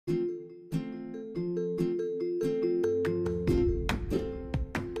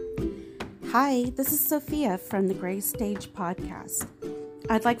Hi, this is Sophia from the Gray Stage podcast.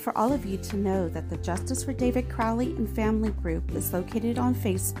 I'd like for all of you to know that the Justice for David Crowley and Family group is located on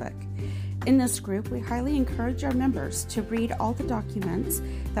Facebook. In this group, we highly encourage our members to read all the documents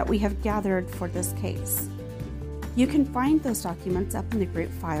that we have gathered for this case. You can find those documents up in the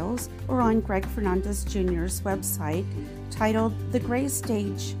group files or on Greg Fernandez Jr.'s website titled The Gray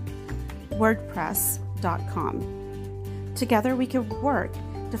Stage WordPress.com. Together we can work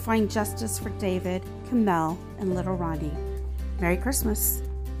to find justice for David, Kamel, and little Ronnie. Merry Christmas.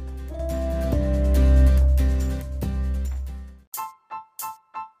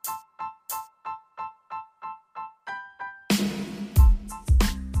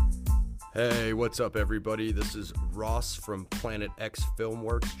 Hey, what's up everybody? This is Ross from Planet X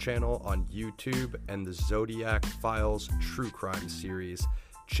Filmworks channel on YouTube and the Zodiac Files True Crime series.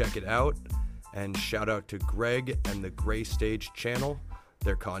 Check it out, and shout out to Greg and the Gray Stage channel.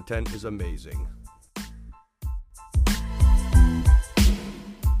 Their content is amazing.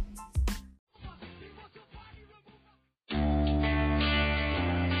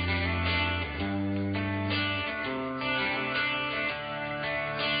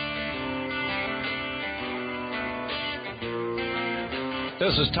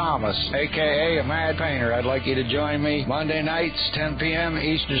 This is Thomas, a.k.a. a Mad Painter. I'd like you to join me Monday nights, 10 p.m.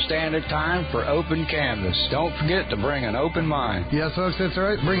 Eastern Standard Time for Open Canvas. Don't forget to bring an open mind. Yes, folks, that's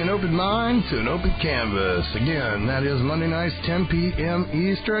right. Bring an open mind to an open canvas. Again, that is Monday nights, 10 p.m.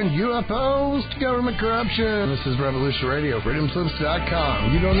 Eastern. UFOs to government corruption. This is Revolution Radio,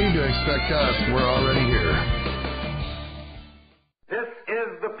 freedomslips.com. You don't need to expect us. We're already here. This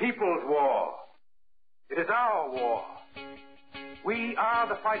is the people's war. It is our war. We are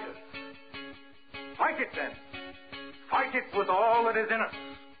the fighters. Fight it then. Fight it with all that is in us.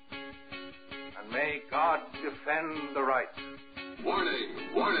 And may God defend the right.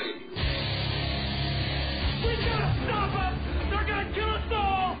 Warning! Warning! We gotta stop them! They're gonna kill us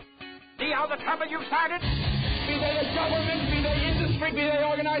all! See how the trouble you've started? Be they the government, be they industry, be they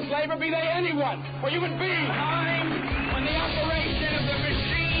organized labor, be they anyone, or human beings. Time when the operation of the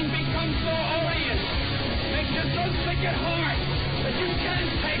machine becomes so odious, makes it so sick at heart that you can't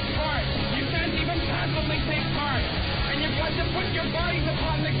take part. You can't even passively take part. And you've got to put your bodies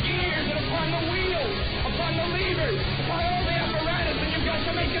upon the gears and upon the wheels, upon the levers, upon all the apparatus, and you've got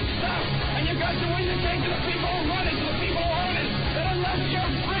to make it stop. And you've got to indicate to the people who run it, to the people who own it, that unless you're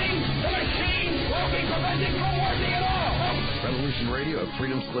free, the machine will be prevented from working at all. Revolution Radio at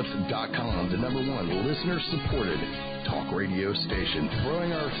freedomslips.com, the #1 listener-supported talk radio station, throwing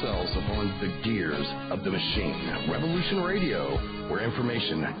ourselves upon the gears of the machine. Revolution Radio, where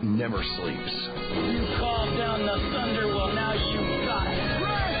information never sleeps. You called down the thunder, well now you got it.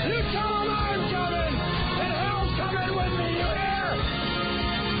 Right, you tell them I'm coming, and hell's coming with me, you hear?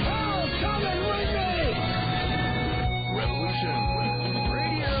 Hell's coming with me! Revolution Radio.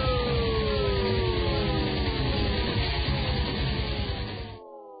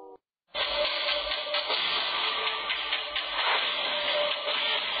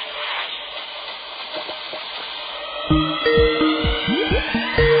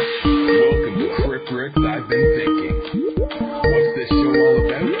 Welcome to Crypt I've been thinking. What's this show all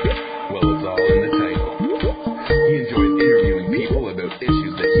about? Well, it's all in the title. He enjoys interviewing people about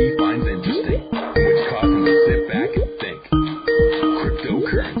issues that he finds interesting, which cause him to sit back and think.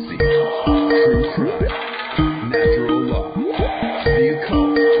 Cryptocurrency, true crime, natural law, the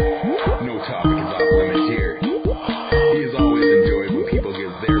occult. No topic is off limits here. He has always enjoyed when people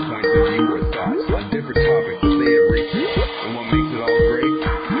give their points of view or thoughts on different topics that they have researched. And what makes it all great?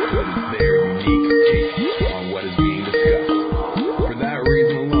 Well, it's their unique take on what is being discussed. For that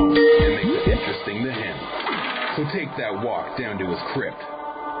reason alone, it makes it interesting to him. So take that walk down to his crypt.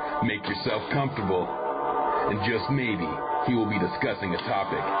 Make yourself comfortable. And just maybe, he will be discussing a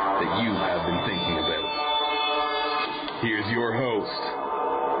topic that you have been thinking about. Here's your host,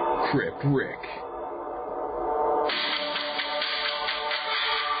 Crypt Rick.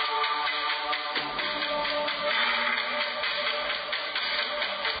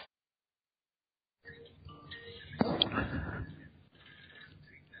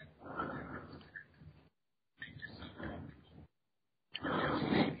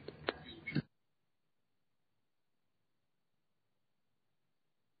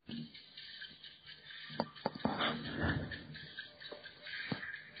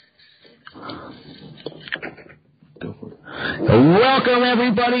 Welcome,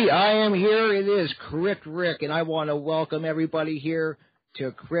 everybody. I am here. It is Crypt Rick, and I want to welcome everybody here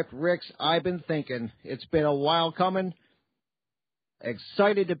to Crypt Rick's I've Been Thinking. It's been a while coming.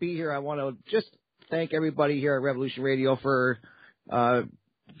 Excited to be here. I want to just thank everybody here at Revolution Radio for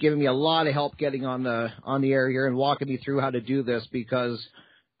giving me a lot of help getting on the air here and walking me through how to do this because,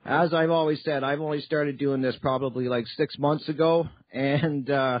 as I've always said, I've only started doing this probably like 6 months ago. And,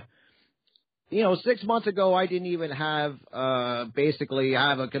 6 months ago, I didn't even have basically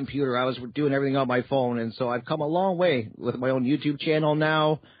have a computer. I was doing everything on my phone. And so I've come a long way with my own YouTube channel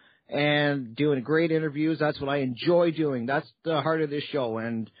now and doing great interviews. That's what I enjoy doing. That's the heart of this show.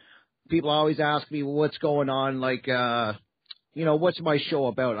 And people always ask me what's going on, like, what's my show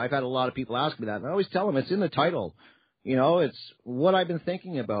about? I've had a lot of people ask me that. And I always tell them it's in the title. It's what I've been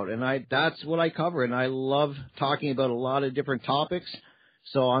thinking about. And that's what I cover. And I love talking about a lot of different topics.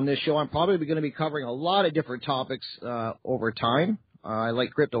 So on this show, I'm probably going to be covering a lot of different topics over time. I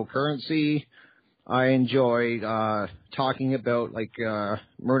like cryptocurrency. I enjoy talking about, like,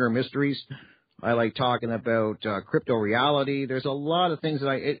 murder mysteries. I like talking about crypto reality. There's a lot of things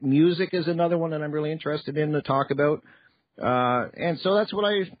that music is another one that I'm really interested in to talk about. And so that's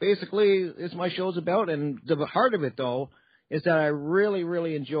what is my show's about. And the heart of it, though, is that I really,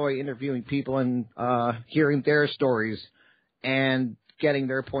 really enjoy interviewing people and hearing their stories and getting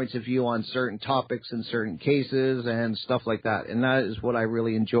their points of view on certain topics and certain cases and stuff like that. And that is what I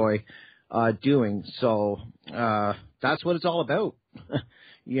really enjoy doing. So that's what it's all about,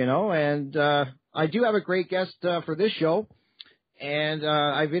 and I do have a great guest for this show. And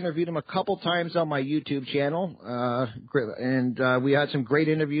I've interviewed him a couple times on my YouTube channel. And we had some great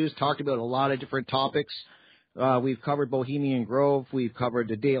interviews, talked about a lot of different topics. We've covered Bohemian Grove. We've covered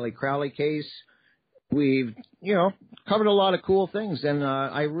the Daley Crowley case. We've, covered a lot of cool things. And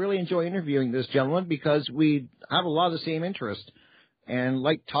I really enjoy interviewing this gentleman because we have a lot of the same interest and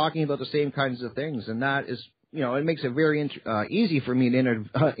like talking about the same kinds of things. And that is, it makes it very easy for me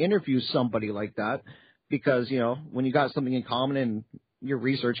to interview somebody like that because, when you got something in common and you're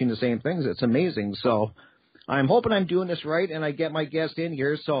researching the same things, it's amazing. So I'm hoping I'm doing this right and I get my guest in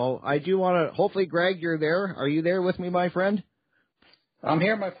here. So I do want to, hopefully, Greg, you're there. Are you there with me, my friend? I'm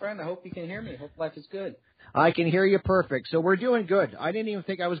here, my friend. I hope you can hear me. Hope life is good. I can hear you perfect. So we're doing good. I didn't even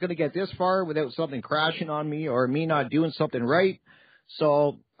think I was going to get this far without something crashing on me or me not doing something right.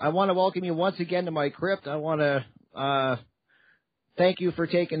 So I want to welcome you once again to my crypt. I want to thank you for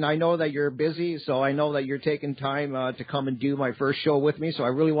I know that you're busy, so I know that you're taking time to come and do my first show with me. So I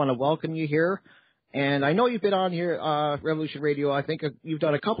really want to welcome you here. And I know you've been on here, Revolution Radio. I think you've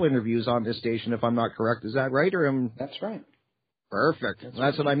done a couple interviews on this station, if I'm not correct. Is that right? That's right. Perfect.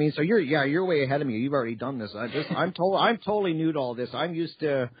 That's what I mean. So you're way ahead of me. You've already done this. I'm totally new to all this. I'm used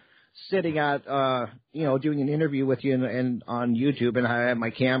to sitting at doing an interview with you and on YouTube, and I have my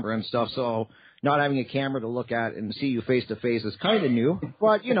camera and stuff. So not having a camera to look at and see you face to face is kind of new.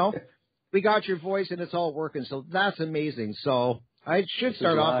 But we got your voice and it's all working. So that's amazing. So I should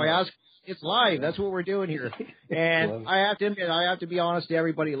start off by asking. It's live. That's what we're doing here. And I have to admit, I have to be honest to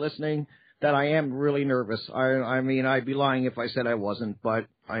everybody listening that I am really nervous. I mean, I'd be lying if I said I wasn't, but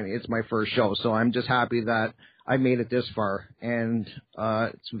it's my first show, so I'm just happy that I made it this far, and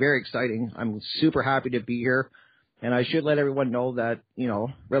it's very exciting. I'm super happy to be here, and I should let everyone know that,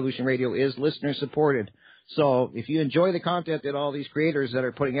 Revolution Radio is listener-supported. So if you enjoy the content that all these creators that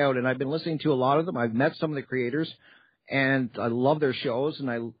are putting out, and I've been listening to a lot of them, I've met some of the creators, and I love their shows,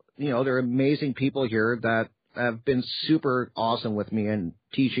 and they're amazing people here that have been super awesome with me and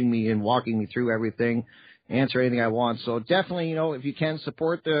teaching me and walking me through everything, answer anything I want. So definitely, if you can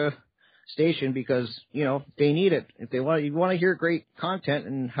support the station because, they need it. If you want to hear great content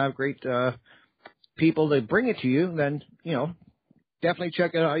and have great people to bring it to you, then, definitely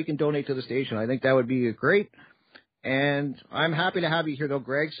check out how you can donate to the station. I think that would be great. And I'm happy to have you here, though,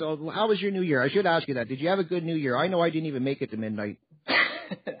 Greg. So how was your New Year? I should ask you that. Did you have a good New Year? I know I didn't even make it to midnight.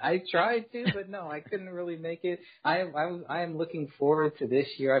 I tried to, but no, I couldn't really make it. I am looking forward to this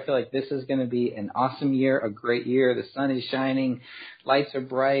year. I feel like this is going to be an awesome year, a great year. The sun is shining, lights are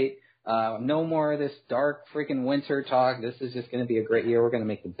bright. No more of this dark freaking winter talk. This is just going to be a great year. We're going to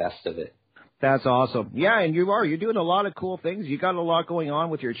make the best of it. That's awesome. Yeah, and you're doing a lot of cool things. You got a lot going on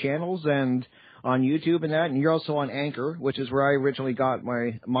with your channels and on YouTube and that, and you're also on Anchor, which is where I originally got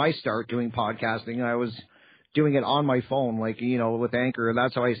my start doing podcasting. I was doing it on my phone, with Anchor.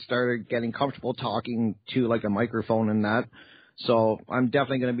 That's how I started getting comfortable talking to, a microphone and that. So I'm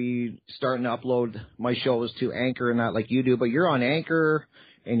definitely going to be starting to upload my shows to Anchor and that like you do. But you're on Anchor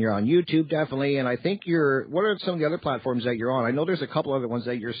and you're on YouTube, definitely. And I think what are some of the other platforms that you're on? I know there's a couple other ones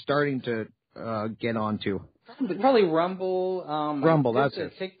that you're starting to get onto. Probably Rumble. Rumble, that's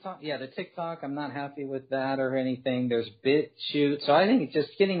it. TikTok. Yeah, the TikTok. I'm not happy with that or anything. There's BitChute. So I think it's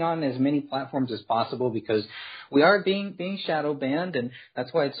just getting on as many platforms as possible because we are being shadow banned, and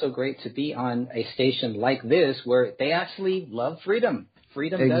that's why it's so great to be on a station like this where they actually love freedom.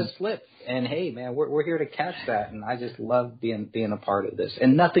 freedom does flip. And hey, man, we're here to catch that, and I just love being a part of this.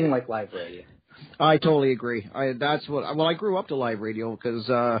 And nothing like live radio. I totally agree. I grew up to live radio because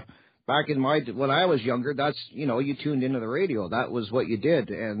back in when I was younger, that's, you tuned into the radio. That was what you did,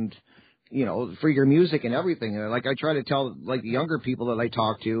 and for your music and everything. Like I try to tell like the younger people that I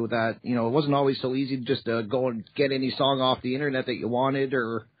talk to that it wasn't always so easy just to go and get any song off the internet that you wanted,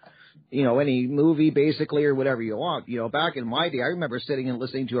 or any movie basically, or whatever you want. Back in my day, I remember sitting and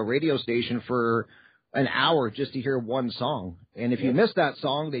listening to a radio station for an hour just to hear one song. And if you missed that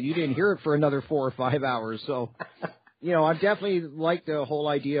song, then you didn't hear it for another 4 or 5 hours. So, I definitely like the whole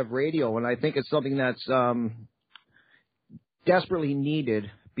idea of radio, and I think it's something that's desperately needed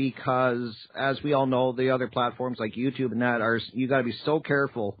because, as we all know, the other platforms like YouTube and that you got to be so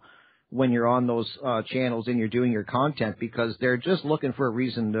careful when you're on those channels and you're doing your content, because they're just looking for a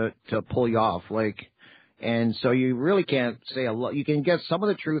reason to pull you off. And so you really can't say a lot. You can get some of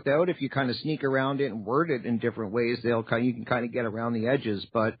the truth out if you kind of sneak around it and word it in different ways. You can kind of get around the edges,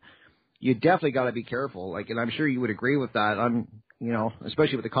 but you definitely got to be careful. And I'm sure you would agree with that.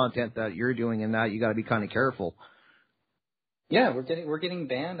 Especially with the content that you're doing and that, you got to be kind of careful. Yeah, we're getting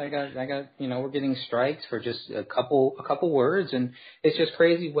banned. I got we're getting strikes for just a couple words, and it's just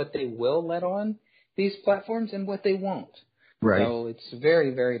crazy what they will let on these platforms and what they won't. Right. So it's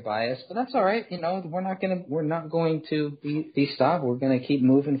very, very biased, but that's all right. We're not going to be stopped. We're going to keep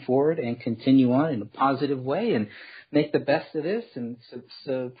moving forward and continue on in a positive way and make the best of this and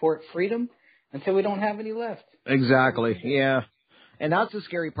support freedom until we don't have any left. Exactly. Yeah. And that's the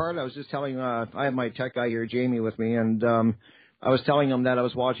scary part. I was just telling, I have my tech guy here, Jamie, with me, and I was telling him that I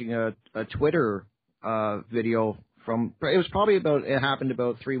was watching a Twitter video it happened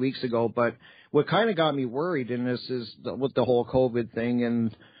about 3 weeks ago, but what kind of got me worried, and this is with the whole COVID thing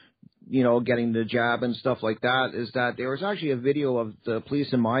and, getting the jab and stuff like that, is that there was actually a video of the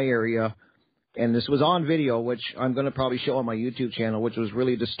police in my area, and this was on video, which I'm going to probably show on my YouTube channel, which was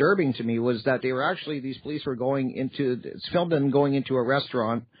really disturbing to me, was that these police were it's filmed them going into a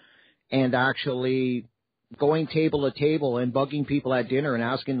restaurant and actually going table to table and bugging people at dinner and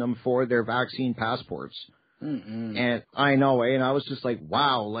asking them for their vaccine passports. Mm-mm. And I know, and I was just like,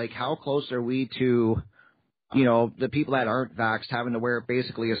 wow, how close are we to, the people that aren't vaxxed having to wear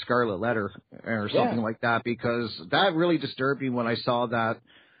basically a scarlet letter or something like that, because that really disturbed me when I saw that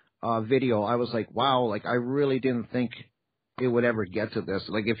video. I was like, wow, I really didn't think it would ever get to this.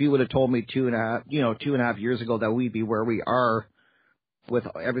 If you would have told me 2.5 years ago that we'd be where we are with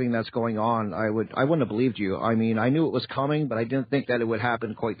everything that's going on, I wouldn't have believed you. I mean, I knew it was coming, but I didn't think that it would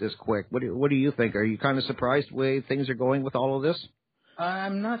happen quite this quick. What do you think? Are you kind of surprised the way things are going with all of this?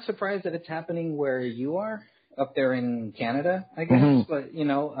 I'm not surprised that it's happening where you are, up there in Canada, I guess. Mm-hmm. But,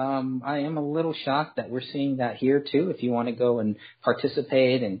 I am a little shocked that we're seeing that here, too. If you want to go and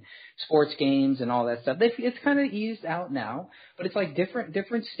participate in sports games and all that stuff, it's kind of eased out now. But it's like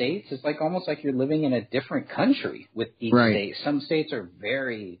different states. It's almost like you're living in a different country with each state. Some states are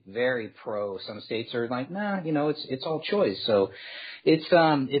very, very pro. Some states are like, nah, it's all choice. So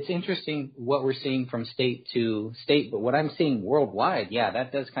it's interesting what we're seeing from state to state. But what I'm seeing worldwide, yeah,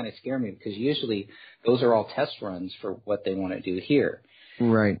 that does kind of scare me, because usually those are all test runs for what they want to do here.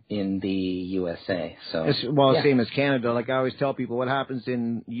 Right. In the USA. So same as Canada. I always tell people, what happens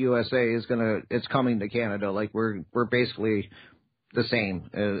in USA it's coming to Canada. We're basically the same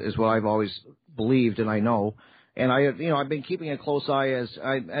is what I've always believed, and I know. And I've been keeping a close eye, as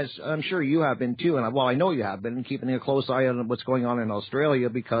I'm sure you have been too, and I know you have been keeping a close eye on what's going on in Australia,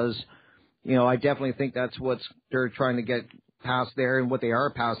 because I definitely think that's what they're trying to get past there, and what they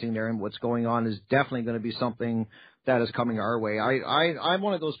are passing there, and what's going on is definitely going to be something that is coming our way. I'm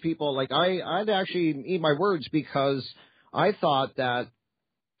one of those people, I'd actually eat my words, because I thought that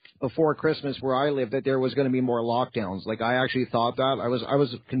before Christmas where I live that there was going to be more lockdowns. I actually thought that. I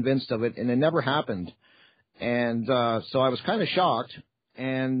was convinced of it, and it never happened. And so I was kind of shocked.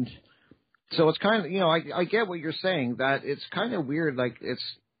 And so it's kind of, I get what you're saying, that it's kind of weird.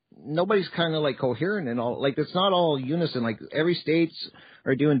 Nobody's kind of coherent and all. It's not all unison. Every state's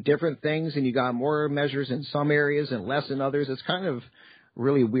are doing different things, and you got more measures in some areas and less in others. It's kind of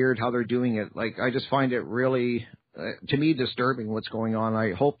really weird how they're doing it. I just find it really, to me, disturbing what's going on.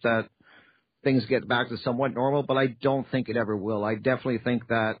 I hope that things get back to somewhat normal, but I don't think it ever will. I definitely think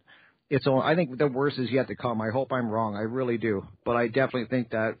that I think the worst is yet to come. I hope I'm wrong. I really do. But I definitely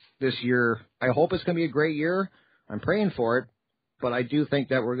think that this year, I hope it's going to be a great year. I'm praying for it. But I do think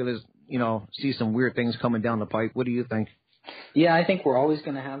that we're going to, see some weird things coming down the pipe. What do you think? Yeah, I think we're always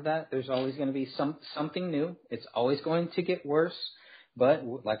going to have that. There's always going to be something new. It's always going to get worse. But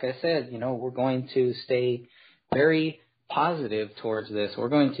like I said, we're going to stay very positive towards this. We're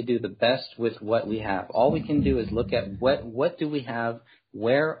going to do the best with what we have. All we can do is look at what do we have.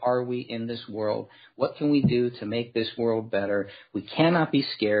 Where are we in this world? What can we do to make this world better? We cannot be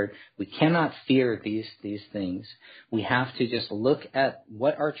scared. We cannot fear these things. We have to just look at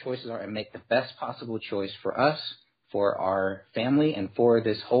what our choices are and make the best possible choice for us, for our family, and for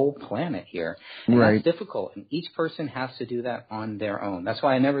this whole planet here. And That's difficult. And each person has to do that on their own. That's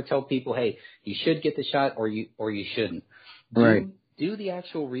why I never tell people, hey, you should get the shot or you shouldn't. Do the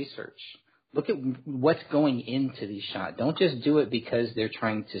actual research. Look at what's going into these shots. Don't just do it because they're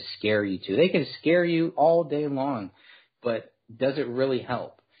trying to scare you to. They can scare you all day long, but does it really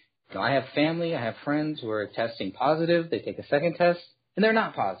help? I have family, I have friends who are testing positive. They take a second test, and they're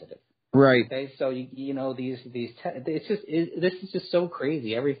not positive. Right. Okay, so you know these this is just so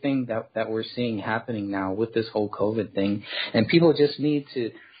crazy. Everything that we're seeing happening now with this whole COVID thing, and people just need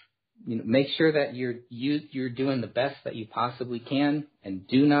to make sure that you're doing the best that you possibly can, and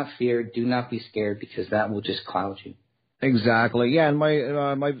do not fear, do not be scared, because that will just cloud you. Exactly. Yeah, and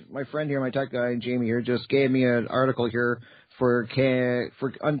my friend here, my tech guy, Jamie here, just gave me an article here for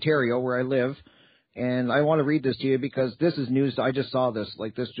Ontario, where I live, and I want to read this to you because this is news. I just saw this.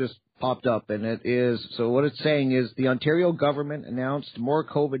 Like, this just popped up, and it is, so what it's saying is the Ontario government announced more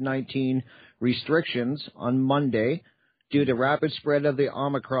COVID-19 restrictions on Monday due to rapid spread of the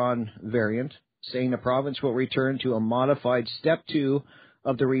Omicron variant, saying the province will return to a modified Step 2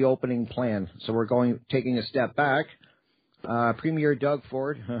 of the reopening plan. So we're taking a step back. Premier Doug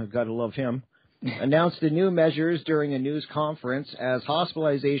Ford, gotta love him, announced the new measures during a news conference as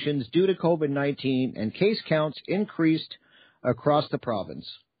hospitalizations due to COVID-19 and case counts increased across the province.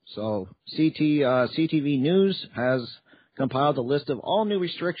 So CTV News has compiled a list of all new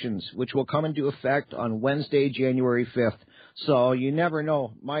restrictions, which will come into effect on Wednesday, January 5th. So you never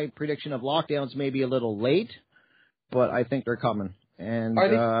know. My prediction of lockdowns may be a little late, but I think they're coming. And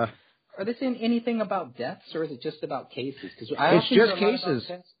are they saying anything about deaths, or is it just about cases? Because it's just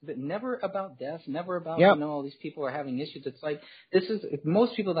cases, but never about deaths, never about all these people are having issues. It's like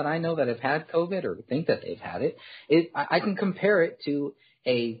most people that I know that have had COVID or think that they've had it. I can compare it to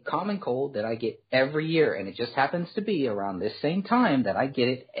a common cold that I get every year, and it just happens to be around this same time that I get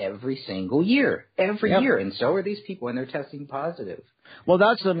it every single year, year, and so are these people, and they're testing positive. Well,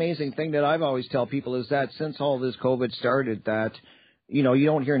 that's the amazing thing that I've always tell people is that since all this COVID started, that you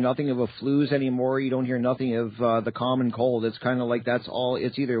don't hear nothing of a flus anymore. You don't hear nothing of the common cold. It's kind of like that's all.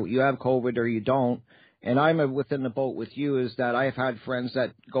 It's either you have COVID or you don't. And I'm within the boat with you is that I've had friends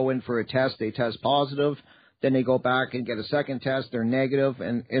that go in for a test, they test positive. Then they go back and get a second test, they're negative,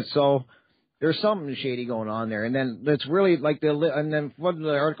 and it's so there's something shady going on there. And then it's really like and then one of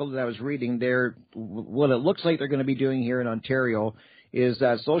the articles that I was reading there, what it looks like they're going to be doing here in Ontario is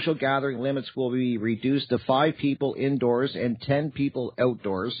that social gathering limits will be reduced to 5 people indoors and 10 people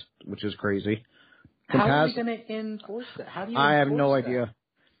outdoors, which is crazy. How are we going to enforce that? How do you I have no that? idea.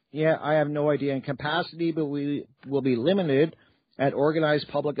 Yeah, I have no idea. And capacity will be limited at organized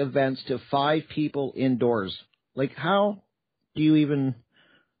public events to 5 people indoors. Like, how do you even,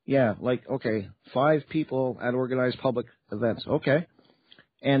 okay, 5 people at organized public events. Okay.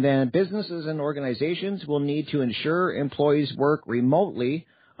 And then businesses and organizations will need to ensure employees work remotely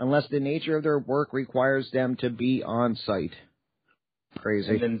unless the nature of their work requires them to be on site.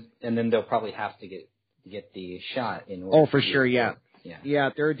 Crazy. And then they'll probably have to get the shot in order. Oh, for sure, yeah. Yeah,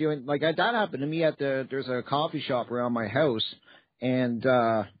 they're doing, like, that happened to me there's a coffee shop around my house. And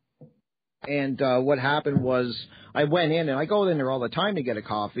what happened was I went in, and I go in there all the time to get a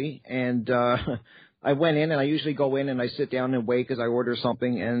coffee, and I went in, and I usually go in and I sit down and wait because I order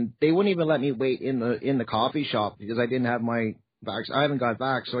something, and they wouldn't even let me wait in the coffee shop because I didn't have my vax. I haven't got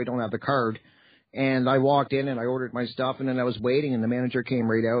vax, so I don't have the card. And I walked in and I ordered my stuff, and then I was waiting, and the manager came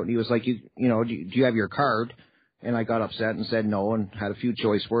right out, and he was like, do you have your card? And I got upset and said no and had a few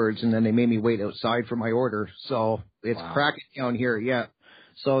choice words, and then they made me wait outside for my order. So it's cracking down here, yeah.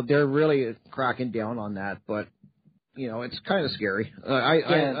 So they're really cracking down on that, but it's kind of scary.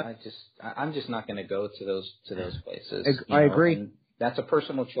 I'm just not going to go to those places. I agree. And that's a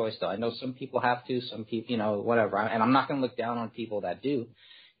personal choice, though. I know some people have to, some people, whatever. And I'm not going to look down on people that do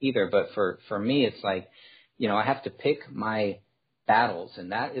either. But for me, it's like, I have to pick my battles,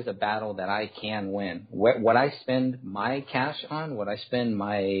 and that is a battle that I can win. What I spend my cash on, what I spend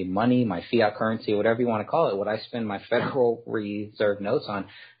my money, my fiat currency, whatever you want to call it, what I spend my Federal Reserve notes on,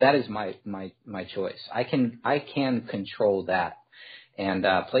 that is my choice. I can control that. And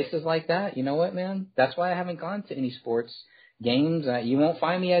places like that, you know what, man? That's why I haven't gone to any sports games. You won't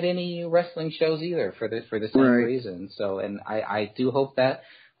find me at any wrestling shows either for the same reason. So, and I do hope that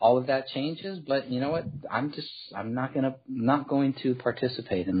all of that changes. But you know what? I'm not going to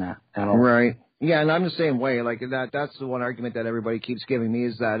participate in that at all. Right. Yeah, and I'm the same way. Like that's the one argument that everybody keeps giving me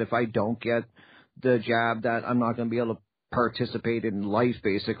is that if I don't get the jab, that I'm not going to be able to participate in life,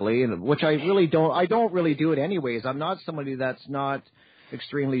 basically, and which I really don't. I don't really do it anyways. I'm not somebody that's not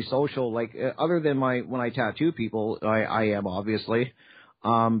extremely social. Like other than when I tattoo people, I am obviously,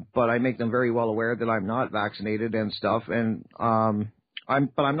 but I make them very well aware that I'm not vaccinated and stuff, and I'm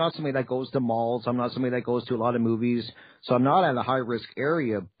not somebody that goes to malls. I'm not somebody that goes to a lot of movies, so I'm not at a high risk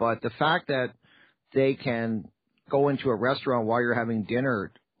area. But the fact that they can go into a restaurant while you're having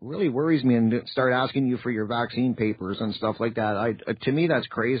dinner really worries me and start asking you for your vaccine papers and stuff like that. To me, that's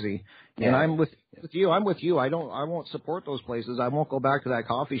crazy. Yeah. And I'm with you. I'm with you. I won't support those places. I won't go back to that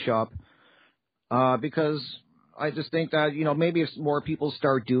coffee shop because I just think that, maybe if more people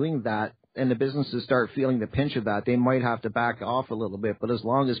start doing that and the businesses start feeling the pinch of that, they might have to back off a little bit. But as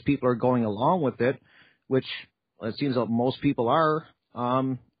long as people are going along with it, which it seems like most people are,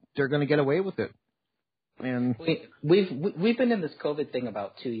 they're going to get away with it. And we've been in this COVID thing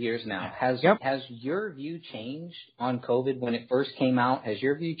about 2 years now. Has your view changed on COVID when it first came out? Has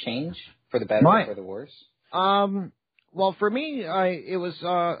your view changed for the better or for the worse? Well, for me,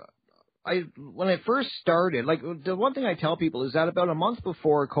 when it first started, like the one thing I tell people is that about a month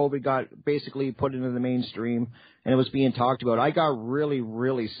before COVID got basically put into the mainstream and it was being talked about, I got really,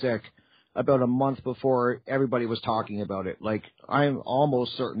 really sick about a month before everybody was talking about it. Like I'm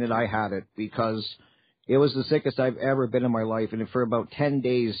almost certain that I had it because it was the sickest I've ever been in my life, and for about 10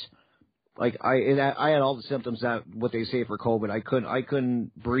 days, like I had all the symptoms that what they say for COVID. I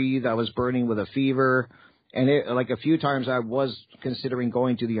couldn't breathe. I was burning with a fever, and like a few times I was considering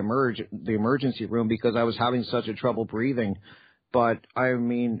going to the emergency room because I was having such a trouble breathing. But I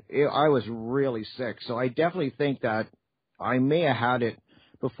mean, I was really sick, so I definitely think that I may have had it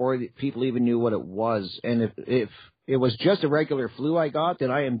before people even knew what it was. And if it was just a regular flu I got,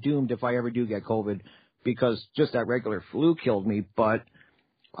 then I am doomed if I ever do get COVID, because just that regular flu killed me. But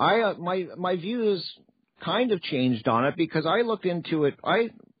my views kind of changed on it because I looked into it.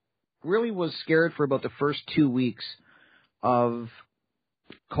 I really was scared for about the first 2 weeks of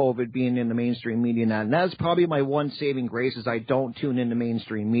COVID being in the mainstream media, and that's probably my one saving grace is I don't tune into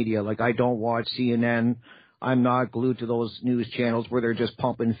mainstream media. Like I don't watch CNN. I'm not glued to those news channels where they're just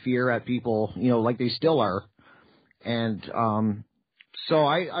pumping fear at people, like they still are. And so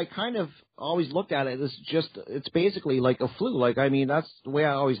I kind of always looked at it as it's basically like a flu. Like, I mean, that's the way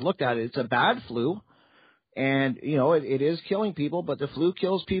I always looked at it. It's a bad flu. And, it is killing people, but the flu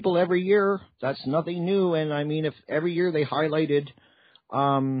kills people every year. That's nothing new. And I mean, if every year they highlighted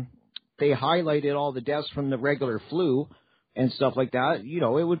all the deaths from the regular flu and stuff like that,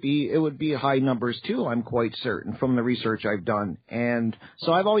 it would be high numbers too, I'm quite certain, from the research I've done. And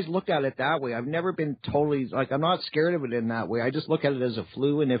so I've always looked at it that way. I've never been totally, I'm not scared of it in that way. I just look at it as a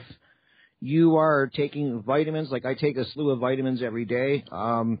flu. And if you are taking vitamins, like I take a slew of vitamins every day,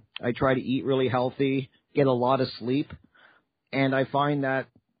 I try to eat really healthy, get a lot of sleep. And I find that,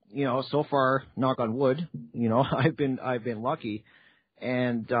 so far, knock on wood, I've been lucky.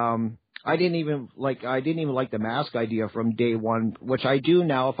 And, I didn't even like the mask idea from day one, which I do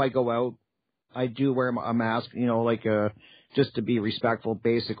now. If I go out, I do wear a mask, just to be respectful,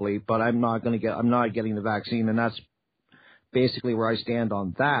 basically. But I'm not getting the vaccine, and that's basically where I stand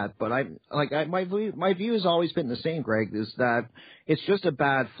on that. But my view has always been the same, Greg, is that it's just a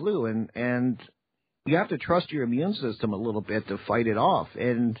bad flu, and you have to trust your immune system a little bit to fight it off.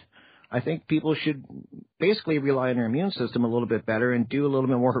 And I think people should basically rely on their immune system a little bit better and do a little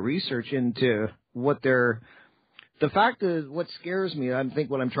bit more research into the fact is what scares me. I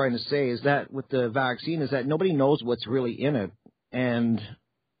think what I'm trying to say is that with the vaccine is that nobody knows what's really in it. And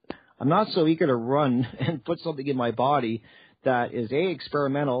I'm not so eager to run and put something in my body that is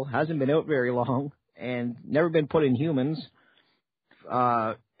experimental, hasn't been out very long, and never been put in humans.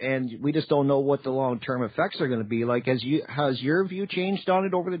 And we just don't know what the long-term effects are going to be. Like, has your view changed on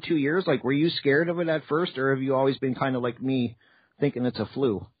it over the 2 years? Like, were you scared of it at first, or have you always been kind of like me, thinking it's a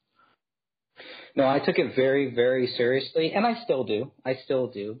flu? No, I took it very, very seriously, and I still do.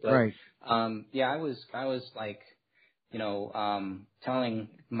 But, right. I was like, telling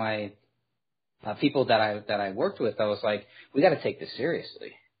my people that I worked with, I was like, we got to take this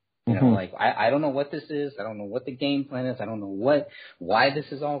seriously. Like, I don't know what this is. I don't know what the game plan is. I don't know why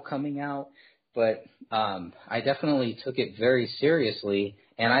this is all coming out. But I definitely took it very seriously.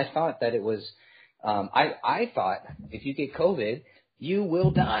 And I thought that it was I thought if you get COVID, you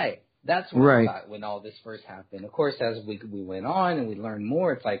will die. That's what right. I thought when all this first happened. Of course, as we went on and we learned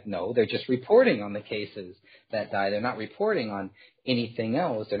more, it's like, no, they're just reporting on the cases that die. They're not reporting on anything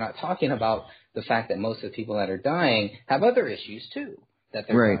else. They're not talking about the fact that most of the people that are dying have other issues too that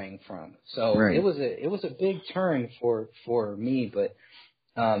they're dying from. So it was a big turn for me. But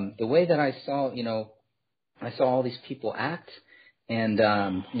the way that I saw, I saw all these people act. And,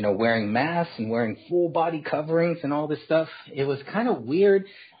 wearing masks and wearing full body coverings and all this stuff, it was kind of weird.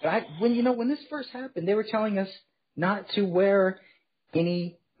 But when this first happened, they were telling us not to wear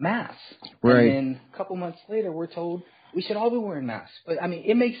any masks. Right. And then a couple months later, we're told we should all be wearing masks. But, I mean,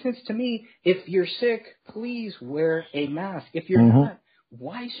 it makes sense to me. If you're sick, please wear a mask. If you're not,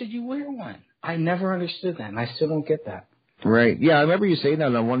 why should you wear one? I never understood that, and I still don't get that. Right. Yeah, I remember you saying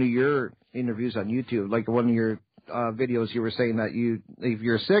that on one of your interviews on YouTube, like one of your videos. You were saying that if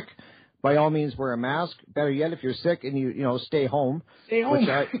you're sick, by all means wear a mask. Better yet, if you're sick and you stay home. Stay home. Which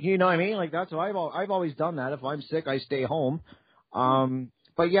you know what I mean? Like that's what I've always done that. If I'm sick, I stay home.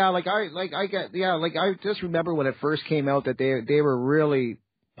 But yeah, I just remember when it first came out that they were really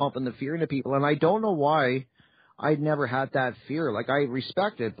pumping the fear into people, and I don't know why I'd never had that fear. Like I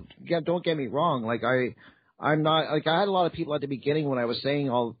respect it. Yeah, don't get me wrong. Like I'm not, like, I had a lot of people at the beginning when I was saying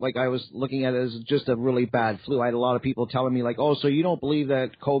I was looking at it as just a really bad flu. I had a lot of people telling me, like, oh, so you don't believe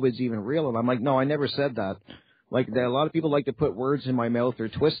that COVID's even real? And I'm like, no, I never said that. Like, a lot of people like to put words in my mouth or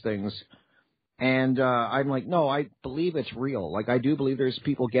twist things. And I'm like, no, I believe it's real. Like, I do believe there's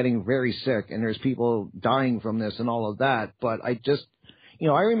people getting very sick and there's people dying from this and all of that. But I just,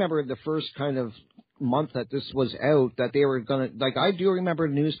 I remember the first kind of month that this was out that they were going to, like, I do remember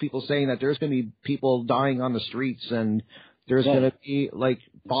news people saying that there's going to be people dying on the streets and there's going to be, like,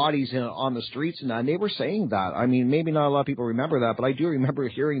 bodies on the streets and that. And they were saying that. I mean, maybe not a lot of people remember that, but I do remember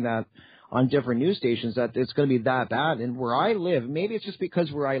hearing that on different news stations that it's going to be that bad. And where I live, maybe it's just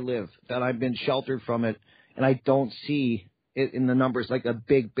because where I live that I've been sheltered from it and I don't see it in the numbers like a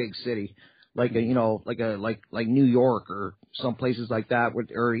big, big city. Like like New York or some places like that,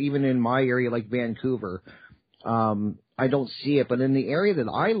 or even in my area like Vancouver, I don't see it. But in the area that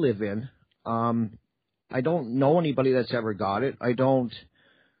I live in, I don't know anybody that's ever got it. I don't,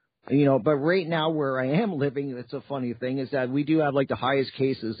 But right now where I am living, it's a funny thing is that we do have like the highest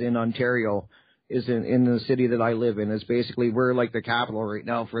cases in Ontario is in the city that I live in. It's basically we're like the capital right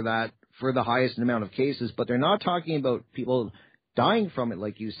now for the highest amount of cases. But they're not talking about people dying from it,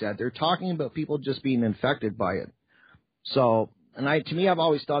 like you said. They're talking about people just being infected by it. So, to me, I've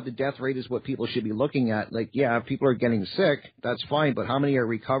always thought the death rate is what people should be looking at. Like, yeah, if people are getting sick, that's fine, but how many are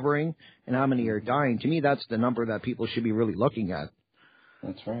recovering and how many are dying? To me, that's the number that people should be really looking at.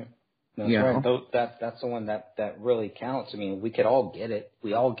 That's right. That's right. That's the one that really counts. I mean, we could all get it.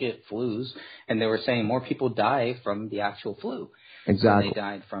 We all get flus, and they were saying more people die from the actual flu. Exactly. They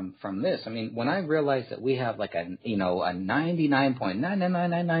died from this. I mean, when I realized that we have like a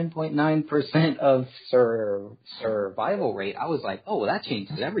 99.99999.9% of survival rate, I was like, oh, well, that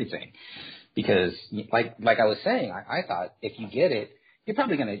changes everything. Because like I was saying, I thought if you get it, you're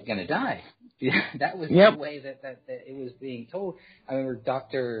probably gonna die. That was the way that it was being told. I remember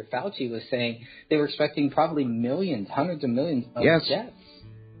Dr. Fauci was saying they were expecting probably millions, hundreds of millions of deaths.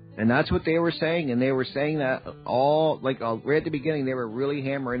 And that's what they were saying, and they were saying that right at the beginning, they were really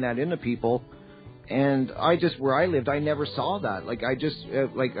hammering that into people. And where I lived, I never saw that. Like I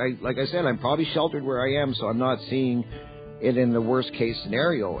said, I'm probably sheltered where I am, so I'm not seeing it in the worst case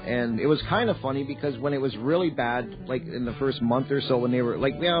scenario. And it was kind of funny because when it was really bad, like in the first month or so, when they were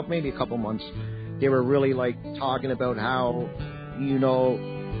maybe a couple months, they were really like talking about how,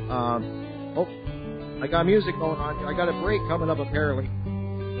 I got music going on. I got a break coming up apparently.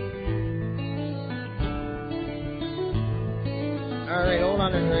 All right, hold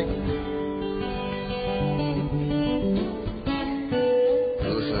on a minute.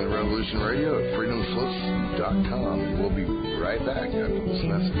 You're listening to Revolution Radio at freedomslips.com. We'll be right back after this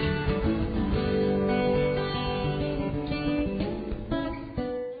message.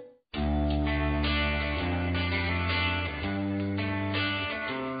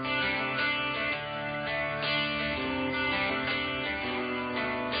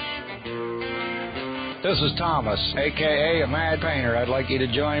 This is Thomas, a.k.a. a Mad Painter. I'd like you to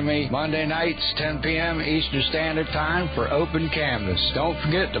join me Monday nights, 10 p.m. Eastern Standard Time for Open Canvas. Don't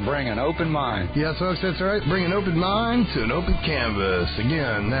forget to bring an open mind. Yes, folks, that's right. Bring an open mind to an open canvas.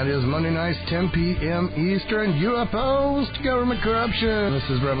 Again, that is Monday nights, 10 p.m. Eastern. UFOs to government corruption. This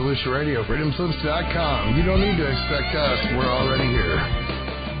is Revolution Radio, freedomslips.com. You don't need to expect us. We're already here.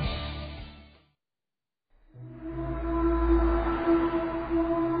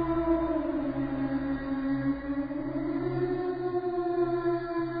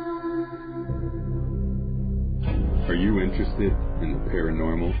 interested in the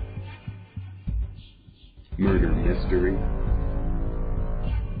paranormal, murder mystery,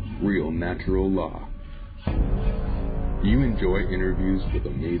 real natural law, you enjoy interviews with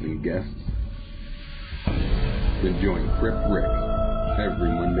amazing guests, then join Crypt Rick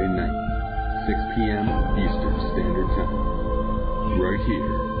every Monday night, 6 p.m. Eastern Standard Time, right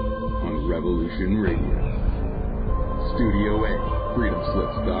here on Revolution Radio. Studio A,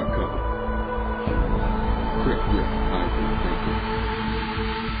 freedomslips.com. Crypt Rick, I've been thinking.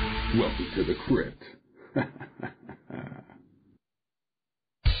 Welcome to the Crypt.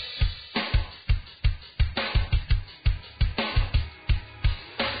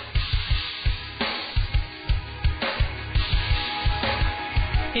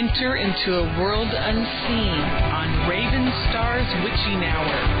 Enter into a world unseen on Raven Star's Witching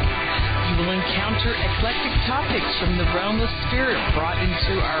Hour. You will encounter eclectic topics from the realm of spirit brought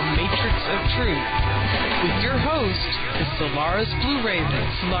into our matrix of truth. With your host, the Solaris Blue Raven.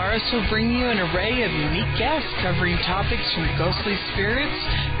 Solaris will bring you an array of unique guests covering topics from ghostly spirits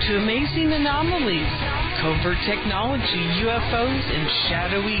to amazing anomalies, covert technology, UFOs, and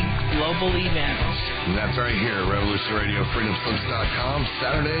shadowy global events. And that's right here, Revolution Radio, freedomslips.com,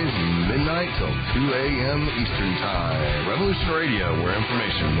 Saturdays, midnight till 2 a.m. Eastern Time. Revolution Radio, where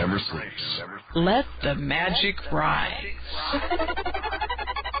information never sleeps. Let the magic rise.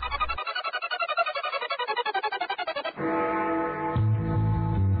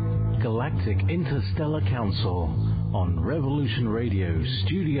 Galactic Interstellar Council on Revolution Radio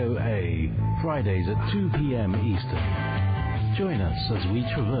Studio A, Fridays at 2 p.m. Eastern. Join us as we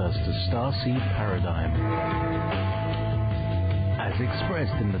traverse the starseed paradigm, as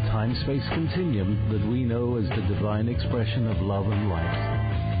expressed in the time-space continuum that we know as the divine expression of love and light.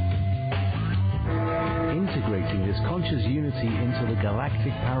 Integrating this conscious unity into the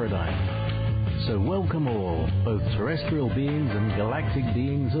galactic paradigm. So welcome all, both terrestrial beings and galactic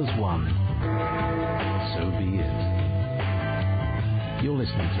beings as one. So be it. You're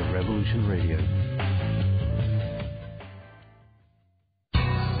listening to Revolution Radio.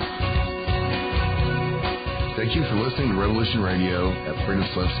 Thank you for listening to Revolution Radio at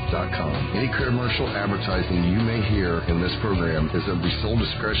freedomslips.com. Any commercial advertising you may hear in this program is of the sole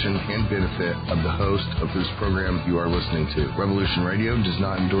discretion and benefit of the host of whose program you are listening to. Revolution Radio does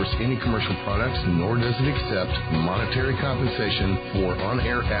not endorse any commercial products, nor does it accept monetary compensation for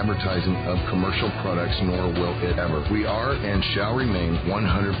on-air advertising of commercial products, nor will it ever. We are and shall remain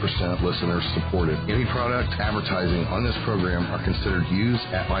 100% listener supported. Any product advertising on this program are considered used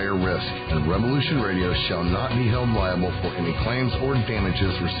at higher risk, and Revolution Radio shall not be held liable for any claims or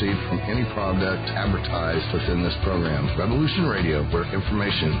damages received from any product advertised within this program. Revolution Radio, where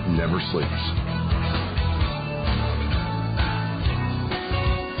information never sleeps.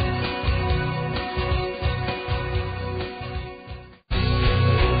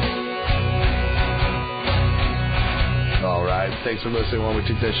 All right, thanks for listening while we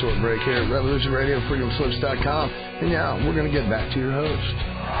take that short break here at Revolution Radio, freedomslips.com. And now we're going to get back to your host.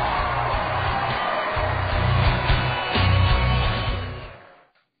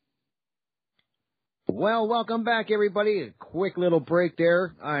 Well, welcome back, everybody. A quick little break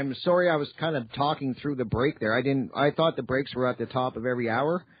there. I'm sorry I was kind of talking through the break there. I thought the breaks were at the top of every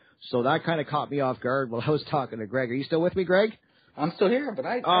hour, so that kind of caught me off guard while I was talking to Greg. Are you still with me, Greg? I'm still here, but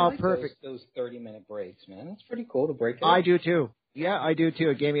I like perfect. those 30-minute breaks, man. It's pretty cool to break it. I do, too. Yeah, I do,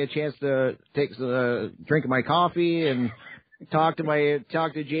 too. It gave me a chance to take a drink of my coffee and talk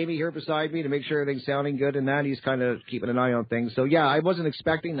to Jamie here beside me to make sure everything's sounding good and that. He's kind of keeping an eye on things. So, yeah, I wasn't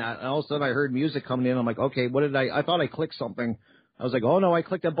expecting that. And all of a sudden I heard music coming in. I'm like, okay, what did I thought I clicked something. I was like, oh, no, I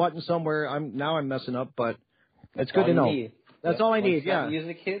clicked a button somewhere. I'm messing up, but it's good to know. That's all I need, yeah.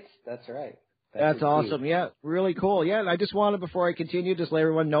 Music hits, that's right. That's awesome. Yeah, really cool. Yeah, and I just wanted, before I continue, just let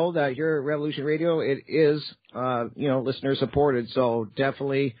everyone know that here at Revolution Radio, it is, listener supported. So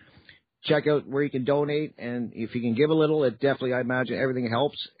definitely check out where you can donate. And if you can give a little, it definitely, I imagine everything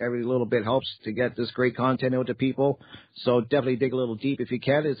helps. Every little bit helps to get this great content out to people. So definitely dig a little deep if you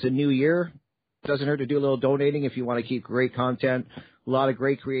can. It's a new year. It doesn't hurt to do a little donating if you want to keep great content. A lot of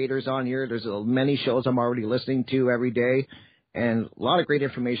great creators on here. There's many shows I'm already listening to every day. And a lot of great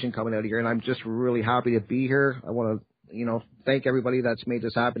information coming out of here, and I'm just really happy to be here. I want to, thank everybody that's made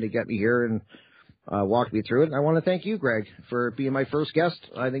this happen to get me here and walk me through it. And I want to thank you, Greg, for being my first guest.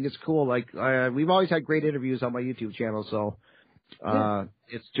 I think it's cool. We've always had great interviews on my YouTube channel, so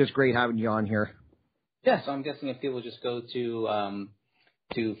it's just great having you on here. Yeah, so I'm guessing if people just go to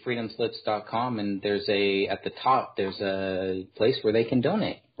freedomslips.com, and at the top, there's a place where they can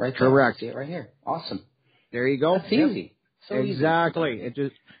donate. Right there. Correct. See it right here. Awesome. There you go. That's easy. So exactly. Easy. It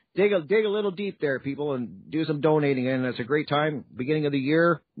just dig a little deep there, people, and do some donating. And it's a great time, beginning of the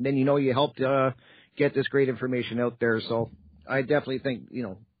year. Then you helped get this great information out there. So I definitely think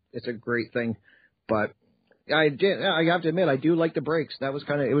it's a great thing. But I have to admit, I do like the breaks. That was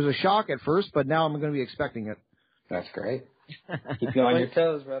it was a shock at first, but now I'm going to be expecting it. That's great. Keep you on your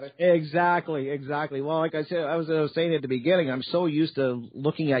toes, brother. Exactly. Well, like I said, I was saying at the beginning, I'm so used to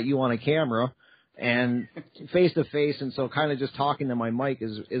looking at you on a camera and face to face, and so kind of just talking to my mic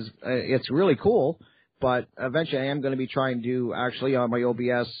is it's really cool. But eventually, I am going to be trying to actually on my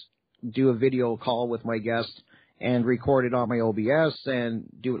OBS do a video call with my guest and record it on my OBS and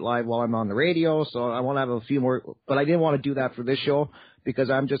do it live while I'm on the radio. So I want to have a few more, but I didn't want to do that for this show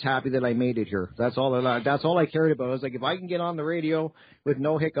because I'm just happy that I made it here. That's all I cared about. I was like, if I can get on the radio with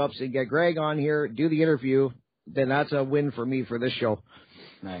no hiccups and get Greg on here, do the interview, then that's a win for me for this show.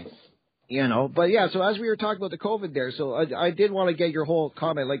 Nice. But yeah, so as we were talking about the COVID there, so I did want to get your whole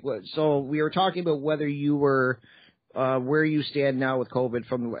comment. So we were talking about whether you were, where you stand now with COVID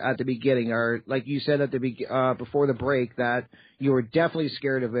from at the beginning, or like you said before the break that you were definitely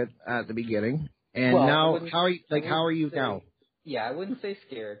scared of it at the beginning, and now how are you now? Yeah, I wouldn't say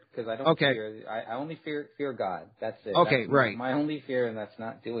scared because I don't fear. I only fear God. That's it. Okay, that's right. My only fear, and that's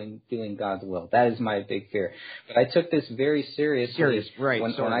not doing God's will. That is my big fear. But I took this very seriously right?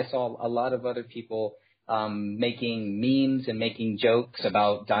 When I saw a lot of other people making memes and making jokes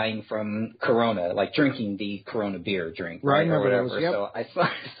about dying from Corona, like drinking the Corona beer drink, right, or whatever. Yep. So I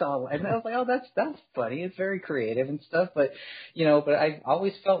saw, and I was like, oh, that's funny. It's very creative and stuff. But but I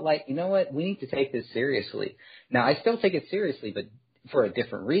always felt like, you know what, we need to take this seriously. Now I still take it seriously, but for a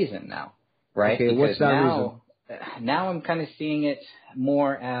different reason now, right? Okay, because what's that reason? Now I'm kind of seeing it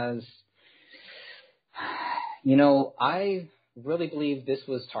more as, I really believe this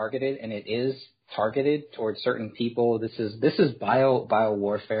was targeted, and it is targeted towards certain people. This is bio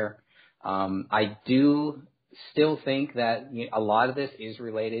warfare. I do still think that a lot of this is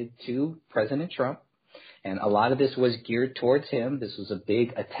related to President Trump, and a lot of this was geared towards him. This was a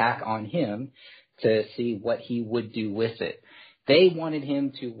big attack on him to see what he would do with it. They wanted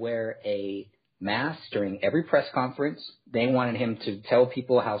him to wear a mask during every press conference. They wanted him to tell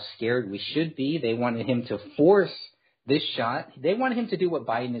people how scared we should be. They wanted him to force this shot. They wanted him to do what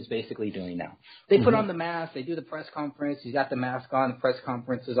Biden is basically doing now. They put on the mask. They do the press conference. He's got the mask on. The press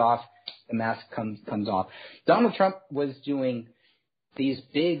conference is off. The mask comes off. Donald Trump was doing these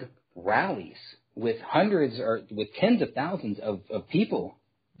big rallies with hundreds or with tens of thousands of people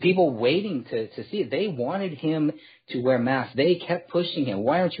waiting to see it. They wanted him to wear masks. They kept pushing him.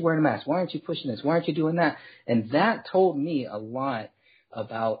 Why aren't you wearing a mask? Why aren't you pushing this? Why aren't you doing that? And that told me a lot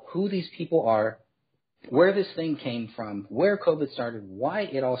about who these people are, where this thing came from, where COVID started, why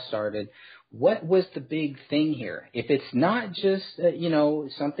it all started, what was the big thing here. If it's not just,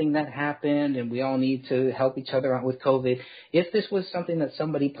 something that happened and we all need to help each other out with COVID, if this was something that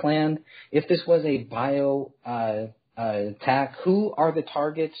somebody planned, if this was a bio attack, who are the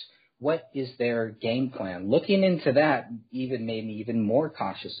targets? What is their game plan? Looking into that even made me even more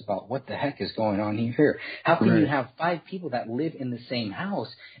cautious about what the heck is going on here. How can you have 5 people that live in the same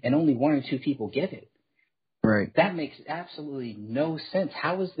house and only 1 or 2 people get it? Right. That makes absolutely no sense.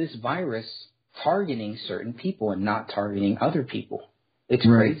 How is this virus targeting certain people and not targeting other people? It's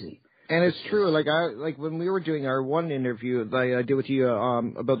crazy. And it's true. Like when we were doing our one interview that I did with you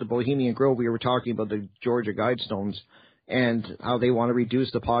about the Bohemian Grove, we were talking about the Georgia Guidestones and how they want to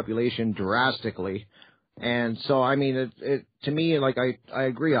reduce the population drastically. And so, I mean, it to me, I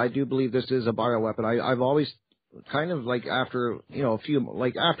agree. I do believe this is a bioweapon. I've always kind of after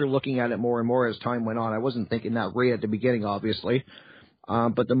after looking at it more and more as time went on, I wasn't thinking that right at the beginning, obviously.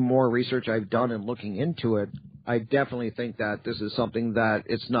 But the more research I've done and looking into it, I definitely think that this is something that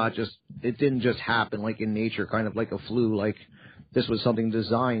it didn't just happen like in nature, kind of like a flu, like this was something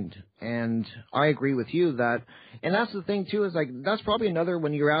designed. And I agree with you that, and that's the thing too, is that's probably another,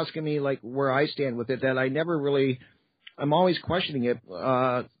 when you're asking me where I stand with it, that I'm always questioning it,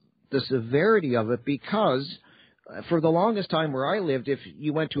 the severity of it, because for the longest time where I lived, if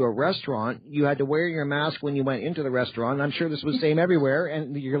you went to a restaurant, you had to wear your mask when you went into the restaurant. I'm sure this was the same everywhere,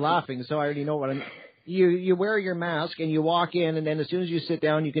 and you're laughing, so I already know what I'm... You wear your mask, and you walk in, and then as soon as you sit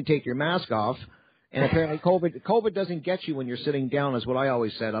down, you can take your mask off. And apparently COVID doesn't get you when you're sitting down, is what I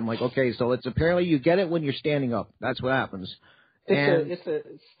always said. I'm like, okay, so it's apparently you get it when you're standing up. That's what happens. It's a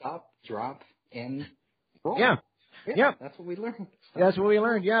stop, drop, and roll. Yeah. That's what we learned. That's what we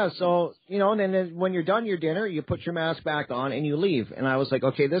learned, yeah. So, and then when you're done your dinner, you put your mask back on and you leave. And I was like,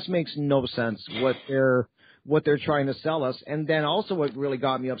 okay, this makes no sense what what they're trying to sell us. And then also what really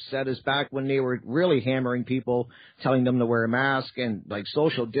got me upset is back when they were really hammering people, telling them to wear a mask and like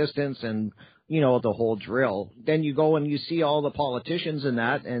social distance and, you know, the whole drill. Then you go and you see all the politicians in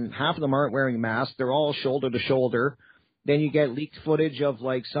that, and half of them aren't wearing masks. They're all shoulder to shoulder. Then you get leaked footage of,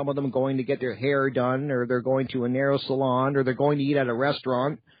 like, some of them going to get their hair done, or they're going to a nail salon, or they're going to eat at a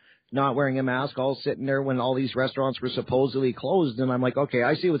restaurant, not wearing a mask, all sitting there when all these restaurants were supposedly closed. And I'm like, okay,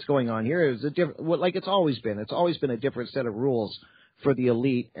 I see what's going on here. It's a different, like it's always been. It's always been a different set of rules for the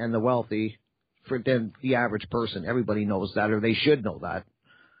elite and the wealthy than the average person. Everybody knows that, or they should know that.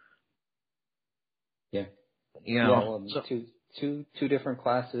 Yeah. You know, yeah, well, two different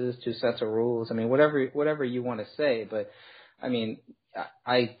classes, two sets of rules. I mean, whatever you want to say, but I mean,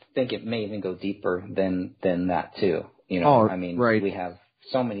 I think it may even go deeper than that too. You know, I mean, right. We have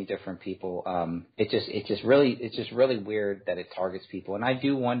so many different people. It's just really weird that it targets people. And I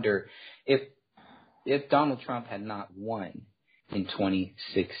do wonder if Donald Trump had not won in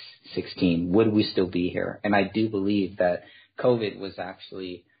 2016, would we still be here? And I do believe that COVID was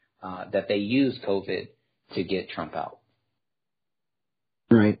actually that they used COVID to get Trump out.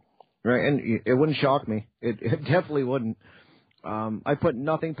 Right. And it wouldn't shock me. It definitely wouldn't. I put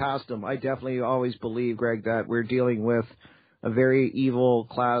nothing past them. I definitely always believe, Greg, that we're dealing with a very evil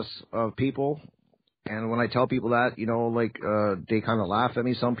class of people. And when I tell people that, you know, like, they kind of laugh at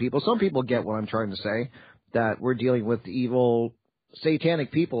me. Some people get what I'm trying to say, that we're dealing with evil,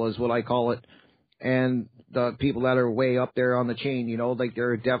 satanic people is what I call it. And the people that are way up there on the chain, you know, like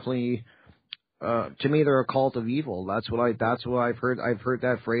they're definitely, to me, they're a cult of evil. That's what I've heard. I've heard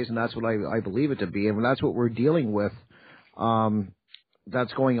that phrase, and that's what I believe it to be. And that's what we're dealing with.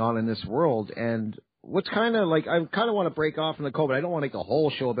 That's going on in this world. And what's kind of like, I kind of want to break off from the COVID. I don't want to make a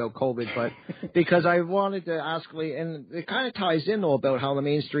whole show about COVID, but because I wanted to ask, and it kind of ties in though about how the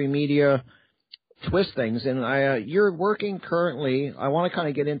mainstream media twist things. And you're working currently. I want to kind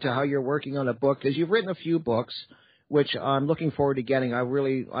of get into how you're working on a book, because you've written a few books, which I'm looking forward to getting. I've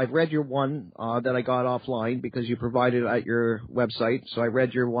read your one that I got offline because you provided it at your website. So I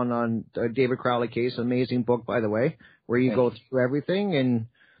read your one on the David Crowley case, amazing book, by the way, where you go through everything, and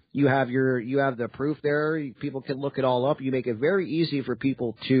you have the proof there. People can look it all up. You make it very easy for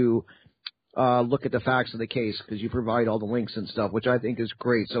people to look at the facts of the case, because you provide all the links and stuff, which I think is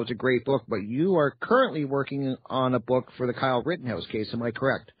great. So it's a great book. But you are currently working on a book for the Kyle Rittenhouse case. Am I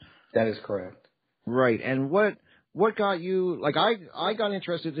correct? That is correct. Right. And what got you, like, I got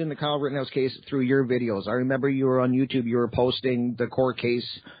interested in the Kyle Rittenhouse case through your videos. I remember you were on YouTube, you were posting the court case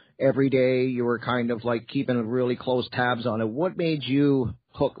every day. You were kind of like keeping really close tabs on it. What made you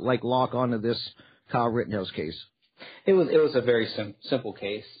lock onto this Kyle Rittenhouse case? It was a very simple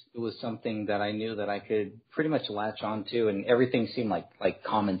case. It was something that I knew that I could pretty much latch onto, and everything seemed like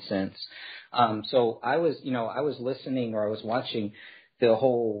common sense. So I was listening, or I was watching the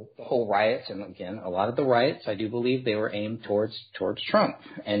whole riots, and again, a lot of the riots, I do believe they were aimed towards Trump.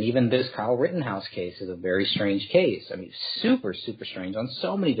 And even this Kyle Rittenhouse case is a very strange case. I mean, super, super strange on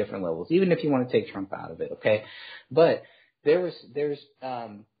so many different levels, even if you want to take Trump out of it, okay? But there's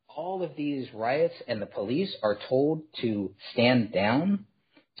all of these riots, and the police are told to stand down.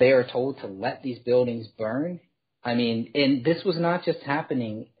 They are told to let these buildings burn. I mean, and this was not just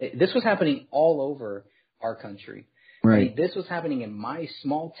happening. This was happening all over our country. Right. I mean, this was happening in my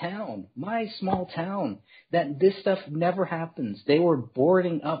small town, that this stuff never happens. They were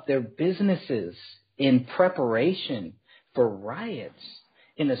boarding up their businesses in preparation for riots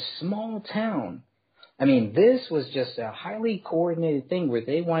in a small town. I mean, this was just a highly coordinated thing where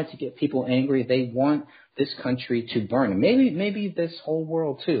they wanted to get people angry. They want this country to burn. Maybe this whole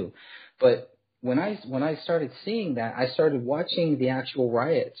world too. But when I started seeing that, I started watching the actual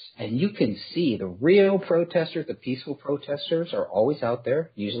riots, and you can see the real protesters, the peaceful protesters, are always out there,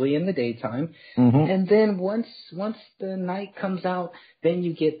 usually in the daytime. Mm-hmm. And then once the night comes out, then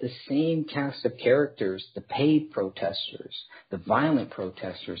you get the same cast of characters, the paid protesters, the violent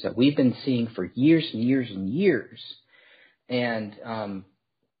protesters that we've been seeing for years and years and years. And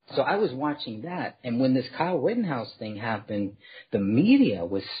so I was watching that, and when this Kyle Rittenhouse thing happened, the media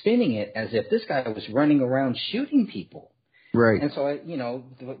was spinning it as if this guy was running around shooting people. Right. And so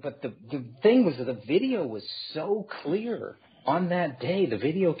but the thing was that the video was so clear. On that day, the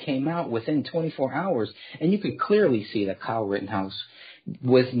video came out within 24 hours, and you could clearly see that Kyle Rittenhouse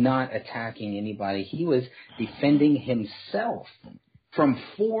was not attacking anybody. He was defending himself from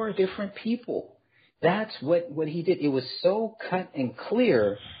 4 different people. That's what he did. It was so cut and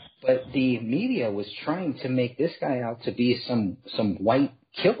clear, but the media was trying to make this guy out to be some white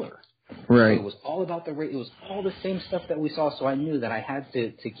killer. Right. So it was all about it was all the same stuff that we saw. So I knew that I had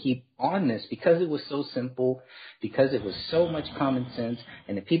to keep on this because it was so simple, because it was so much common sense.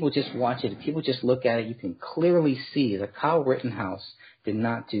 And if people just watch it, if people just look at it, you can clearly see that Kyle Rittenhouse did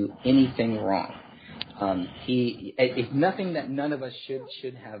not do anything wrong. It's nothing that none of us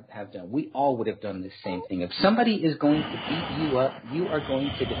should have done. We all would have done the same thing. If somebody is going to beat you up, you are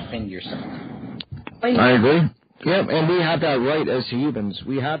going to defend yourself. I agree. Yeah, and we have that right as humans.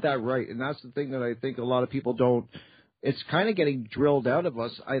 We have that right, and that's the thing that I think a lot of people don't. It's kind of getting drilled out of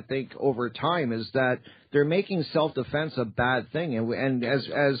us, I think, over time, is that they're making self-defense a bad thing, and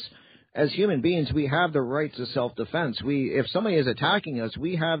as human beings, we have the right to self-defense. If somebody is attacking us,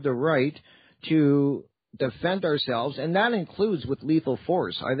 we have the right to defend ourselves, and that includes with lethal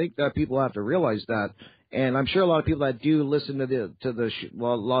force. I think that people have to realize that. And I'm sure a lot of people that do listen to a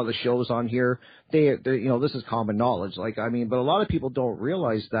lot of the shows on here, they this is common knowledge. But a lot of people don't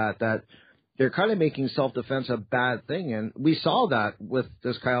realize that they're kind of making self-defense a bad thing. And we saw that with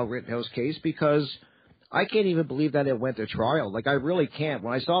this Kyle Rittenhouse case, because I can't even believe that it went to trial. I really can't.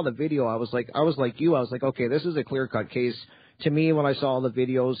 When I saw the video, I was like, okay, this is a clear-cut case. To me, when I saw the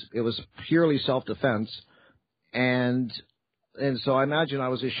videos, it was purely self-defense. And so I imagine I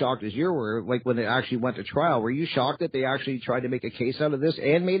was as shocked as you were, when it actually went to trial. Were you shocked that they actually tried to make a case out of this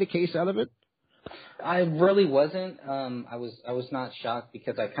and made a case out of it? I really wasn't. I was not shocked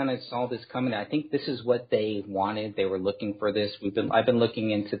because I kind of saw this coming. I think this is what they wanted. They were looking for this. I've been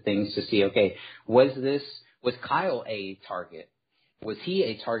looking into things to see, okay, was Kyle a target? Was he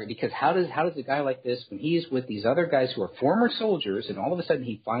a target? Because how does a guy like this, when he's with these other guys who are former soldiers, and all of a sudden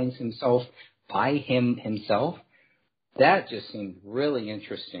he finds himself by himself? That just seemed really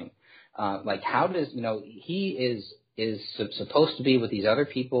interesting. How does, he is supposed to be with these other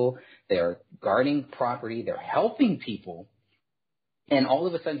people. They're guarding property. They're helping people. And all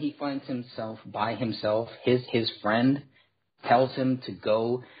of a sudden he finds himself by himself. His friend tells him to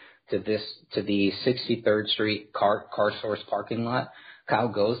go to the 63rd Street car source parking lot. Kyle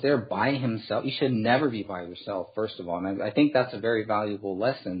goes there by himself. You should never be by yourself, first of all. And I think that's a very valuable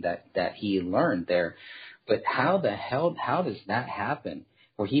lesson that he learned there. But how does that happen,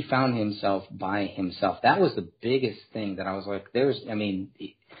 where he found himself by himself? That was the biggest thing that I was like, you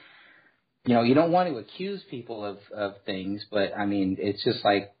don't want to accuse people of things, but, it's just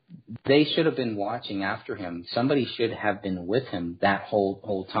like they should have been watching after him. Somebody should have been with him that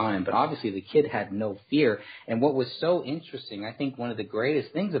whole time. But obviously the kid had no fear. And what was so interesting, I think one of the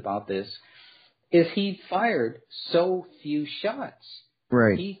greatest things about this is he fired so few shots.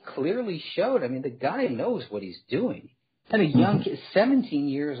 Right. He clearly showed, the guy knows what he's doing. And a young kid, 17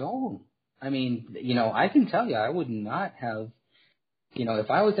 years old. I can tell you, I would not have, if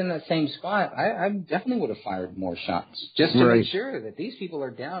I was in that same spot, I definitely would have fired more shots just to make sure that these people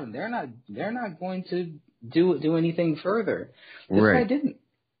are down and they're not going to do anything further. This guy didn't.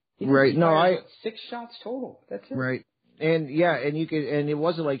 He fired 6 shots total. That's it. Right. And it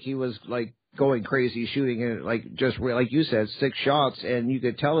wasn't like he was going crazy shooting it, just like you said, 6 shots, and you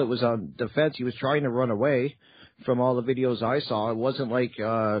could tell it was on defense. He was trying to run away from all the videos I saw. It wasn't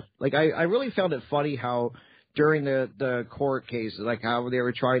I really found it funny how during the court case, how they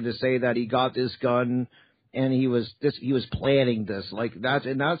were trying to say that he got this gun and he was planning this. That's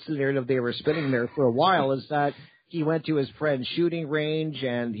the narrative they were spinning there for a while, is that he went to his friend's shooting range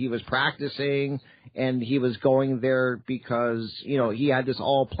and he was practicing, and he was going there because, he had this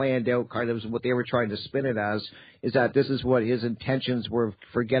all planned out, kind of what they were trying to spin it as, is that this is what his intentions were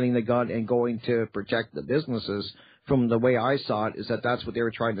for getting the gun and going to protect the businesses. From the way I saw it, is that that's what they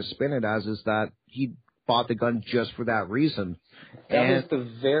were trying to spin it as, is that he bought the gun just for that reason. That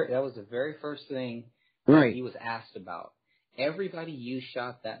was the very first thing he was asked about. Everybody you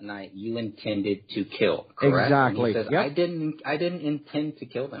shot that night, you intended to kill, correct? Exactly. And he says, I didn't intend to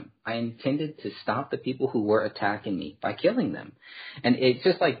kill them. I intended to stop the people who were attacking me by killing them. And it's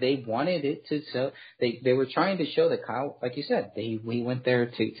just like they wanted it to, so they were trying to show that Kyle, like you said, we went there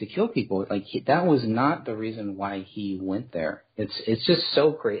to kill people. That was not the reason why he went there. It's just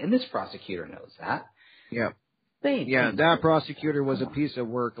so great. And this prosecutor knows that. Yeah. That prosecutor was a piece of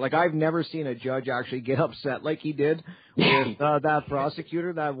work. I've never seen a judge actually get upset like he did with that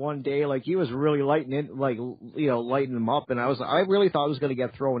prosecutor that one day. He was really lighting him up, and I really thought it was going to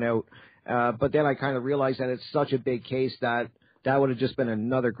get thrown out. But then I kind of realized that it's such a big case that would have just been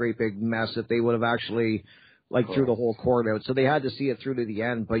another great big mess if they would have actually threw the whole court out. So they had to see it through to the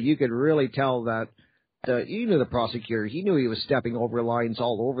end. But you could really tell that the prosecutor, he knew he was stepping over lines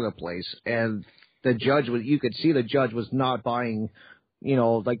all over the place, and the judge you could see the judge was not buying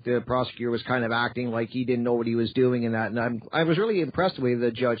like the prosecutor was kind of acting like he didn't know what he was doing and that. And I was really impressed with the way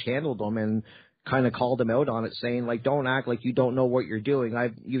the judge handled him and kind of called him out on it, saying, like, don't act like you don't know what you're doing.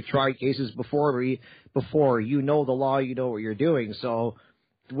 You've tried cases before, you know the law, you know what you're doing. So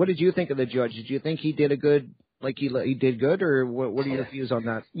what did you think of the judge? Did you think he did he did good, or what are your views on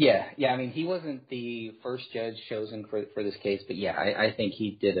that? Yeah. I mean, he wasn't the first judge chosen for this case, but yeah, I think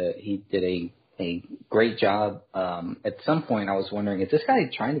he did a great job. At some point, I was wondering, is this guy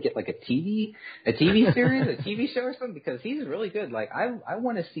trying to get like a TV series, a TV show or something? Because he's really good. Like, I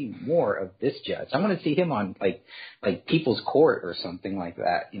want to see more of this judge. I want to see him on like People's Court or something like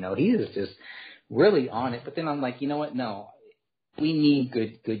that. He is just really on it. But then I'm like, you know what? No, we need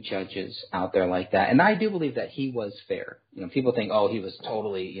good judges out there like that. And I do believe that he was fair. People think, oh, he was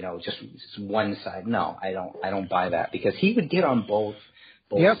totally, just one side. No, I don't buy that, because he would get on both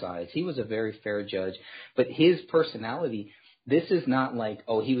sides. He was a very fair judge, but his personality, this is not like,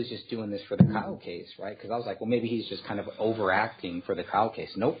 oh, he was just doing this for the Kyle case, right? Because I was like, well, maybe he's just kind of overacting for the Kyle case.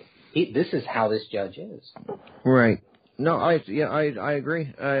 Nope. This is how this judge is. Right. No, I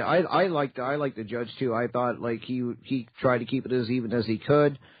agree. I liked the judge too. I thought like he tried to keep it as even as he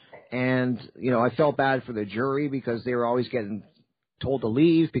could, and I felt bad for the jury because they were always getting told to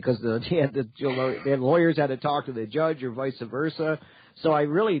leave because they had lawyers had to talk to the judge or vice versa. So I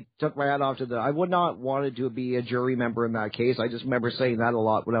really took my hat off to I would not wanted to be a jury member in that case. I just remember saying that a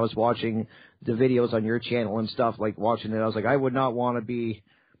lot when I was watching the videos on your channel and stuff, like watching it. I was like, I would not want to be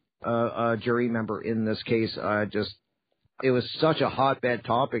a jury member in this case. It was such a hotbed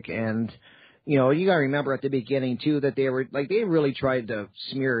topic, and you got to remember at the beginning too that they really tried to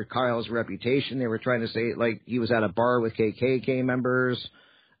smear Kyle's reputation. They were trying to say like he was at a bar with KKK members,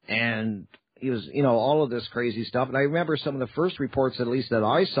 and he was all of this crazy stuff. And I remember some of the first reports, at least that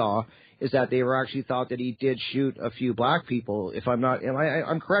I saw, is that they were actually thought that he did shoot a few black people. If I'm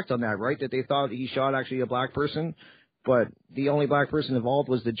correct on that, right? That they thought he shot actually a black person, but the only black person involved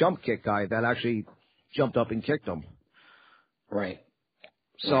was the jump kick guy that actually jumped up and kicked him. Right.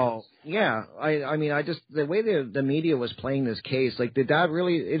 So, yeah, I mean, the way the media was playing this case, like, did that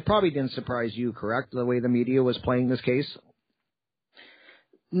really, it probably didn't surprise you, correct, the way the media was playing this case?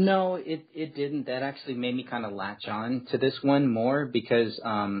 No, it didn't. That actually made me kind of latch on to this one more because,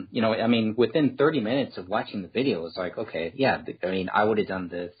 I mean, within 30 minutes of watching the video, it was like, okay, yeah, I would have done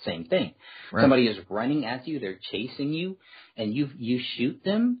the same thing. Right. Somebody is running at you, they're chasing you, and you shoot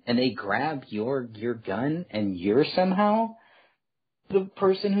them, and they grab your gun, and you're somehow the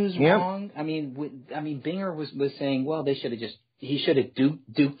person who's wrong. I mean, Binger was saying, well, he should have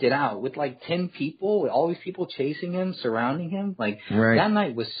duked it out with like 10 people, with all these people chasing him, surrounding him. Like, right. That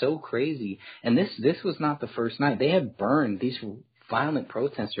night was so crazy. And this was not the first night. They had burned, these violent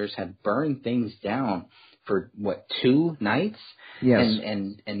protesters had burned things down for 2 nights? Yes.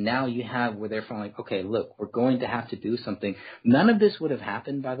 And now you have where they're from like, okay, look, we're going to have to do something. None of this would have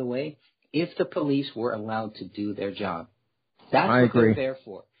happened, by the way, if the police were allowed to do their job. That's what they're there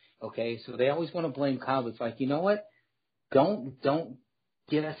for. Okay, so they always want to blame Kyle. It's like, you know what? Don't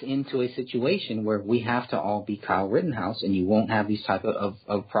get us into a situation where we have to all be Kyle Rittenhouse and you won't have these type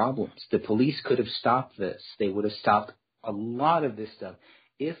of problems. The police could have stopped this. They would have stopped a lot of this stuff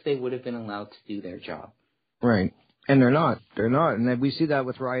if they would have been allowed to do their job. Right. And they're not. And then we see that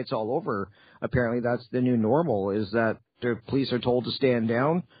with riots all over. Apparently that's the new normal, is that the police are told to stand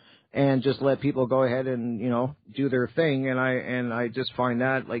down and just let people go ahead and, do their thing. And I just find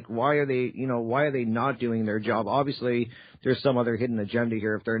that, like, why are they not doing their job? Obviously, there's some other hidden agenda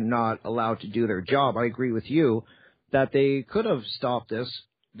here if they're not allowed to do their job. I agree with you that they could have stopped this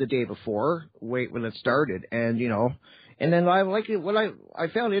the day before, when it started. And, and then I like it. What I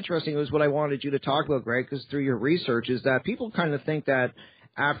found interesting was what I wanted you to talk about, Greg, because through your research is that people kind of think that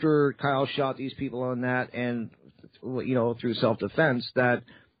after Kyle shot these people on that and, through self-defense, that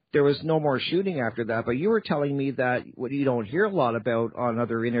there was no more shooting after that. But you were telling me that what you don't hear a lot about on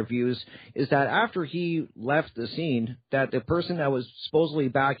other interviews is that after he left the scene, that the person that was supposedly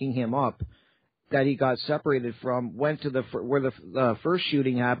backing him up, that he got separated from, went to where the first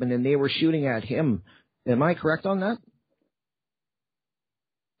shooting happened, and they were shooting at him. Am I correct on that?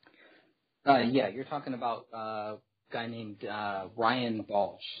 Yeah, you're talking about a guy named Ryan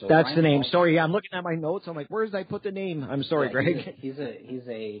Balch. So that's Ryan the name. Balch. Sorry, I'm looking at my notes. I'm like, where did I put the name? I'm sorry, Greg. He's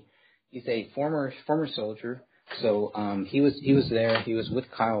a former soldier. So he was there. He was with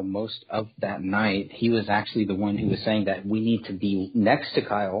Kyle most of that night. He was actually the one who was saying that we need to be next to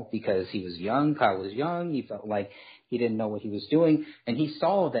Kyle because he was young. Kyle was young. He felt like he didn't know what he was doing, and he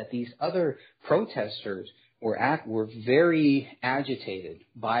saw that these other protesters were very agitated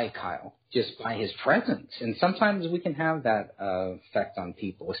by Kyle. just by his presence. And sometimes we can have that effect on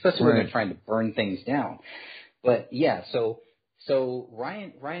people, especially when they're trying to burn things down. But yeah, so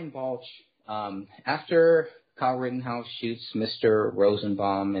Ryan Balch, after Kyle Rittenhouse shoots Mr.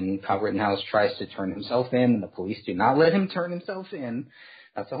 Rosenbaum, and Kyle Rittenhouse tries to turn himself in, and the police do not let him turn himself in.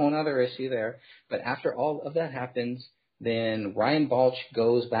 That's a whole other issue there. But after all of that happens, then Ryan Balch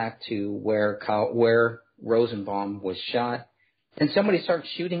goes back to where Rosenbaum was shot, and somebody starts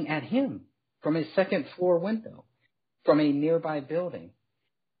shooting at him from his second floor window from a nearby building.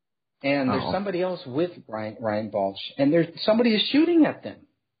 And there's somebody else with Ryan Balch, and somebody is shooting at them.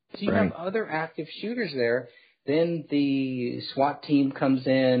 So you have other active shooters there. Then the SWAT team comes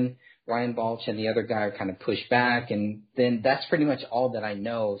in. Ryan Balch and the other guy are kind of pushed back, and then that's pretty much all that I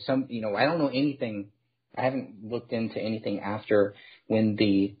know. I don't know anything. I haven't looked into anything after when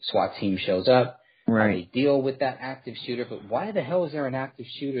the SWAT team shows up. How they deal with that active shooter, but why the hell is there an active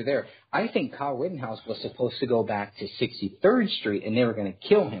shooter there? I think Kyle Rittenhouse was supposed to go back to 63rd Street, and they were going to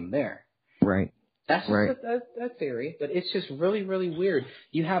kill him there. Right. That's just a theory, but it's just really, really weird.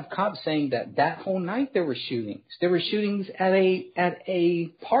 You have cops saying that whole night there were shootings. There were shootings at a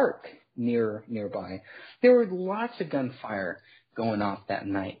park nearby. There were lots of gunfire going off that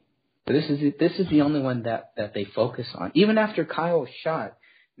night. But this is the only one that they focus on. Even after Kyle shot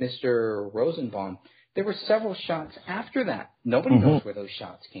Mr. Rosenbaum, there were several shots after that. Nobody knows where those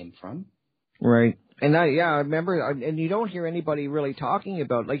shots came from. Right. And I remember, and you don't hear anybody really talking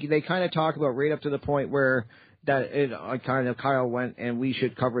about, like, they kind of talk about right up to the point where Kyle went, and we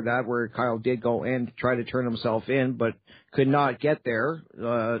should cover that, where Kyle did go in, try to turn himself in, but could not get there.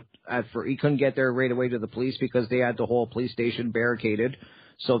 He couldn't get there right away to the police because they had the whole police station barricaded.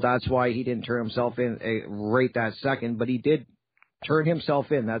 So that's why he didn't turn himself in right that second, but he did turn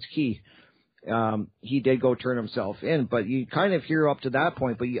himself in. That's key. He did go turn himself in, but you kind of hear up to that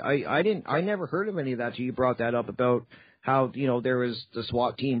point. But I never heard of any of that till you brought that up about how, there was the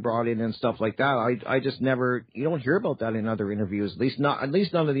SWAT team brought in and stuff like that. I just never, you don't hear about that in other interviews, at least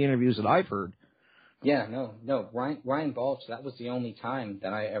none of the interviews that I've heard. Yeah, no. Ryan Balch, that was the only time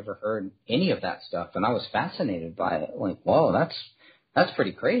that I ever heard any of that stuff, and I was fascinated by it. Like, whoa, that's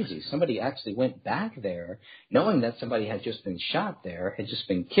pretty crazy. Somebody actually went back there knowing that somebody had just been shot there, had just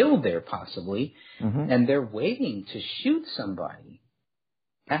been killed there possibly, and they're waiting to shoot somebody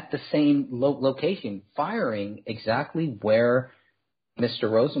at the same location, firing exactly where Mr.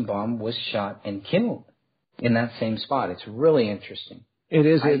 Rosenbaum was shot and killed, in that same spot. It's really interesting. It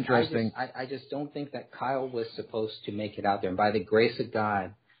is interesting. I just don't think that Kyle was supposed to make it out there. And by the grace of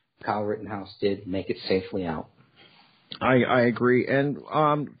God, Kyle Rittenhouse did make it safely out. I agree. And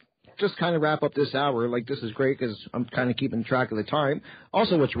just kind of wrap up this hour. Like, this is great because I'm kind of keeping track of the time.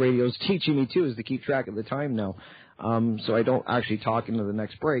 Also, what radio's teaching me, too, is to keep track of the time now. So I don't actually talk into the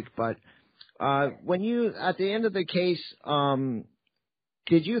next break. But when you, at the end of the case,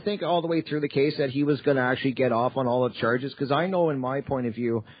 did you think all the way through the case that he was going to actually get off on all the charges? Because I know in my point of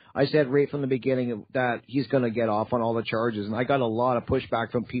view, I said right from the beginning that he's going to get off on all the charges. And I got a lot of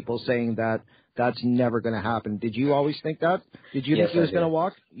pushback from people saying that that's never going to happen. Did you always think that? Did you think he was going to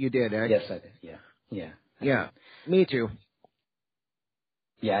walk? You did, eh? Yes, I did. Yeah. Me too.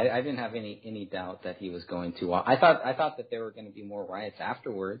 Yeah, I didn't have any doubt that he was going to walk. I thought that there were going to be more riots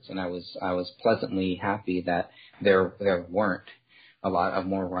afterwards, and I was pleasantly happy that there weren't a lot of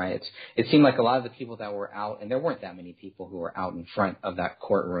more riots. It seemed like a lot of the people that were out, and there weren't that many people who were out in front of that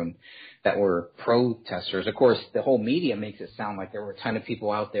courtroom that were protesters. Of course, the whole media makes it sound like there were a ton of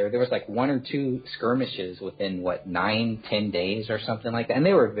people out there. There was like 1 or 2 skirmishes within 9-10 days or something like that. And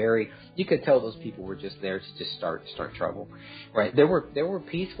they were you could tell those people were just there to just start trouble. Right? There were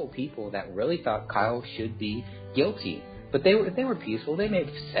peaceful people that really thought Kyle should be guilty. But they were peaceful. They may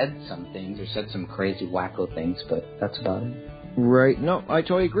have said some things or said some crazy wacko things, but that's about it. Right. No, I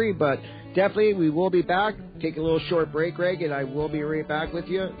totally agree. But definitely we will be back. Take a little short break, Greg, and I will be right back with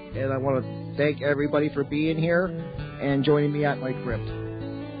you. And I want to thank everybody for being here and joining me at my crypt.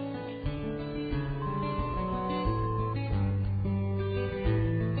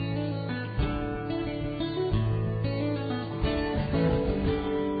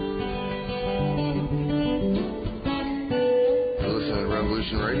 Listen to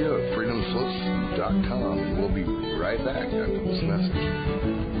Revolution Radio at freedomslips.com. We'll be right back after this message.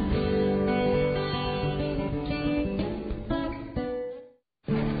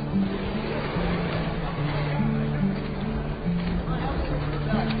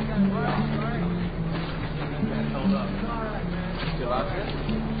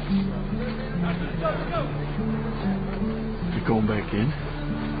 You're going back in?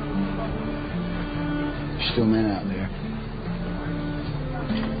 Still men out there.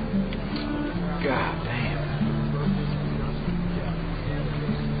 God damn.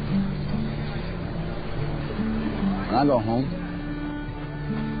 When I go home,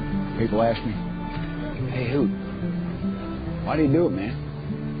 people ask me, hey, Hoot, why do you do it, man?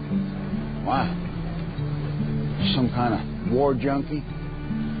 Why? Some kind of war junkie?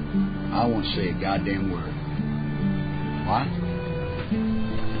 I won't say a goddamn word. Why?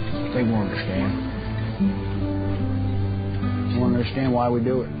 They won't understand. They won't understand why we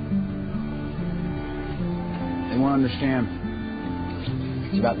do it. They won't understand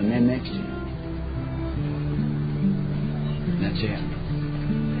it's about the men next to you. That's it.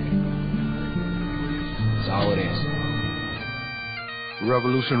 That's all it is.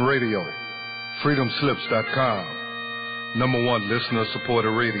 Revolution Radio, freedomslips.com, #1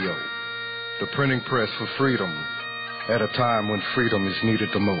 listener-supported radio, the printing press for freedom at a time when freedom is needed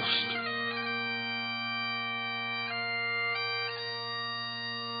the most.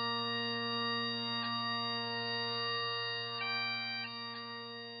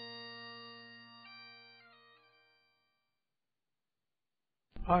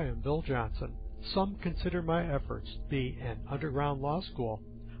 I am Bill Johnson. Some consider my efforts to be an underground law school.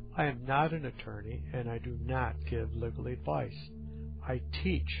 I am not an attorney, and I do not give legal advice. I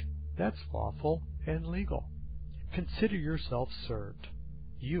teach. That's lawful and legal. Consider yourself served.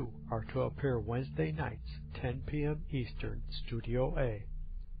 You are to appear Wednesday nights, 10 p.m. Eastern, Studio A.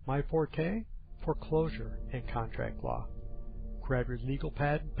 My forte? Foreclosure and contract law. Grab your legal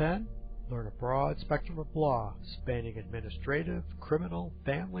pad and pen. Learn a broad spectrum of law, spanning administrative, criminal,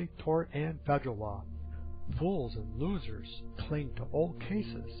 family, tort, and federal law. Fools and losers cling to old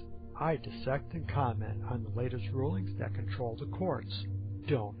cases. I dissect and comment on the latest rulings that control the courts.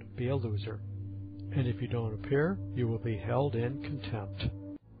 Don't be a loser. And if you don't appear, you will be held in contempt.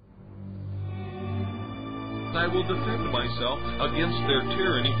 I will defend myself against their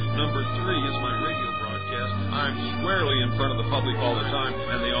tyranny. Number 3 is my radio broadcast. I'm squarely in front of the public all the time,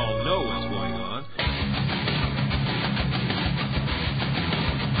 and they all know what's going on.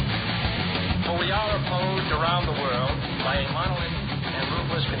 For we are opposed around the world by a monolithic and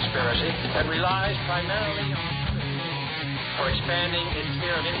ruthless conspiracy that relies primarily for expanding its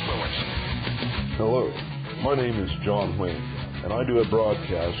sphere of influence. Hello, my name is John Wayne, and I do a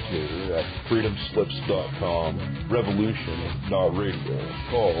broadcast here at freedomslips.com, revolution.radio,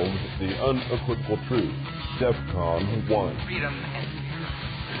 called The Unequivocal Truth, DEFCON 1. Freedom and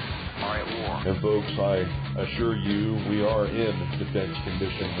are at war. And folks, I assure you, we are in Defense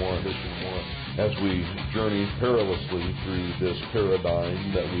Condition 1, as we journey perilously through this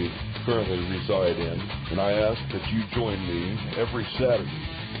paradigm that we currently reside in. And I ask that you join me every Saturday,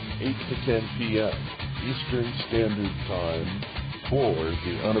 8 to 10 p.m. Eastern Standard Time, for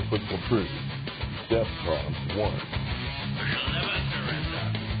The Unequivocal Truth, DEFCON 1.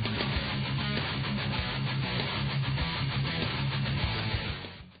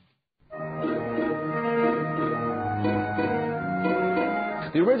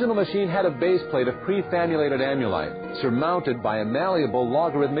 The original machine had a base plate of pre-fannulated amulite, surmounted by a malleable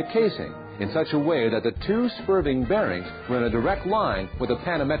logarithmic casing, in such a way that the two spurving bearings were in a direct line with a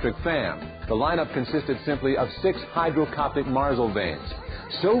panometric fan. The lineup consisted simply of 6 hydrocoptic Marsal vanes,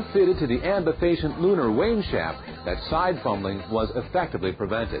 so fitted to the ambifacient lunar wane shaft that side fumbling was effectively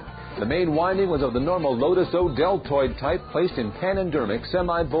prevented. The main winding was of the normal Lotus O deltoid type, placed in panendermic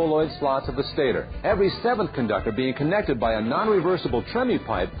semi-boloid slots of the stator, every 7th conductor being connected by a non-reversible Tremi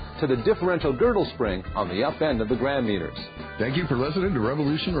pipe to the differential girdle spring on the up end of the gram meters. Thank you for listening to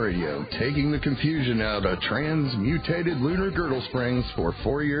Revolution Radio, taking the confusion out of transmutated lunar girdle springs for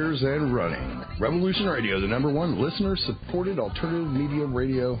 4 years and running. Revolution Radio, the #1 listener-supported alternative media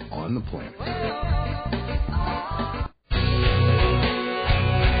radio on the planet.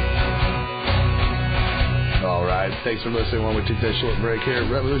 All right, thanks for listening while we take that short break here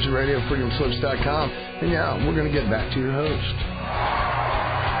at Revolution Radio, freedomslips.com. And yeah, we're going to get back to your host.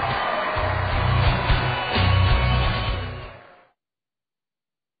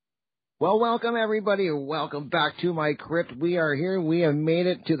 Well, welcome everybody. Welcome back to my crypt. We are here. We have made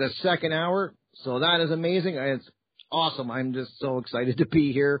it to the 2nd hour. So that is amazing. It's awesome. I'm just so excited to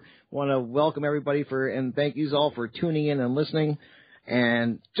be here. Want to welcome everybody and thank you all for tuning in and listening.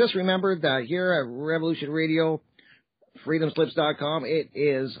 And just remember that here at Revolution Radio, freedomslips.com, it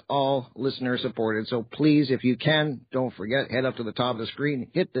is all listener supported. So please, if you can, don't forget, head up to the top of the screen,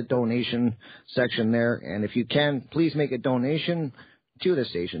 hit the donation section there. And if you can, please make a donation to the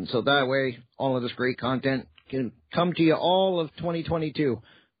station. So that way, all of this great content can come to you all of 2022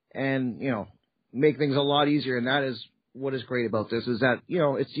 and, make things a lot easier. And that is what is great about this, is that,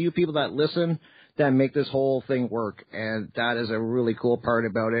 it's you people that listen that make this whole thing work, and that is a really cool part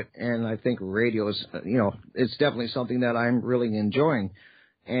about it. And I think radio is, it's definitely something that I'm really enjoying.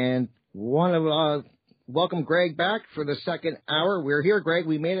 And welcome Greg back for the second hour. We're here, Greg.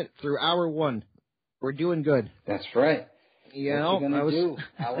 We made it through hour one. We're doing good. That's right. What you gonna do?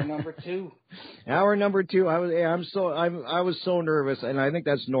 Hour number 2. Hour number 2. I was so nervous, and I think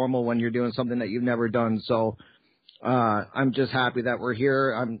that's normal when you're doing something that you've never done. So I'm just happy that we're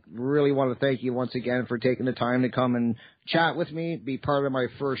here. I really want to thank you once again for taking the time to come and chat with me, be part of my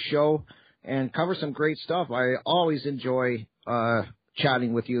first show, and cover some great stuff. I always enjoy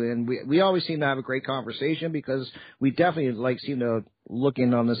chatting with you, and we always seem to have a great conversation because we definitely seem to look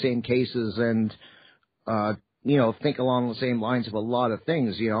in on the same cases and think along the same lines of a lot of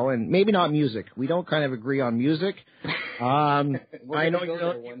things, and maybe not music. We don't kind of agree on music. I know go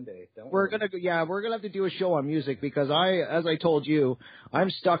there one day. We're gonna have to do a show on music because as I told you,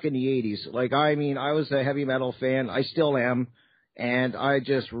 I'm stuck in the 80s. I was a heavy metal fan. I still am, and I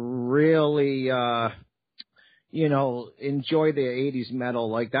just really enjoy the 80s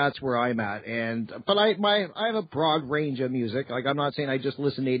metal. That's where I'm at. But I have a broad range of music. I'm not saying I just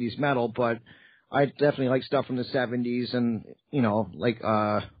listen to 80s metal, but I definitely like stuff from the 70s and,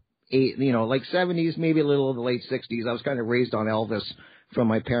 70s, maybe a little of the late 60s. I was kind of raised on Elvis from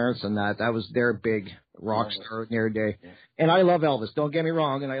my parents, and that was their big rock star in their day. Yeah. And I love Elvis, don't get me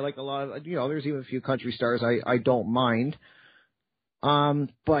wrong, and I like a lot of, there's even a few country stars I don't mind.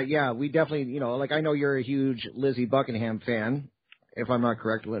 But yeah, we definitely, I know you're a huge Lizzie Buckingham fan, if I'm not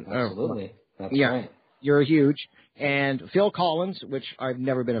correct. Absolutely. That's right. You're a huge. And Phil Collins, which I've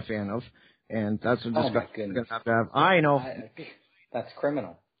never been a fan of. And that's a discussion we're going to have. I know. That's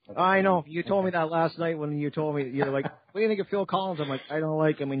criminal. I know. You told me that last night when you told me, you're like, what do you think of Phil Collins? I'm like, I don't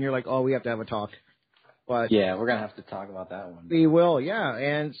like him. And you're like, oh, we have to have a talk. But yeah, we're going to have to talk about that one. We will, yeah.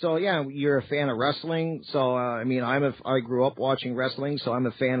 And so, yeah, you're a fan of wrestling. So, I grew up watching wrestling, so I'm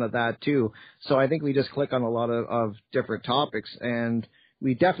a fan of that too. So I think we just click on a lot of different topics. And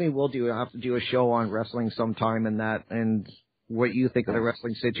we definitely will have to do a show on wrestling sometime and what you think of the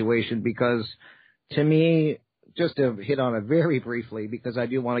wrestling situation, because to me, just to hit on it very briefly, because I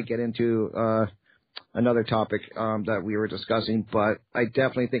do want to get into another topic that we were discussing, but I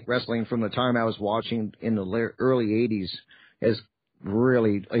definitely think wrestling from the time I was watching in the early 80s has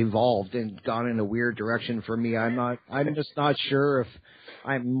really evolved and gone in a weird direction for me. I'm just not sure if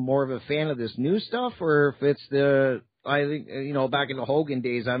I'm more of a fan of this new stuff or if it's I think, back in the Hogan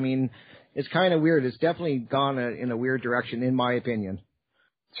days, it's kind of weird. It's definitely gone in a weird direction, in my opinion.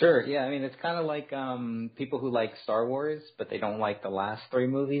 Sure, yeah. It's kind of like people who like Star Wars, but they don't like the last 3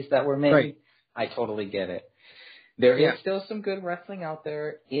 movies that were made. Right. I totally get it. There is still some good wrestling out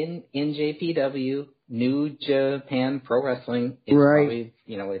there in JPW, New Japan Pro Wrestling. It's probably,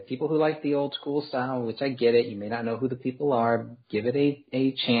 with people who like the old school style, which I get it. You may not know who the people are. Give it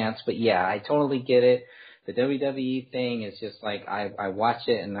a chance. But, yeah, I totally get it. The WWE thing is just like I watch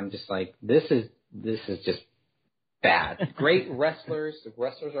it and I'm just like, this is just bad. Great wrestlers. The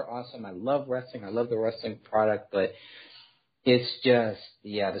wrestlers are awesome. I love wrestling. I love the wrestling product, but it's just,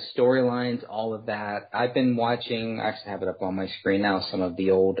 the storylines, all of that. I've been watching, I actually have it up on my screen now, some of the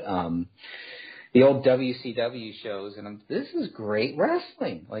old WCW shows, and this is great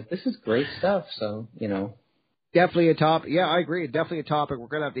wrestling. This is great stuff. So, Definitely a topic. Yeah, I agree. Definitely a topic we're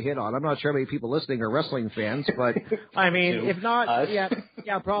going to have to hit on. I'm not sure how many people listening are wrestling fans, but if not,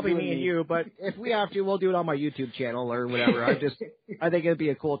 probably me and you. But if we have to, we'll do it on my YouTube channel or whatever. I think it'd be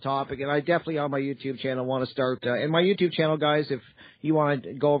a cool topic, and I definitely on my YouTube channel want to start. And my YouTube channel, guys, if you want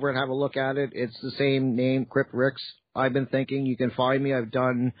to go over and have a look at it, it's the same name, Crypt Ricks. I've been thinking you can find me. I've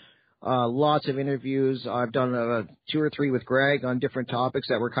done lots of interviews. I've done 2 or 3 with Greg on different topics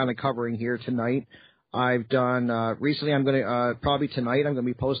that we're kind of covering here tonight. I've done, recently I'm going to, probably tonight I'm going to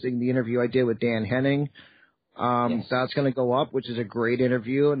be posting the interview I did with Dan Henning. That's going to go up, which is a great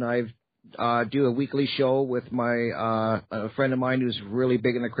interview. And I've, do a weekly show with my, a friend of mine who's really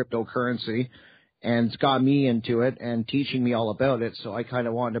big in the cryptocurrency and it's got me into it and teaching me all about it. So I kind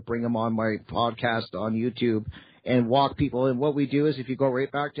of wanted to bring him on my podcast on YouTube and walk people. And what we do is if you go right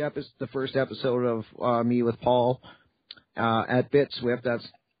back to the first episode of, me with Paul, at BitSwift, that's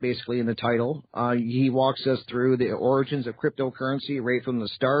basically in the title. He walks us through the origins of cryptocurrency right from the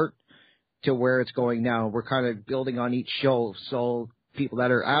start to where it's going now. We're kind of building on each show. So people that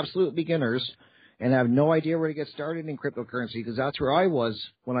are absolute beginners and have no idea where to get started in cryptocurrency, because that's where I was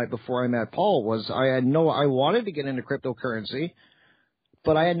before I met Paul, I wanted to get into cryptocurrency,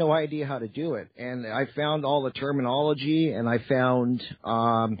 but I had no idea how to do it. And I found all the terminology, and I found,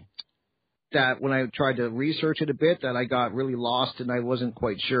 that when I tried to research it a bit, that I got really lost and I wasn't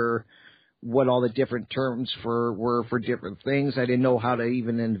quite sure what all the different terms were for different things. I didn't know how to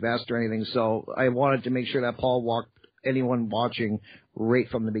even invest or anything, so I wanted to make sure that Paul walked anyone watching right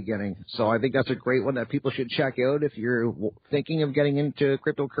from the beginning. So I think that's a great one that people should check out if you're thinking of getting into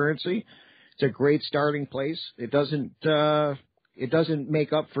cryptocurrency. It's a great starting place. It doesn't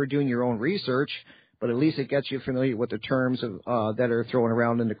make up for doing your own research, but at least it gets you familiar with the terms of that are thrown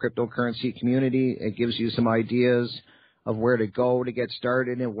around in the cryptocurrency community. It gives you some ideas of where to go to get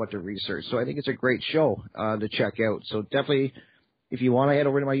started and what to research. So I think it's a great show to check out. So definitely, if you want to head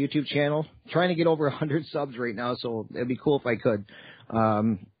over to my YouTube channel, trying to get over 100 subs right now, so it'd be cool if I could,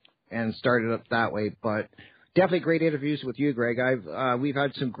 and start it up that way. But definitely great interviews with you, Greg. We've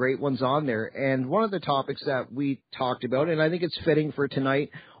had some great ones on there. And one of the topics that we talked about, and I think it's fitting for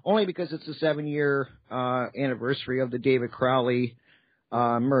tonight, only because it's the 7-year anniversary of the David Crowley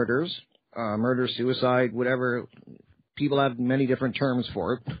murders, murder, suicide, whatever. People have many different terms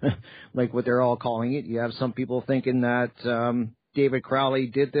for it, like what they're all calling it. You have some people thinking that David Crowley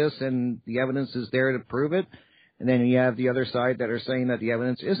did this and the evidence is there to prove it. And then you have the other side that are saying that the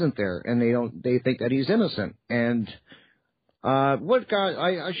evidence isn't there and they think that he's innocent. And I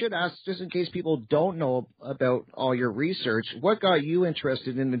should ask, just in case people don't know about all your research, what got you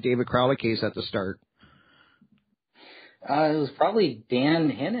interested in the David Crowley case at the start? It was probably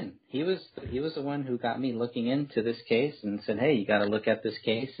Dan Hennon. He was the one who got me looking into this case and said, "Hey, you got to look at this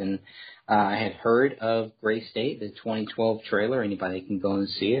case." And I had heard of Gray State, the 2012 trailer. Anybody can go and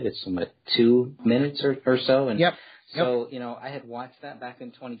see it. It's 2 minutes or so. And so, I had watched that back in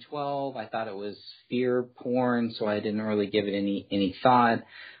 2012. I thought it was fear porn, so I didn't really give it any thought.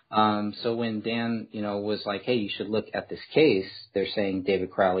 So when Dan, was like, "Hey, you should look at this case," they're saying David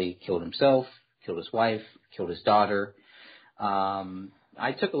Crowley killed himself, killed his wife, killed his daughter.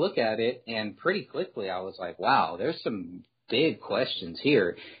 I took a look at it, and pretty quickly I was like, wow, there's some big questions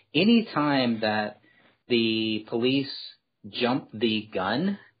here. Anytime that the police jump the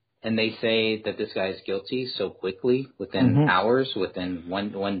gun and they say that this guy is guilty so quickly, within hours, within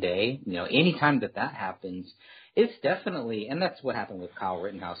one day, anytime that happens, it's definitely, and that's what happened with Kyle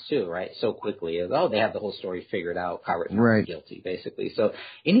Rittenhouse too, right? So quickly, they have the whole story figured out. Kyle Rittenhouse is guilty, basically. So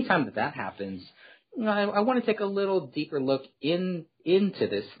anytime that happens, I want to take a little deeper look into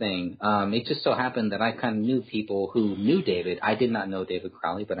this thing. It just so happened that I kind of knew people who knew David. I did not know David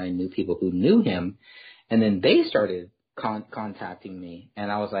Crowley, but I knew people who knew him. And then they started contacting me.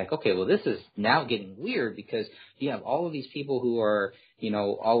 And I was like, okay, well, this is now getting weird because you have all of these people who are,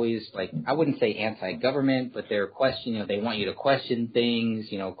 always like, I wouldn't say anti-government, but they're questioning, they want you to question things,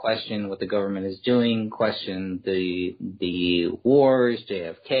 question what the government is doing, question the wars,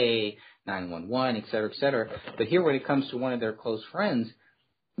 JFK, 9/11, et cetera, et cetera. But here, when it comes to one of their close friends,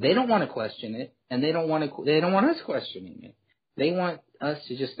 they don't want to question it, and they don't want us questioning it. They want us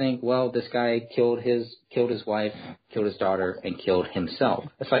to just think, well, this guy killed his wife, killed his daughter, and killed himself.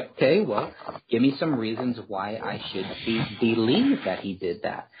 It's like, okay, well, give me some reasons why I should believe that he did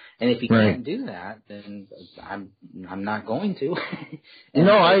that. And if he can't do that, then I'm not going to. And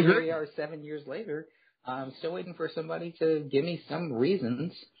no, I agree. Here we are 7 years later. I'm still waiting for somebody to give me some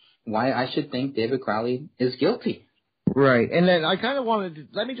reasons why I should think David Crowley is guilty. Right. And then I kind of wanted to,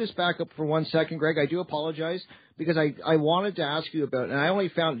 let me just back up for 1 second, Greg. I do apologize because I wanted to ask you about, and I only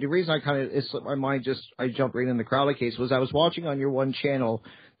found, the reason it slipped my mind, I jumped right in the Crowley case, was I was watching on your one channel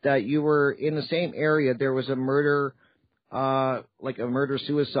that you were in the same area. There was a murder, like a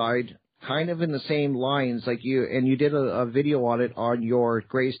murder-suicide, kind of in the same lines, like you did a video on it on your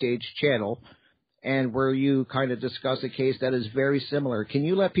Gray Stage channel, and where you kind of discuss a case that is very similar. Can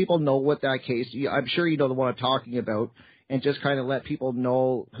you let people know what that case, I'm sure you know the one I'm talking about, and just kind of let people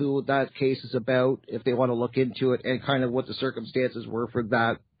know who that case is about if they want to look into it, and kind of what the circumstances were for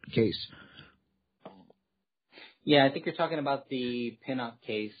that case? Yeah, I think you're talking about the pinup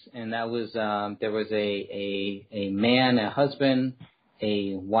case, and that was there was a man, a husband,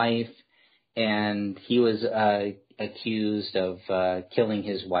 a wife, and he was accused of killing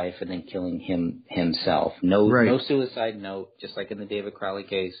his wife and then killing himself. No suicide note, just like in the David Crowley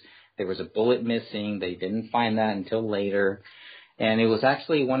case. There was a bullet missing. They didn't find that until later. And it was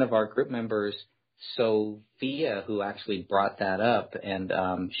actually one of our group members, Sophia, who actually brought that up. And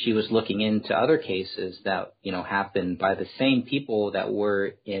she was looking into other cases that, happened by the same people that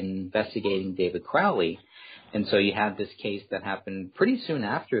were investigating David Crowley. And so you had this case that happened pretty soon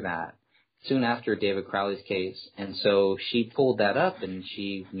after that. Soon after David Crowley's case. And so she pulled that up and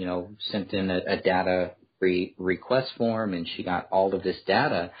she, sent in a data request form, and she got all of this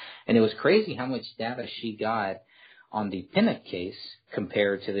data. And it was crazy how much data she got on the Pinnock case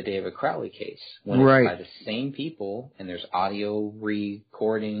compared to the David Crowley case, when Right. it's by the same people and there's audio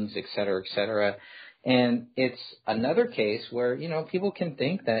recordings, et cetera, and it's another case where, you know, people can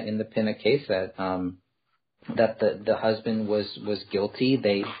think that in the Pinnock case that that the husband was guilty.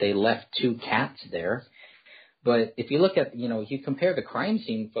 They left 2 cats there. But if you look at, you know, you compare the crime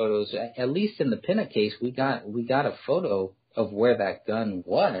scene photos, at least in the Pinnock case, we got a photo of where that gun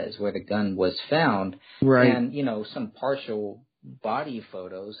was, where the gun was found. Right. And, you know, some partial body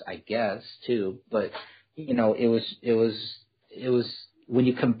photos, I guess, too. But, you know, it was when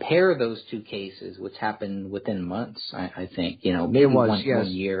you compare those 2 cases, which happened within months, I think, you know, maybe one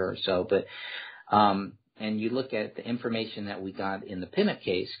year or so. But, and you look at the information that we got in the Pinnock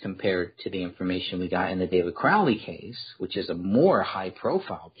case compared to the information we got in the David Crowley case, which is a more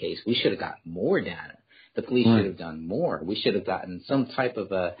high-profile case. We should have got more data. The police should have done more. We should have gotten some type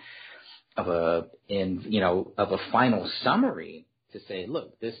of a final summary to say,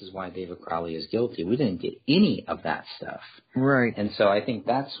 look, this is why David Crowley is guilty. We didn't get any of that stuff. Right. And so I think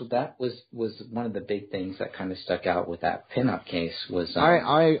that was one of the big things that kind of stuck out with that Pinnock case was.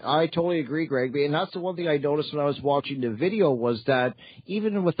 I totally agree, Greg. And that's the one thing I noticed when I was watching the video was that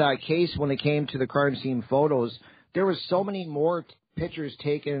even with that case, when it came to the crime scene photos, there was so many more pictures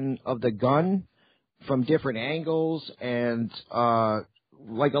taken of the gun from different angles, and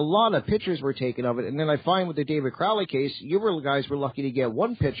like a lot of pictures were taken of it. And then I find with the David Crowley case, you guys were lucky to get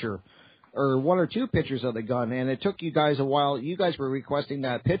 1 picture or 1 or 2 pictures of the gun, and it took you guys a while. You guys were requesting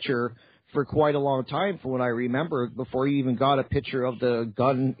that picture for quite a long time, from what I remember, before you even got a picture of the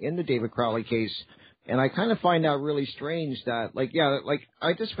gun in the David Crowley case. And I kind of find that really strange that,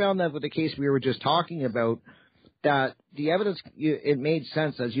 I just found that with the case we were just talking about, that the evidence, it made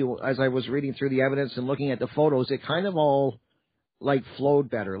sense as I was reading through the evidence and looking at the photos, it kind of all flowed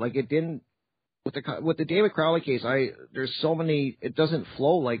better. Like it didn't with the David Crowley case. There's so many. It doesn't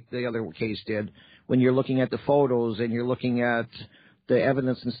flow like the other case did when you're looking at the photos and you're looking at the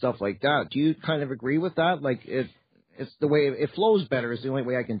evidence and stuff like that. Do you kind of agree with that? Like it's the way it flows better is the only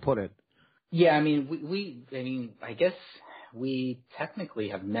way I can put it. Yeah, I mean, I guess we technically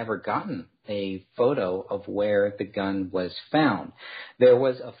have never gotten a photo of where the gun was found. There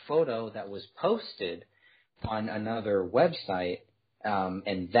was a photo that was posted on another website,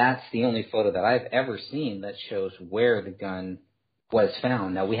 and that's the only photo that I've ever seen that shows where the gun was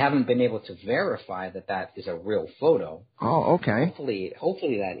found. Now, we haven't been able to verify that that is a real photo. Oh, okay. Hopefully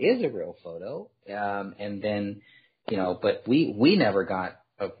that is a real photo. And then, but we never got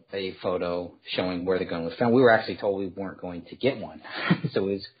a photo showing where the gun was found. We were actually told we weren't going to get one. So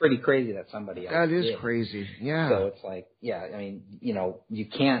it was pretty crazy that somebody else did. That is crazy. Yeah. So it's like, yeah, I mean, you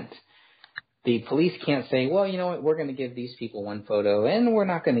can't, the police can't say, well, you know what, we're going to give these people one photo and we're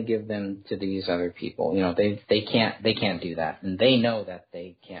not going to give them to these other people. They can't do that. And they know that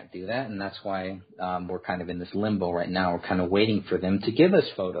they can't do that. And that's why we're kind of in this limbo right now. We're kind of waiting for them to give us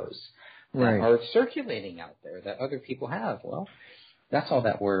photos that are circulating out there that other people have. Well, that's all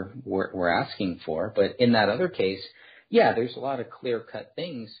that we're asking for. But in that other case, yeah, there's a lot of clear-cut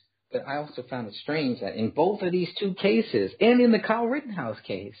things. But I also found it strange that in both of these two cases, and in the Kyle Rittenhouse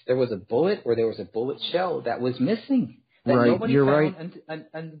case, there was a bullet or there was a bullet shell that was missing. That nobody found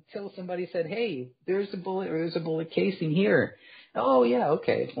until somebody said, hey, there's a bullet or there's a bullet casing here. Oh, yeah,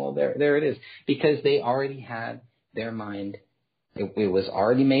 okay. Well, there it is. Because they already had their mind. It was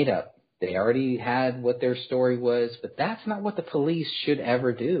already made up. They already had what their story was, but that's not what the police should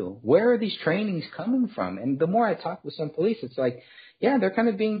ever do. Where are these trainings coming from? And the more I talk with some police, it's like, yeah, they're kind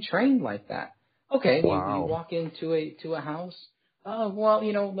of being trained like that. Okay, you walk into a house. Oh,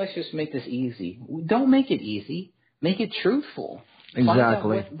 well, let's just make this easy. Don't make it easy. Make it truthful. Exactly. Find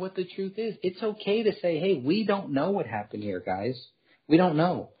out what the truth is. It's okay to say, hey, we don't know what happened here, guys. We don't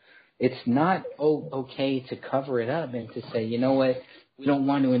know. It's not okay to cover it up and to say, you know what, we don't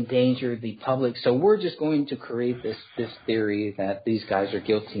want to endanger the public, so we're just going to create this theory that these guys are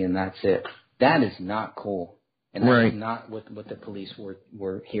guilty and that's it. That is not cool. And that's not what the police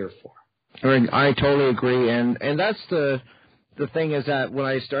were here for. I totally agree. And that's the thing is that when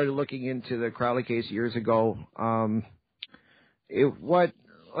I started looking into the Crowley case years ago, I'm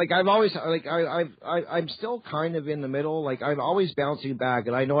still kind of in the middle. Like I'm always bouncing back,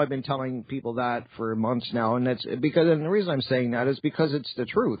 and I know I've been telling people that for months now, and that's because, and the reason I'm saying that is because it's the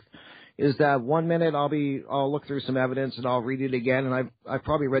truth. Is that 1 minute I'll look through some evidence and I'll read it again, and I've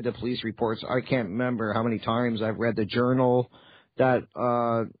probably read the police reports. I can't remember how many times I've read the journal that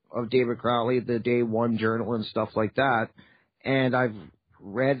of David Crowley, the Day One journal and stuff like that, and I've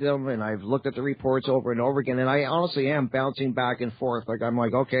read them and I've looked at the reports over and over again, and I honestly am bouncing back and forth. Like, I'm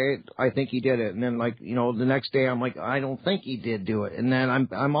like, okay, I think he did it. And then, like, you know, the next day I'm like, I don't think he did do it. And then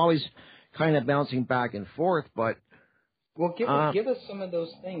I'm always kind of bouncing back and forth, but... Well, give us some of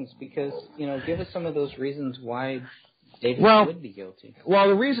those things, because, you know, give us some of those reasons why David would be guilty. Well,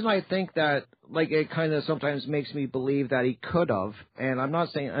 the reason I think that, like, it kind of sometimes makes me believe that he could have, and I'm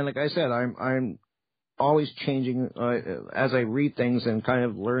not saying, and like I said, I'm always changing as I read things and kind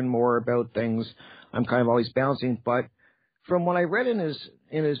of learn more about things. I'm kind of always bouncing, but from what I read in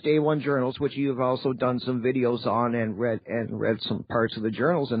his day one journals, which you've also done some videos on and read some parts of the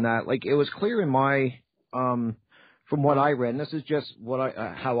journals and that, like, it was clear in my from what I read, and this is just what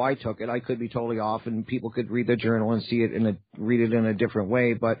how I took it. I could be totally off, and people could read the journal and see it read it in a different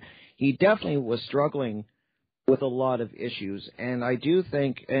way. But he definitely was struggling with a lot of issues, and I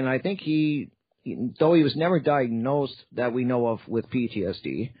think he, though he was never diagnosed that we know of with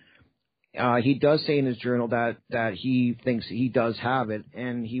PTSD, he does say in his journal that he thinks he does have it,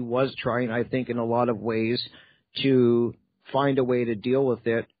 and he was trying, I think, in a lot of ways to find a way to deal with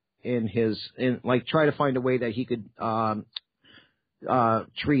it. Try to find a way that he could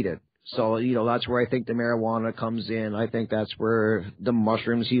treat it. So, you know, that's where I think the marijuana comes in. I think that's where the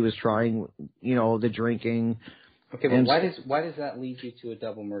mushrooms he was trying, you know, the drinking. Okay, but why does that lead you to a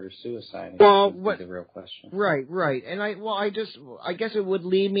double murder suicide? Well, what the real question? Right. And I guess it would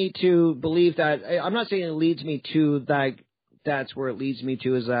lead me to believe that. I'm not saying it leads me to that. That's where it leads me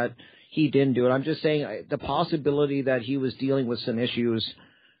to, is that he didn't do it. I'm just saying the possibility that he was dealing with some issues.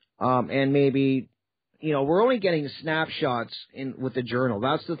 And maybe, you know, we're only getting snapshots with the journal.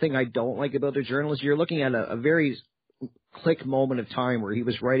 That's the thing I don't like about the journal, is you're looking at a very quick moment of time where he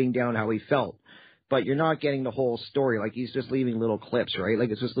was writing down how he felt. But you're not getting the whole story. Like, he's just leaving little clips, right? Like,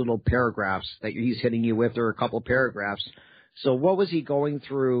 it's just little paragraphs that he's hitting you with, or a couple paragraphs. So what was he going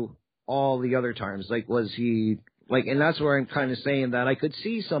through all the other times? Like, was he, like, and that's where I'm kind of saying that I could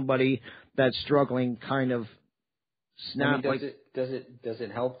see somebody that's struggling kind of snap. I mean, does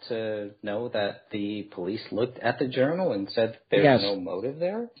it help to know that the police looked at the journal and said there's no motive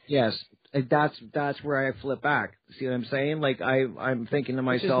there? Yes. That's where I flip back. See what I'm saying? Like, I'm thinking to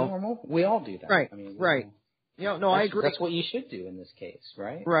myself, which is normal. We all do that. Right. I mean, right. I agree. That's what you should do in this case,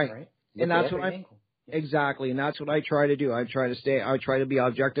 right? Right. And that's what exactly. And that's what I try to do. I try to be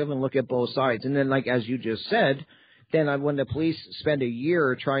objective and look at both sides. And then, like, as you just said, then when the police spend a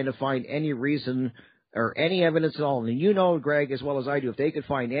year trying to find any reason or any evidence at all, and you know, Greg, as well as I do, if they could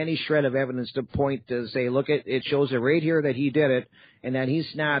find any shred of evidence to point to say, look, it shows it right here that he did it, and that he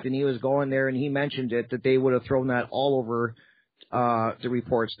snapped and he was going there and he mentioned it, that they would have thrown that all over the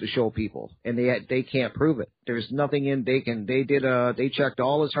reports to show people, and they can't prove it. There's nothing in they checked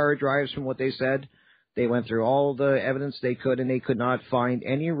all his hard drives from what they said. They went through all the evidence they could, and they could not find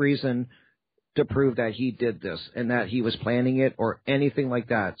any reason to prove that he did this and that he was planning it or anything like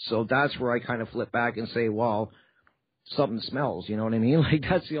that. So that's where I kind of flip back and say, well, something smells, you know what I mean? Like,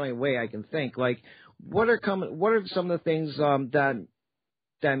 that's the only way I can think. Like, what are some of the things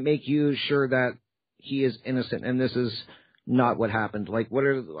that make you sure that he is innocent and this is not what happened? Like, what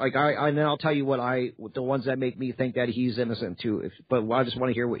are, like, and then I'll tell you the ones that make me think that he's innocent too. But I just want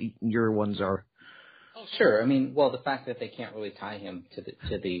to hear what your ones are. Oh, sure. I mean, well, the fact that they can't really tie him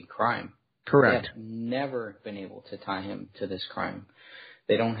to the crime. Correct. They have never been able to tie him to this crime.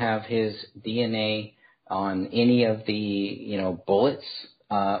 They don't have his DNA on any of the, bullets,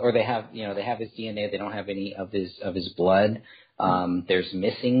 or they have his DNA. They don't have any of his blood. There's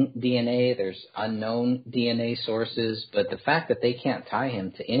missing DNA. There's unknown DNA sources. But the fact that they can't tie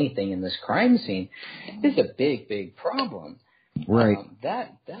him to anything in this crime scene is a big, big problem. Right.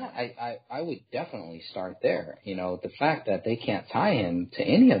 I would definitely start there. The fact that they can't tie him to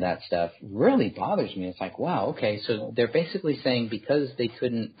any of that stuff really bothers me. It's like, wow, okay, so they're basically saying because they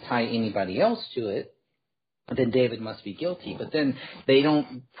couldn't tie anybody else to it, then David must be guilty. But then they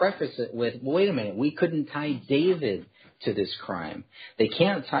don't preface it with, wait a minute, we couldn't tie David to this crime. They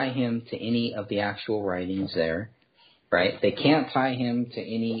can't tie him to any of the actual writings there. Right, they can't tie him to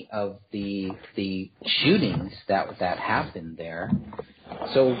any of the shootings that happened there.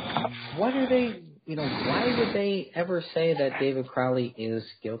 So what are they? Why would they ever say that David Crowley is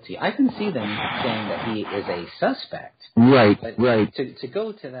guilty? I can see them saying that he is a suspect. Right, but right. To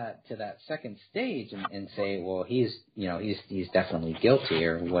go to that second stage and say, well, he's definitely guilty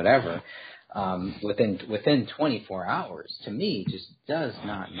or whatever. Within 24 hours, to me, just does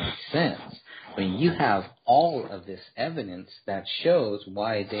not make sense. I mean, you have all of this evidence that shows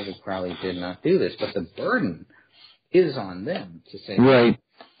why David Crowley did not do this, but the burden is on them to say, right.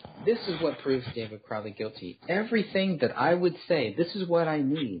 this is what proves David Crowley guilty. Everything that I would say, this is what I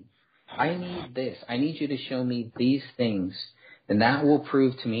need. I need this. I need you to show me these things. And that will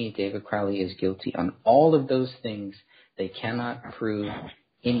prove to me David Crowley is guilty. On all of those things, they cannot prove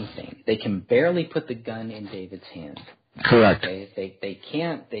anything. They can barely put the gun in David's hand. Correct. They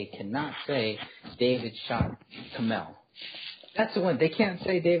cannot say David shot Kamel. That's the one. They can't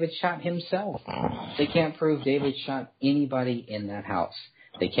say David shot himself. They can't prove David shot anybody in that house.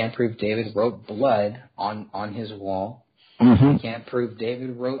 They can't prove David wrote blood on his wall. Mm-hmm. They can't prove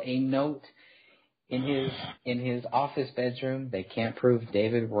David wrote a note in his office bedroom. They can't prove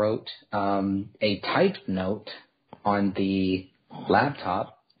David wrote a typed note on the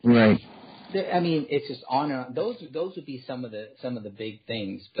laptop. Right. I mean, it's just on and on. Those would be some of the big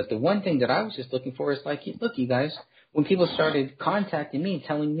things. But the one thing that I was just looking for is like, look, you guys, when people started contacting me,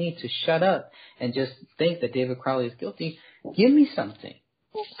 telling me to shut up and just think that David Crowley is guilty, give me something.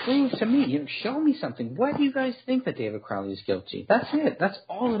 Prove to me. Show me something. Why do you guys think that David Crowley is guilty? That's it. That's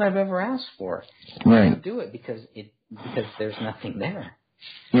all that I've ever asked for. Right. I don't do it because there's nothing there.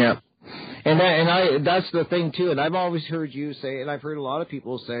 Yeah. And that's the thing too. And I've always heard you say, and I've heard a lot of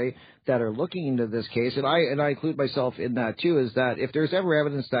people say that are looking into this case, and I include myself in that too, is that if there's ever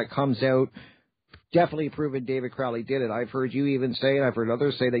evidence that comes out definitely proving David Crowley did it, I've heard you even say, and I've heard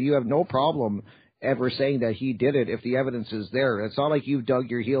others say, that you have no problem ever saying that he did it if the evidence is there. It's not like you've dug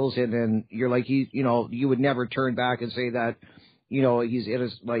your heels in and you're like, you would never turn back and say that,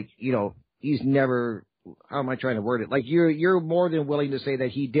 he's never, how am I trying to word it? Like you're more than willing to say that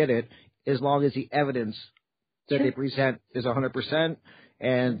he did it as long as the evidence that they present is 100%.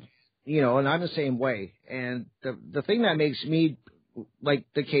 And, and I'm the same way. And the thing that makes me like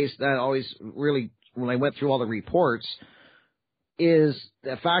the case that always really, when I went through all the reports, is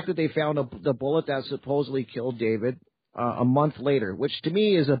the fact that they found the bullet that supposedly killed David a month later, which to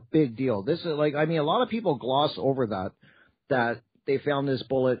me is a big deal. This is a lot of people gloss over that they found this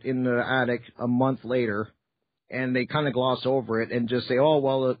bullet in the attic a month later, and they kind of gloss over it and just say, oh,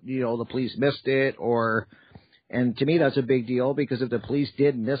 well, the police missed it, and to me that's a big deal, because if the police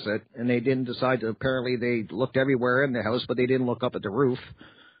did miss it and they didn't decide to, apparently they looked everywhere in the house, but they didn't look up at the roof,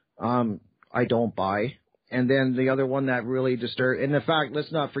 I don't buy. And then the other one that really disturbed, and in fact, let's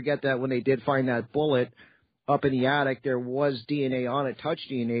not forget that when they did find that bullet up in the attic, there was DNA on it, touch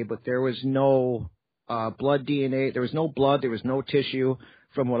DNA, but there was no blood DNA. There was no blood. There was no tissue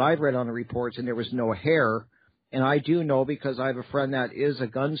from what I've read on the reports, and there was no hair. And I do know, because I have a friend that is a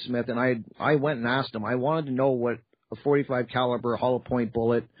gunsmith, and I went and asked him. I wanted to know what a .45 caliber hollow point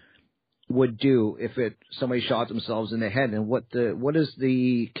bullet would do if somebody shot themselves in the head, and what is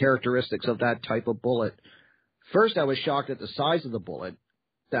the characteristics of that type of bullet. First, I was shocked at the size of the bullet,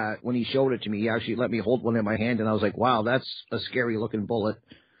 that when he showed it to me, he actually let me hold one in my hand, and I was like, wow, that's a scary-looking bullet.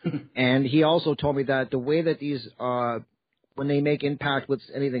 And he also told me that the way that these, when they make impact with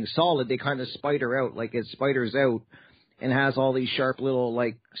anything solid, they kind of spider out, like it spiders out, and has all these sharp little,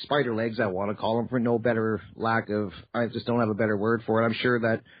 like, spider legs, I want to call them, for no better I just don't have a better word for it. I'm sure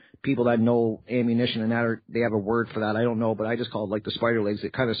that people that know ammunition and that, they have a word for that. I don't know, but I just call it, like, the spider legs.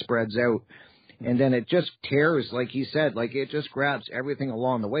 It kind of spreads out. And then it just tears, like he said, like it just grabs everything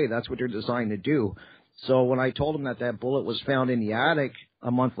along the way. That's what they're designed to do. So when I told him that bullet was found in the attic a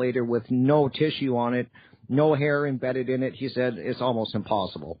month later with no tissue on it, no hair embedded in it, he said it's almost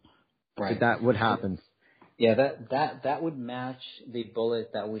impossible that would happen. Yeah, that would match the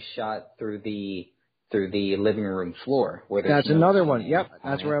bullet that was shot through the living room floor. That's another one. Yep,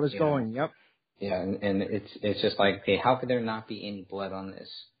 that's where I was going. Yep. Yeah, and it's just like, okay, how could there not be any blood on this?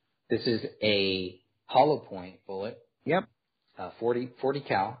 This is a hollow point bullet. Yep. 40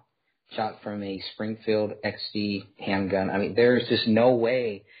 cal, shot from a Springfield XD handgun. I mean, there's just no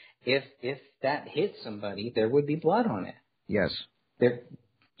way if that hit somebody, there would be blood on it. Yes. There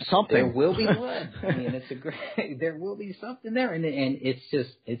will be blood. I mean, there will be something there, and it's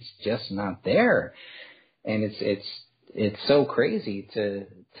just not there, and it's so crazy to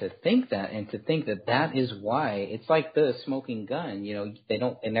think that, and to think that is why. It's like the smoking gun, they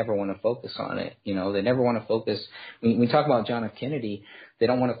never want to focus on it. They never want to focus. When we talk about John F. Kennedy, they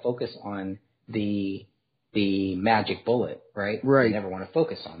don't want to focus on the magic bullet, right? Right. They never want to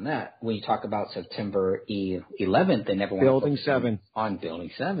focus on that. When you talk about September 11th, they never want Building to focus 7. on Building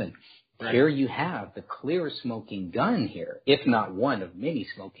 7. Right. Here you have the clear smoking gun here, if not one of many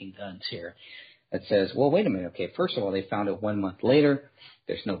smoking guns here, that says, well, wait a minute. Okay, first of all, they found it 1 month later.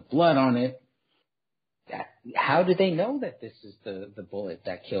 There's no blood on it. How did they know that this is the bullet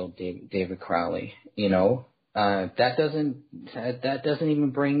that killed David Crowley? That doesn't even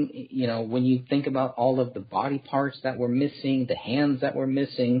bring, when you think about all of the body parts that were missing, the hands that were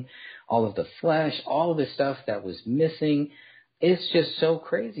missing, all of the flesh, all of the stuff that was missing. It's just so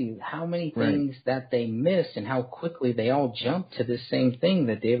crazy how many things that they missed and how quickly they all jumped to the same thing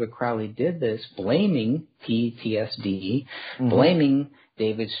that David Crowley did this, blaming PTSD, blaming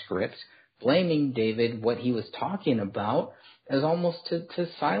David's scripts, blaming David what he was talking about, as almost to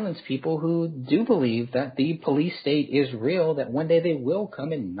silence people who do believe that the police state is real, that one day they will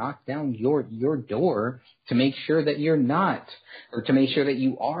come and knock down your door to make sure that you're not, or to make sure that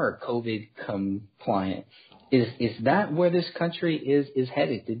you are COVID compliant. Is that where this country is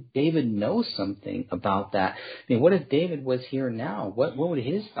headed? Did David know something about that? I mean, what if David was here now? What would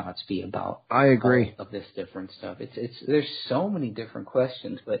his thoughts be about? I agree. All of this different stuff. There's so many different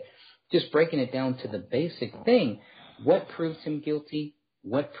questions, but just breaking it down to the basic thing, what proves him guilty?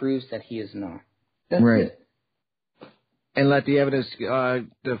 What proves that he is not? That's it. And let the evidence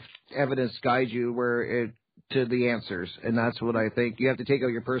guide you to the answers, and that's what I think. You have to take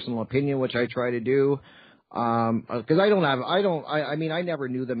out your personal opinion, which I try to do. Because I never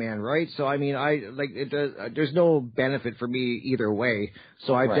knew the man, right? So there's no benefit for me either way.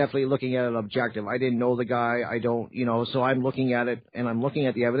 So I'm definitely looking at it objective. I didn't know the guy. So I'm looking at it and I'm looking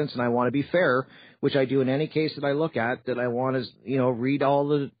at the evidence and I want to be fair, which I do in any case that I look at, that I want to, read all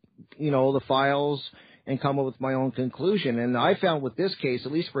the, the files and come up with my own conclusion. And I found with this case,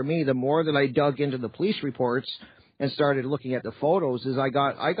 at least for me, the more that I dug into the police reports and started looking at the photos, is I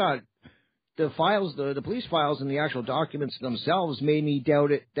got the files, the police files and the actual documents themselves made me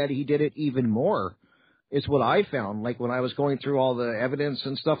doubt it, that he did it even more. It's what I found. Like when I was going through all the evidence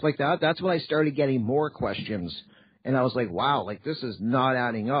and stuff like that, that's when I started getting more questions. And I was like, wow, like this is not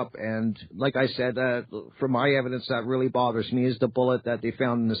adding up. And like I said, from my evidence, that really bothers me is the bullet that they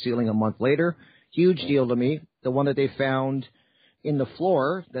found in the ceiling a month later. Huge deal to me. The one that they found in the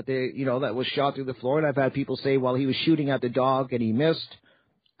floor that that was shot through the floor. And I've had people say, well, he was shooting at the dog and he missed.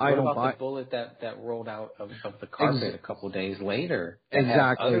 What about the bullet that rolled out of the carpet a couple of days later?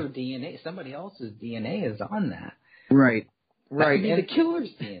 Exactly. Other DNA, somebody else's DNA is on that. Right. That could be the killer's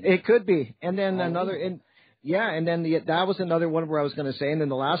DNA. It could be. And then that was another one where I was going to say, and then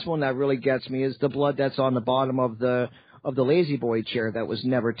the last one that really gets me is the blood that's on the bottom of the Lazy Boy chair that was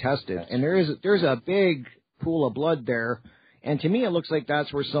never tested. And there's a big pool of blood there. And to me, it looks like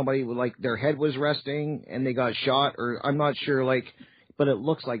that's where somebody, like, their head was resting and they got shot, or I'm not sure, but it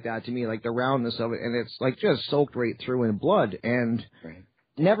looks like that to me, like the roundness of it, and it's like just soaked right through in blood and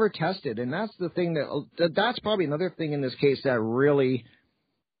never tested. And that's the thing that's probably another thing in this case that really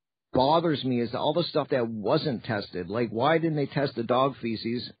bothers me, is all the stuff that wasn't tested. Like, why didn't they test the dog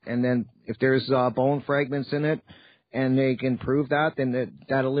feces? And then if there's bone fragments in it and they can prove that, then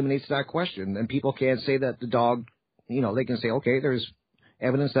that eliminates that question. And people can't say that the dog, they can say, okay, there's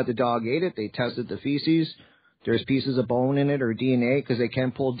evidence that the dog ate it. They tested the feces. There's pieces of bone in it or DNA, because they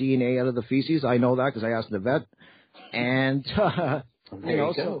can pull DNA out of the feces. I know that because I asked the vet. And, there you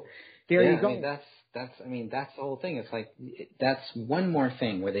go. So there you go. That's the whole thing. It's like, that's one more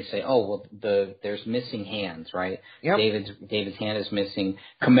thing where they say, oh, well, there's missing hands, right? Yep. David's hand is missing.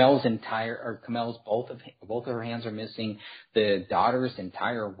 Kamel's both of her hands are missing. The daughter's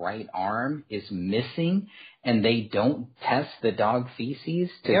entire right arm is missing, and they don't test the dog feces.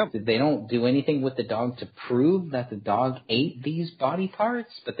 They don't do anything with the dog to prove that the dog ate these body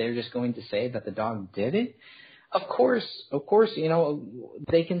parts, but they're just going to say that the dog did it. Of course,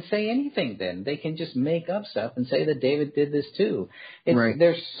 they can say anything then. They can just make up stuff and say that David did this too.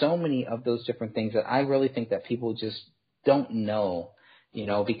 There's so many of those different things that I really think that people just don't know,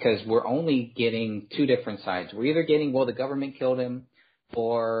 because we're only getting two different sides. We're either getting, well, the government killed him,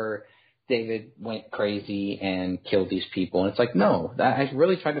 or David went crazy and killed these people. And it's like, no, I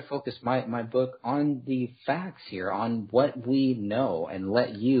really tried to focus my book on the facts here, on what we know, and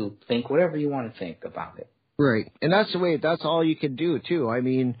let you think whatever you want to think about it. Right. And that's all you can do, too. I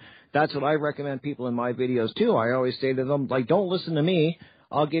mean, that's what I recommend people in my videos, too. I always say to them, like, don't listen to me.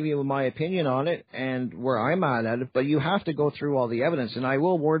 I'll give you my opinion on it and where I'm at it, but you have to go through all the evidence. And I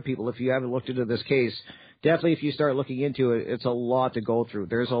will warn people, if you haven't looked into this case, definitely if you start looking into it, it's a lot to go through.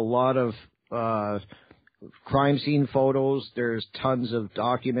 There's a lot of crime scene photos. There's tons of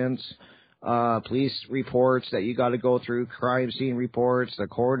documents. Police reports that you got to go through, crime scene reports, the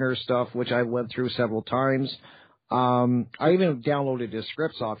coroner stuff, which I went through several times. I even downloaded the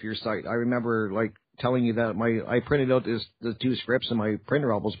scripts off your site. I remember telling you that I printed out the two scripts and my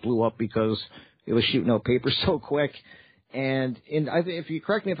printer almost blew up because it was shooting out paper so quick. And if you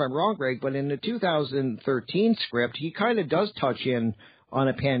correct me if I'm wrong, Greg, but in the 2013 script, he kind of does touch in on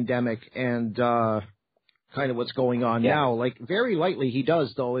a pandemic and kind of what's going on now. Like, very lightly he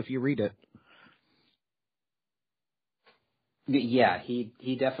does, though, if you read it. Yeah,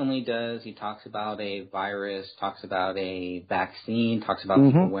 he definitely does. He talks about a virus, talks about a vaccine, talks about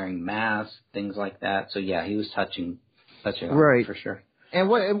people wearing masks, things like that. So yeah, he was touching on it for sure. And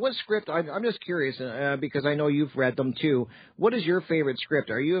what script? I'm just curious because I know you've read them too. What is your favorite script?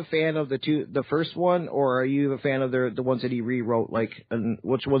 Are you a fan of the first one, or are you a fan of the ones that he rewrote? Like, and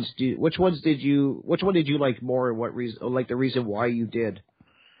which one did you like more? And what reason? Like the reason why you did?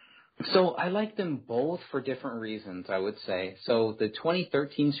 So I like them both for different reasons, I would say. So the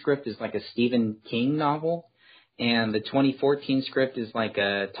 2013 script is like a Stephen King novel, and the 2014 script is like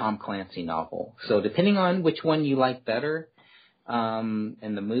a Tom Clancy novel. So depending on which one you like better, and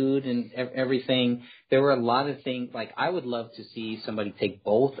the mood and everything, there were a lot of things. Like, I would love to see somebody take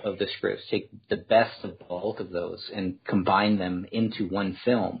both of the scripts, take the best of both of those, and combine them into one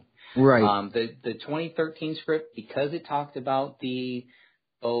film. Right. The 2013 script, because it talked about the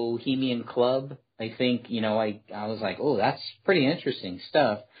Bohemian Club, I think, I was like, oh, that's pretty interesting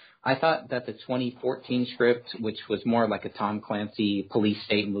stuff. I thought that the 2014 script, which was more like a Tom Clancy police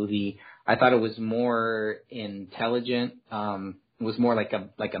state movie, I thought it was more intelligent. It was more like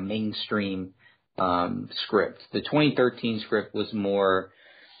a mainstream script. The 2013 script was more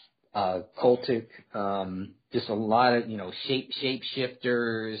cultic, just a lot of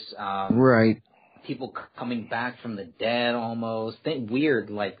shapeshifters, right. People coming back from the dead almost. Weird.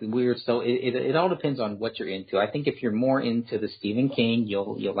 So it all depends on what you're into. I think if you're more into the Stephen King,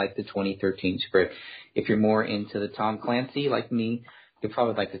 you'll like the 2013 script. If you're more into the Tom Clancy, like me, you'll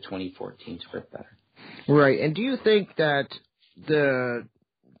probably like the 2014 script better. Right. And do you think that the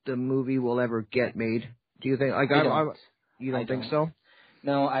movie will ever get made? Do you think? You don't think so?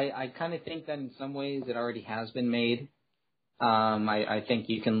 No, I kind of think that in some ways it already has been made. I think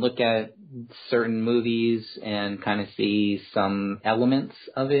you can look at certain movies and kind of see some elements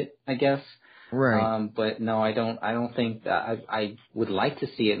of it, I guess. Right. But no, I don't think that I would like to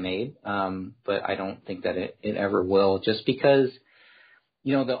see it made. But I don't think that it ever will, just because,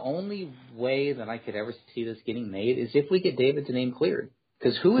 the only way that I could ever see this getting made is if we get David's name cleared.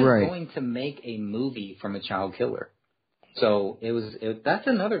 Because who is going to make a movie from a child killer? So that's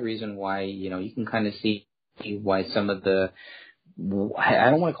another reason why, you can kind of see why some of the, I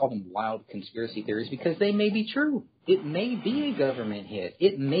don't want to call them wild conspiracy theories, because they may be true. It may be a government hit.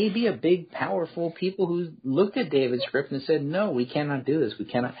 It may be a big, powerful people who looked at David's script and said, no, we cannot do this. We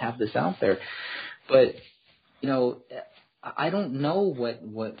cannot have this out there. But, I don't know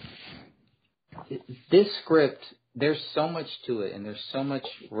what this script, there's so much to it and there's so much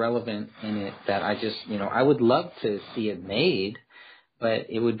relevant in it that I just, I would love to see it made.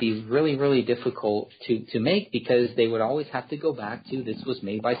 But it would be really, really difficult to make, because they would always have to go back to, this was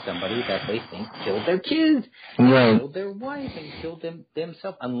made by somebody that they think killed their kids, killed their wife, and killed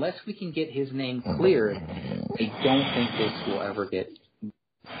themselves. Unless we can get his name cleared, I don't think this will ever get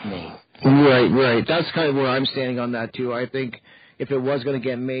made. Right. That's kind of where I'm standing on that, too. I think if it was going to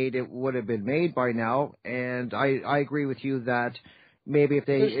get made, it would have been made by now. And I agree with you that maybe if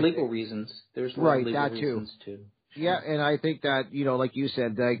they... There's legal reasons. There's legal reasons, too. Yeah, and I think that, like you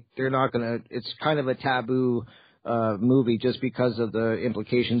said, that they're not going to, it's kind of a taboo movie just because of the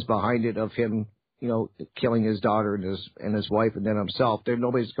implications behind it of him, killing his daughter and his wife and then himself.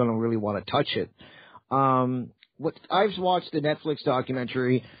 Nobody's going to really want to touch it. I've watched the Netflix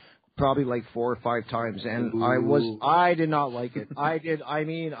documentary probably like 4 or 5 times, and I did not like it.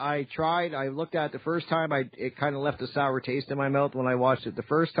 I tried. I looked at it the first time. It kind of left a sour taste in my mouth when I watched it the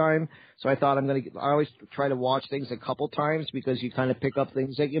first time. So I thought I always try to watch things a couple times because you kind of pick up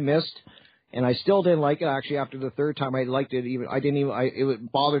things that you missed. And I still didn't like it. Actually, after the third time, I liked it even.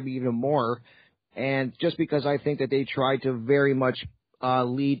 It bothered me even more. And just because I think that they tried to very much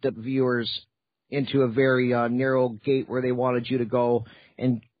lead the viewers into a very narrow gate where they wanted you to go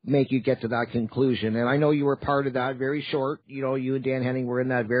and make you get to that conclusion. And I know you were part of that, very short. You and Dan Henning were in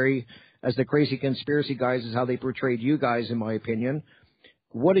that as the crazy conspiracy guys is how they portrayed you guys, in my opinion.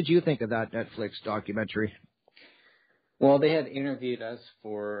 What did you think of that Netflix documentary? Well, they had interviewed us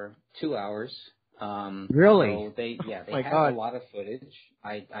for 2 hours. Really? So they had a lot of footage.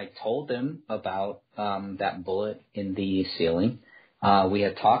 I told them about that bullet in the ceiling. We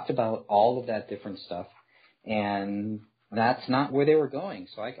had talked about all of that different stuff, and that's not where they were going.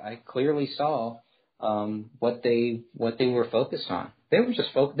 So I clearly saw what they were focused on. They were just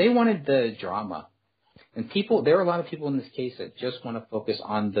they wanted the drama. And there are a lot of people in this case that just want to focus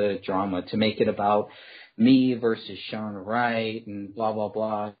on the drama, to make it about me versus Sean Wright and blah, blah,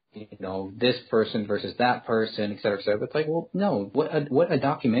 blah, you know, this person versus that person, et cetera, et cetera. But it's like, well, no, what a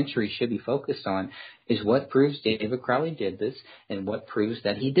documentary should be focused on is what proves David Crowley did this and what proves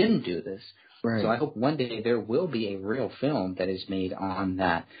that he didn't do this. Right. So I hope one day there will be a real film that is made on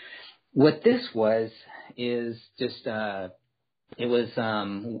that. What this is just, it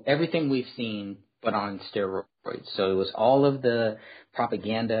was everything we've seen but on steroids. So it was all of the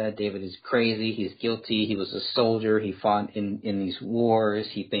propaganda. David is crazy. He's guilty. He was a soldier. He fought in these wars.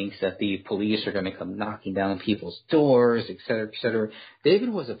 He thinks that the police are going to come knocking down people's doors, et cetera, et cetera. David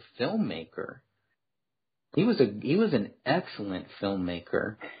was a filmmaker. He was an excellent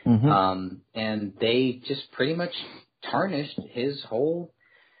filmmaker. Mm-hmm. And they just pretty much tarnished his whole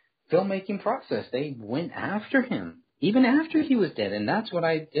filmmaking process. They went after him even after he was dead, and that's what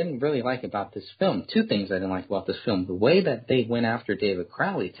I didn't really like about this film. Two things I didn't like about this film: the way that they went after David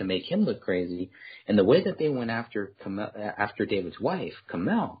Crowley to make him look crazy, and the way that they went after David's wife,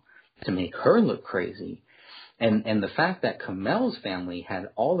 Kamel, to make her look crazy. And the fact that Kamel's family had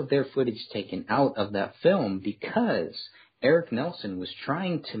all of their footage taken out of that film because Eric Nelson was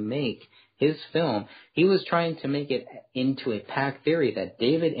trying to make his film, he was trying to make it into a pack theory that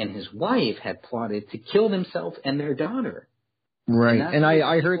David and his wife had plotted to kill themselves and their daughter. Right, and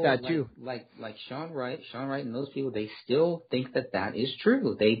I heard that too. Like Sean Wright and those people, they still think that is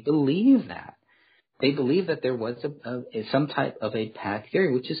true. They believe that. They believe that there was some type of a pack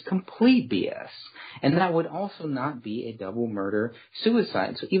theory, which is complete BS. And that would also not be a double murder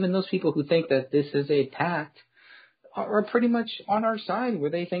suicide. So even those people who think that this is a pact are pretty much on our side, where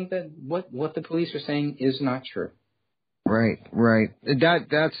they think that what the police are saying is not true. Right.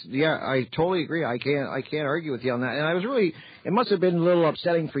 That's I totally agree. I can't argue with you on that. And I was really, it must have been a little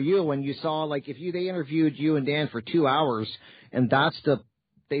upsetting for you when you saw, like, they interviewed you and Dan for 2 hours, and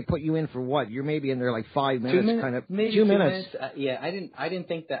they put you in for what? You're maybe in there like 5 minutes, kind of. Maybe 2 minutes. I didn't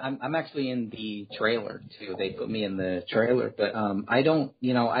think that. I'm actually in the trailer too. They put me in the trailer, but I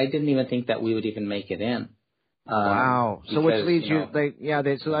didn't even think that we would even make it in. Wow. So which leads you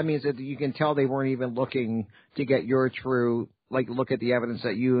so that means that you can tell they weren't even looking to get your true, like, look at the evidence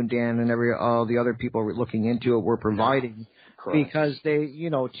that you and Dan and all the other people were looking into it were providing. Correct. Because they,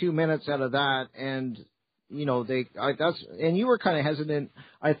 2 minutes out of that, and and you were kind of hesitant.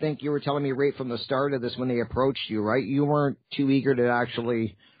 I think you were telling me right from the start of this when they approached you, right? You weren't too eager to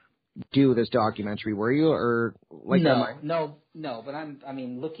actually do this documentary, were you? Or like No. But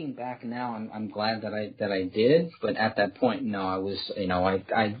looking back now, I'm glad that I did. But at that point, no, I was,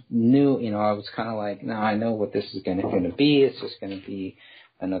 I knew, I was kind of like, no, I know what this is going to be. It's just going to be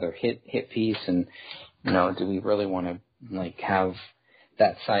another hit piece, and do we really want to have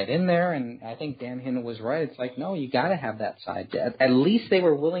that side in there? And I think Dan Hinna was right. It's like, no, you got to have that side. At least they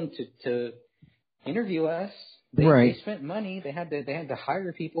were willing to interview us. They spent money. They had to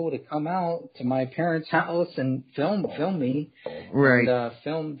hire people to come out to my parents' house and film me, and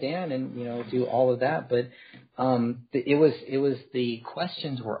film Dan, and do all of that. But it was the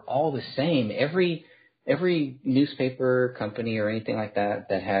questions were all the same. Every newspaper company or anything like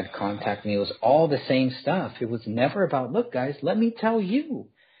that had contacted me, it was all the same stuff. It was never about, look, guys, let me tell you.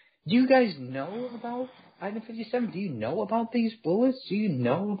 Do you guys know about Item 57? Do you know about these bullets? Do you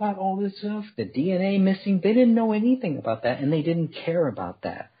know about all this stuff? The DNA missing? They didn't know anything about that, and they didn't care about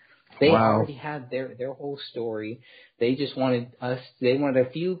that. They already had their whole story. They just wanted they wanted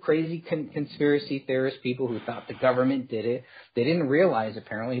a few crazy conspiracy theorist people who thought the government did it. They didn't realize,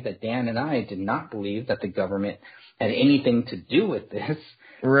 apparently, that Dan and I did not believe that the government had anything to do with this.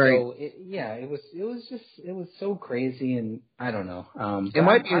 Right. So it was so crazy, and I don't know. It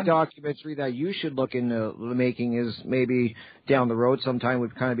might be a documentary that you should look into making. Is maybe down the road sometime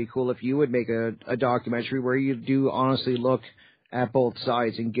would kind of be cool if you would make a documentary where you do honestly look at both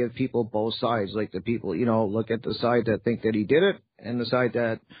sides and give people both sides, like the people, look at the side that think that he did it and the side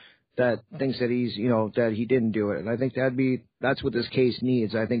that thinks that he's, that he didn't do it. And I think that's what this case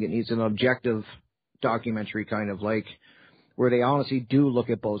needs. I think it needs an objective documentary, kind of like where they honestly do look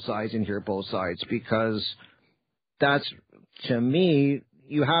at both sides and hear both sides, because that's, to me,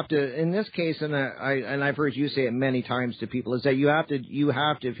 you have to, in this case, and I've heard you say it many times to people, is that you have to,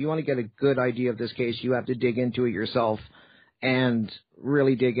 if you want to get a good idea of this case, you have to dig into it yourself and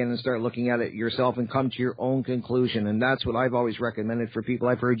really dig in and start looking at it yourself and come to your own conclusion. And that's what I've always recommended for people.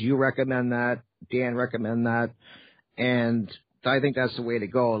 I've heard you recommend that, Dan recommend that, and I think that's the way to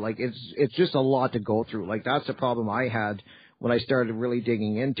go. Like, it's just a lot to go through. Like, that's the problem I had when I started really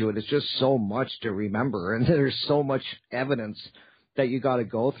digging into it. It's just so much to remember, and there's so much evidence that you got to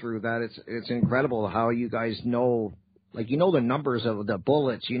go through that it's incredible how you guys know Like, you know the numbers of the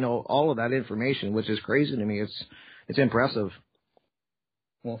bullets, you know all of that information, which is crazy to me. It's impressive.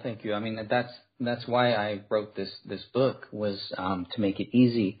 Well, thank you. I mean, that's why I wrote this book, was to make it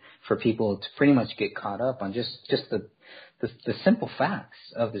easy for people to pretty much get caught up on just the simple facts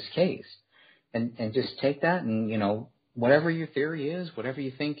of this case, and just take that and, you know, whatever your theory is, whatever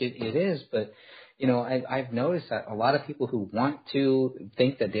you think it is, but, you know, I've noticed that a lot of people who want to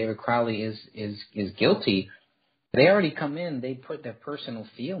think that David Crowley is guilty, they already come in, they put their personal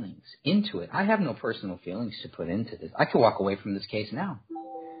feelings into it. I have no personal feelings to put into this. I could walk away from this case now.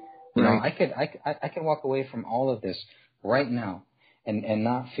 You know, I could walk away from all of this right now and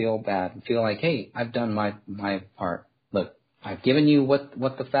not feel bad and feel like, hey, I've done my part. Look, I've given you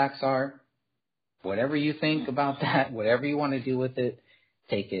what the facts are. Whatever you think about that, whatever you want to do with it,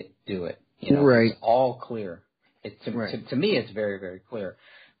 take it, do it. You know, It's all clear. To me, it's very, very clear.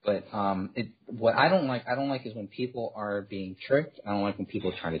 But what I don't like is when people are being tricked. I don't like when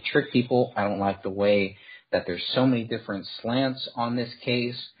people try to trick people. I don't like the way that there's so many different slants on this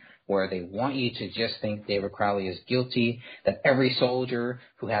case, where they want you to just think David Crowley is guilty, that every soldier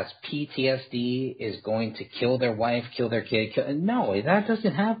who has PTSD is going to kill their wife, kill their kid. No, that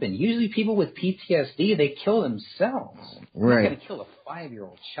doesn't happen. Usually people with PTSD, they kill themselves. They're not going to kill a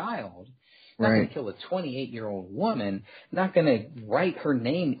 5-year-old child. Not going to kill a 28-year-old woman. Not going to write her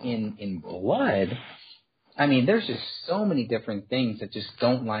name in blood. I mean, there's just so many different things that just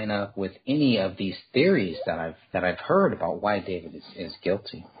don't line up with any of these theories that I've heard about why David is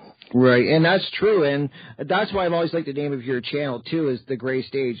guilty. Right, and that's true, and that's why I've always liked the name of your channel, too, is The Gray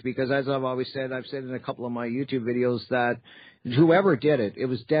Stage, because as I've always said, I've said in a couple of my YouTube videos that whoever did it, it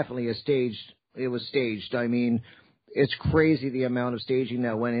was definitely staged. I mean, it's crazy the amount of staging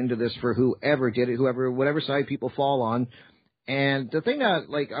that went into this for whoever did it, whatever side people fall on. And the thing that,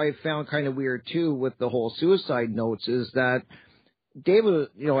 like, I found kind of weird, too, with the whole suicide notes is that David,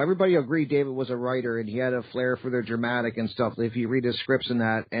 you know, everybody agreed David was a writer and he had a flair for the dramatic and stuff. If you read his scripts and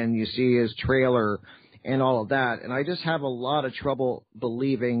that, and you see his trailer and all of that, and I just have a lot of trouble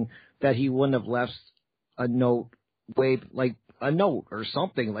believing that he wouldn't have left a note, a note or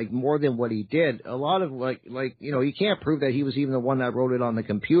something, like more than what he did. A lot of like you know, you can't prove that he was even the one that wrote it on the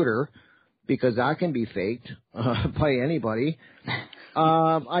computer, because that can be faked by anybody.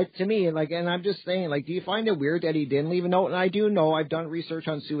 To me, and I'm just saying, like, do you find it weird that he didn't leave a note? And I do know, I've done research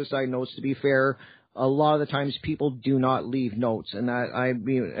on suicide notes. To be fair, a lot of the times people do not leave notes, and that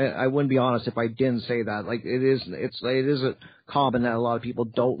I wouldn't be honest if I didn't say that. Like, it is common that a lot of people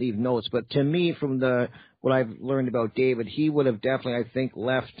don't leave notes. But to me, from what I've learned about David, he would have definitely, I think,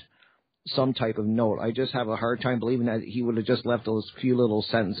 left some type of note. I just have a hard time believing that he would have just left those few little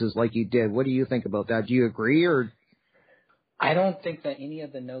sentences like he did. What do you think about that? Do you agree, or? I don't think that any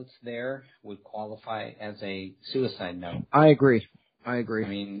of the notes there would qualify as a suicide note. I agree. I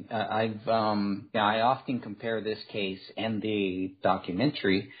mean, I often compare this case and the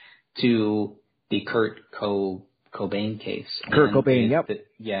documentary to the Kurt Cobain case. Yep.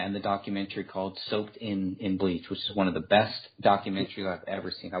 And the documentary called Soaked in Bleach, which is one of the best documentaries I've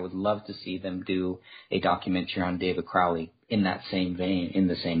ever seen. I would love to see them do a documentary on David Crowley in that same vein, in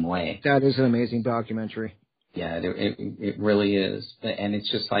the same way. That is an amazing documentary. Yeah, it really is. And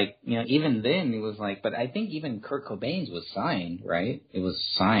it's just like, you know, even then it was like, but I think even Kurt Cobain's was signed, right? It was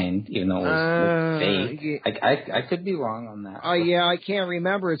signed, even though it was fake. Yeah. I could be wrong on that. Yeah, I can't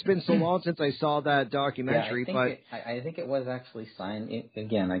remember. It's been so long since I saw that documentary. I think it was actually signed.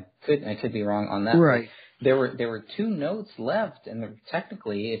 Again, I could be wrong on that. Right. There were 2 notes left, and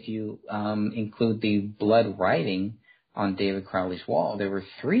technically, if you include the blood writing on David Crowley's wall, there were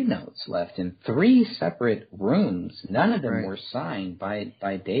 3 notes left in 3 separate rooms. None of them were signed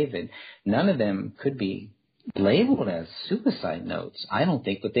by David. None of them could be labeled as suicide notes, I don't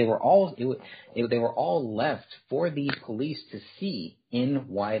think, but they were all they were all left for the police to see in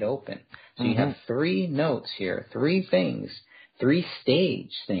wide open. So you have 3 notes here, 3 things. 3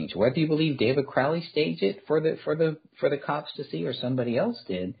 stage things. Whether you believe David Crowley staged it for the cops to see or somebody else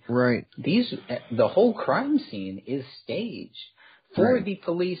did. Right. The whole crime scene is staged for the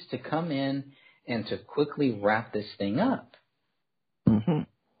police to come in and to quickly wrap this thing up. Mm-hmm.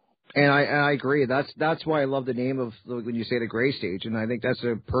 And I agree. That's why I love the name of when you say the Gray Stage, and I think that's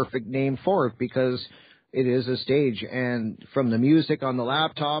a perfect name for it because it is a stage. And from the music on the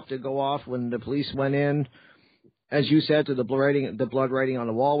laptop to go off when the police went in. As you said, to the blood writing on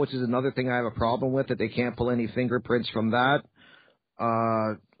the wall, which is another thing I have a problem with, that they can't pull any fingerprints from that.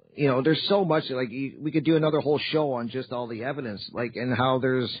 There's so much, like, we could do another whole show on just all the evidence, like, and how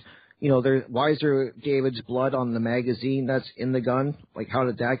there's, why is there David's blood on the magazine that's in the gun? Like, how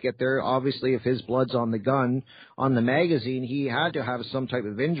did that get there? Obviously, if his blood's on the gun, on the magazine, he had to have some type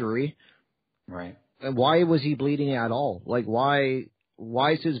of injury. Right. And why was he bleeding at all? Like, why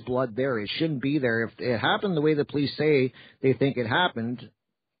is his blood there? It shouldn't be there. If it happened the way the police say they think it happened,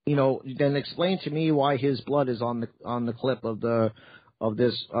 then explain to me why his blood is on the clip of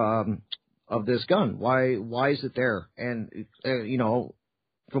this gun. Why is it there? And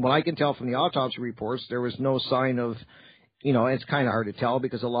from what I can tell from the autopsy reports, there was no sign of, it's kind of hard to tell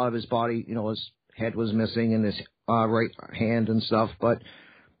because a lot of his body, his head was missing and his right hand and stuff. But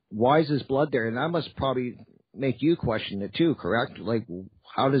why is his blood there? And that must probably make you question it too, correct? Like,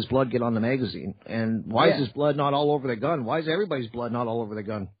 how does blood get on the magazine? And why is his blood not all over the gun? Why is everybody's blood not all over the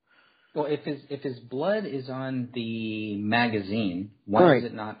gun? Well, if his blood is on the magazine, why is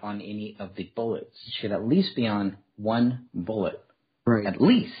it not on any of the bullets? It should at least be on one bullet. Right. At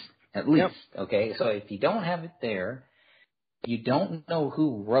least. Yep. Okay, so if you don't have it there, you don't know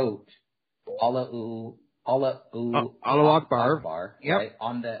who wrote Allahu Akbar, yep. Right,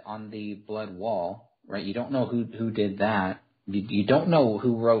 on the blood wall, right? You don't know who did that. You don't know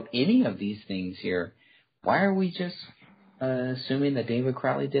who wrote any of these things here. Why are we just assuming that David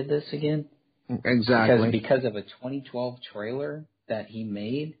Crowley did this again? Exactly. Because of a 2012 trailer that he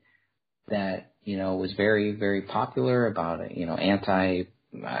made that, was very, very popular about it,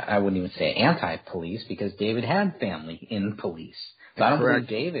 I wouldn't even say anti-police because David had family in police. So I don't believe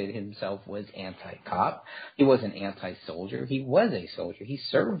David himself was anti-cop. He wasn't anti-soldier. He was a soldier. He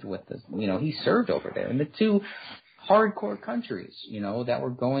served with he served over there in the two hardcore countries, that were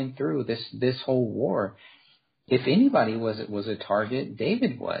going through this whole war. If anybody was a target,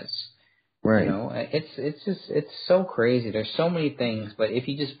 David was. Right. It's so crazy. There's so many things, but if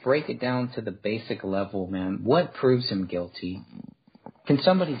you just break it down to the basic level, man, what proves him guilty? Can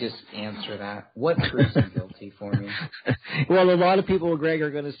somebody just answer that? What proves him guilty for me? Well, a lot of people, Greg,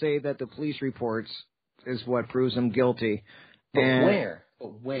 are going to say that the police reports is what proves him guilty. But where?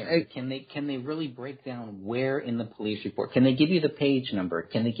 Can they really break down where in the police report? Can they give you the page number?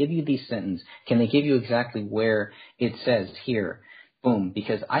 Can they give you the sentence? Can they give you exactly where it says here? Boom.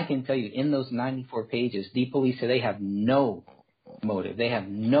 Because I can tell you in those 94 pages, the police say they have no motive. They have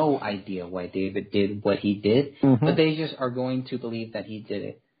no idea why David did what he did, but they just are going to believe that he did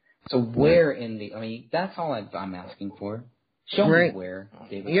it. So where that's all I'm asking for. Show me where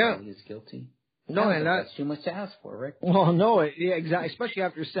David Crowley is guilty. No, and that's too much to ask for, Rick. Well, no, exactly. Especially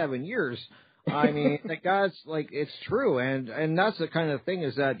after 7 years. I mean, it's true, and that's the kind of thing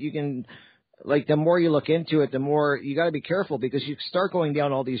is that you can. Like, the more you look into it, the more you got to be careful because you start going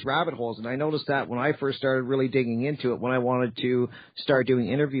down all these rabbit holes. And I noticed that when I first started really digging into it, when I wanted to start doing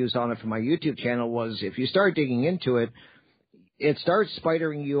interviews on it for my YouTube channel, was if you start digging into it, it starts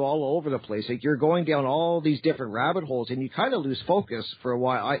spidering you all over the place. Like, you're going down all these different rabbit holes and you kind of lose focus for a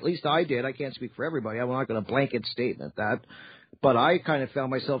while. At least I did. I can't speak for everybody. I'm not going to blanket statement that. But I kind of found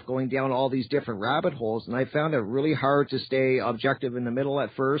myself going down all these different rabbit holes, and I found it really hard to stay objective in the middle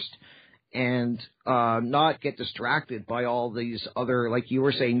at first. And not get distracted by all these other, like you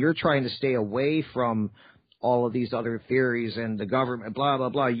were saying, you're trying to stay away from all of these other theories and the government, blah, blah,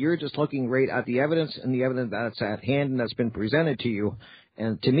 blah. You're just looking right at the evidence and the evidence that's at hand and that's been presented to you.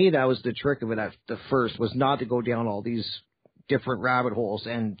 And to me, that was the trick of it at the first, was not to go down all these different rabbit holes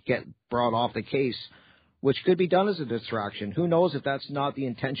and get brought off the case, which could be done as a distraction. Who knows if that's not the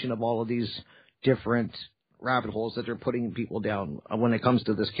intention of all of these different rabbit holes that they're putting people down when it comes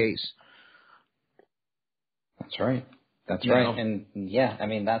to this case. That's right. That's right. And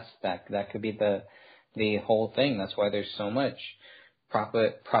that could be the whole thing. That's why there's so much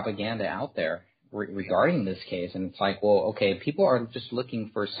propaganda out there regarding this case. And it's like, well, okay, people are just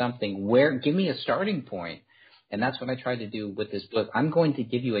looking for something. Give me a starting point. And that's what I tried to do with this book. I'm going to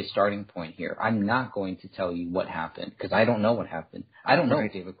give you a starting point here. I'm not going to tell you what happened because I don't know what happened. I don't know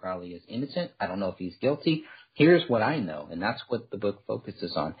if David Crowley is innocent. I don't know if he's guilty. Here's what I know. And that's what the book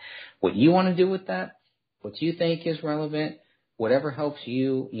focuses on. What you want to do with that, what you think is relevant, whatever helps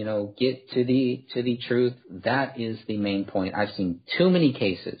you, get to the truth, that is the main point. I've seen too many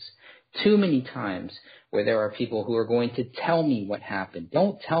cases, too many times where there are people who are going to tell me what happened.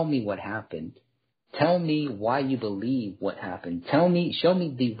 Don't tell me what happened. Tell me why you believe what happened. Show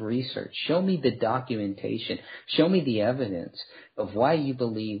me the research. Show me the documentation. Show me the evidence of why you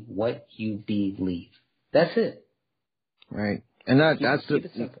believe what you believe. That's it. Right. And keep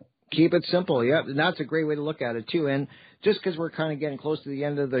it simple. Keep it simple, yeah. And that's a great way to look at it, too. And just because we're kind of getting close to the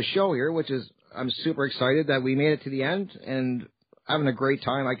end of the show here, which is, I'm super excited that we made it to the end and having a great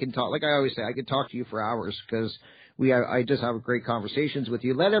time. I can talk, like I always say, I could talk to you for hours because I just have great conversations with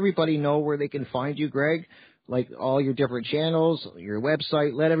you. Let everybody know where they can find you, Greg, like all your different channels, your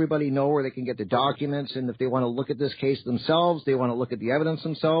website. Let everybody know where they can get the documents, and if they want to look at this case themselves, they want to look at the evidence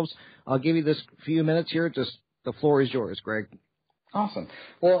themselves. I'll give you this few minutes here. Just the floor is yours, Greg. Awesome.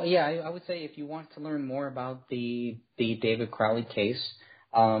 Well, yeah, I would say if you want to learn more about the David Crowley case,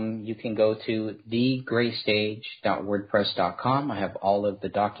 you can go to thegraystage.wordpress.com. I have all of the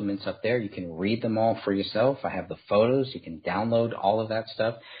documents up there. You can read them all for yourself. I have the photos. You can download all of that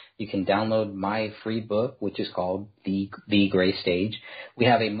stuff. You can download my free book, which is called The Gray Stage. We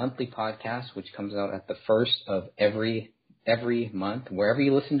have a monthly podcast, which comes out at the first of every month. Wherever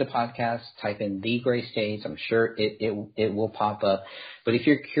you listen to podcasts, type in The Gray Stage. I'm sure it will pop up. But if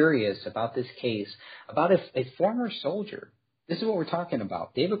you're curious about this case, about a former soldier, this is what we're talking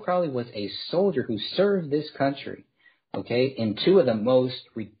about. David Crowley was a soldier who served this country, okay, in two of the most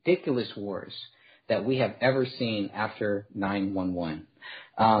ridiculous wars that we have ever seen after 9/11.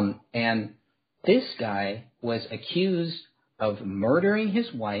 And this guy was accused of murdering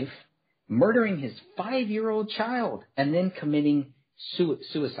his wife, murdering his 5-year-old child, and then committing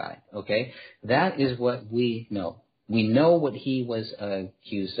suicide, okay? That is what we know. We know what he was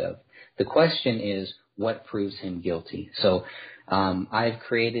accused of. The question is, what proves him guilty? So I've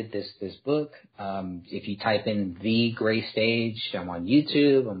created this book. If you type in The Gray Stage, I'm on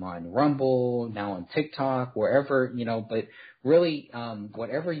YouTube, I'm on Rumble, now on TikTok, wherever, but really,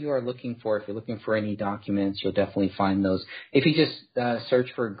 whatever you are looking for, if you're looking for any documents, you'll definitely find those. If you just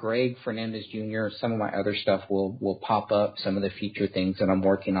search for Greg Fernandez Jr., some of my other stuff will pop up, some of the future things that I'm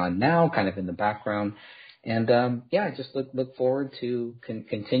working on now, kind of in the background. And, I just look forward to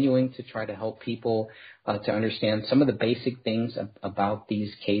continuing to try to help people to understand some of the basic things about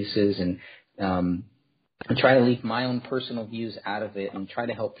these cases, and try to leave my own personal views out of it, and try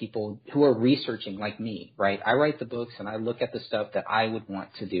to help people who are researching like me, right? I write the books and I look at the stuff that I would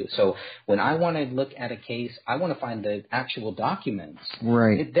want to do. So when I want to look at a case, I want to find the actual documents.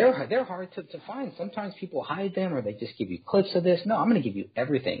 Right. They're hard to find. Sometimes people hide them, or they just give you clips of this. No, I'm going to give you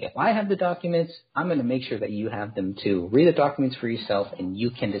everything. If I have the documents, I'm going to make sure that you have them too. Read the documents for yourself, and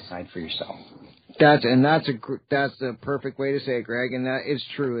you can decide for yourself. That's the perfect way to say it, Greg, and that is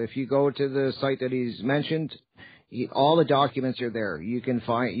true. If you go to the site that he's mentioned, all the documents are there. You can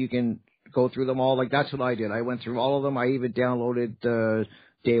go through them all. Like, that's what I did. I went through all of them. I even downloaded the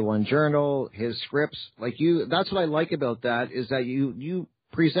Day One Journal, his scripts. That's what I like about that, is that you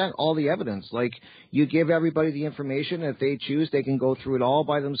present all the evidence. Like, you give everybody the information. If they choose, they can go through it all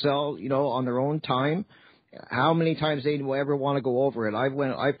by themselves, on their own time. How many times they will ever want to go over it?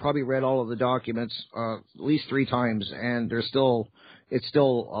 I've probably read all of the documents at least 3 times, and it's still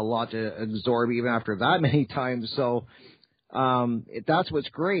a lot to absorb even after that many times. So that's what's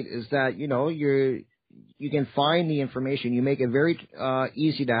great, is that you can find the information. You make it very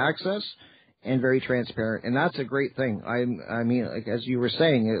easy to access and very transparent, and that's a great thing. I mean, like, as you were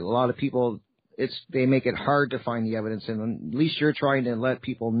saying, a lot of people they make it hard to find the evidence, and at least you're trying to let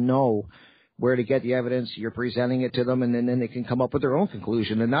people know where to get the evidence. You're presenting it to them, and then they can come up with their own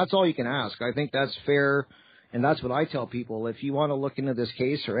conclusion. And that's all you can ask. I think that's fair, and that's what I tell people. If you want to look into this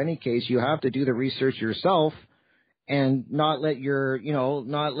case or any case, you have to do the research yourself, and not let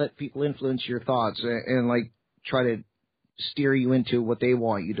people influence your thoughts and like try to steer you into what they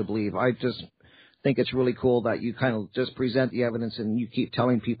want you to believe. I just think it's really cool that you kind of just present the evidence, and you keep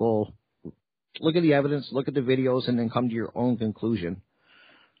telling people, look at the evidence, look at the videos, and then come to your own conclusion.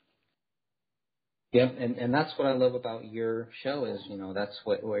 Yep, and that's what I love about your show is, that's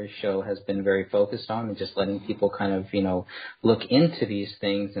what your show has been very focused on, and just letting people kind of, look into these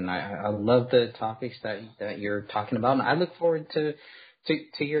things. And I love the topics that you're talking about, and I look forward to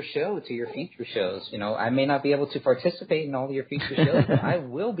your show, to your future shows. I may not be able to participate in all of your future shows, but I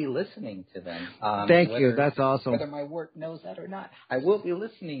will be listening to them. Thank you. That's awesome. Whether my work knows that or not, I will be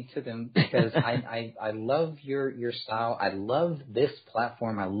listening to them, because I love your style. I love this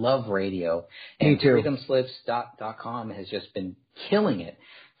platform. I love radio. Me too. FreedomSlips.com has just been killing it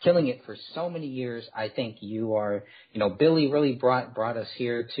for so many years. I think you are, Billy really brought us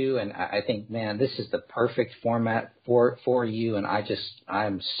here too, and I think, man, this is the perfect format for you, and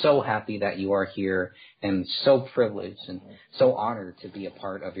I'm so happy that you are here, and so privileged and so honored to be a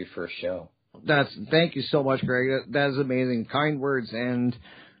part of your first show. Thank you so much, Greg. That is amazing. Kind words, and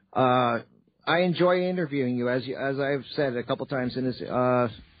I enjoy interviewing you, as I've said a couple times in this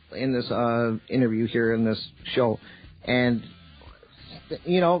interview here in this show, and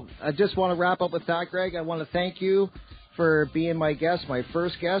I just want to wrap up with that, Greg. I want to thank you for being my guest, my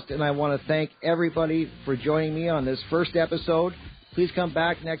first guest, and I want to thank everybody for joining me on this first episode. Please come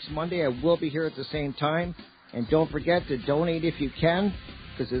back next Monday. I will be here at the same time. And don't forget to donate if you can,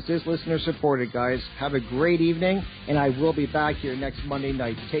 because this is listener-supported, guys. Have a great evening, and I will be back here next Monday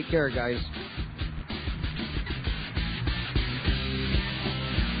night. Take care, guys.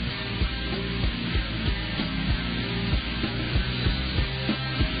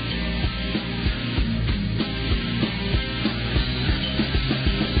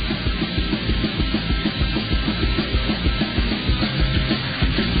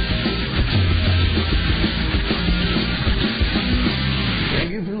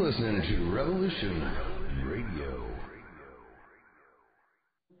 Listening to Revolution Radio.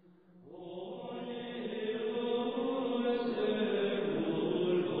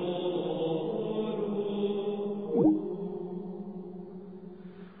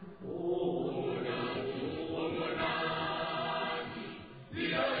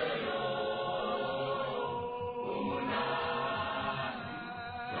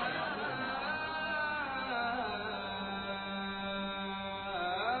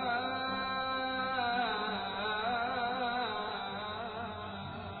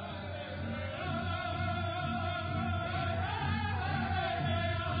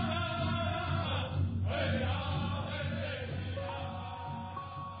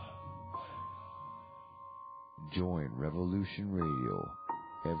 Join Revolution Radio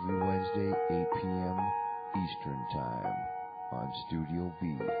every Wednesday, 8 p.m. Eastern Time on Studio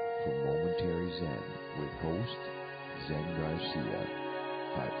B for Momentary Zen with host Zen Garcia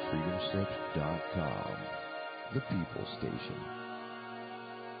at freedomslips.com, the People Station.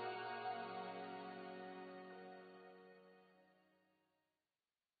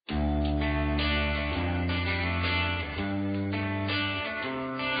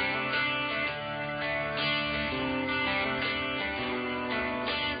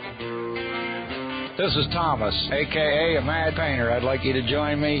 This is Thomas, a.k.a. a Mad Painter. I'd like you to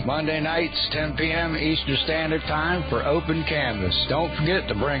join me Monday nights, 10 p.m. Eastern Standard Time for Open Canvas. Don't forget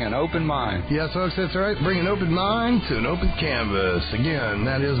to bring an open mind. Yes, folks, that's right. Bring an open mind to an open canvas. Again,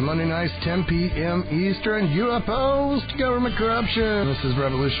 that is Monday nights, 10 p.m. Eastern. UFOs to government corruption. This is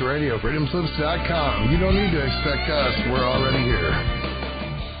Revolution Radio, freedomslips.com. You don't need to expect us. We're already here.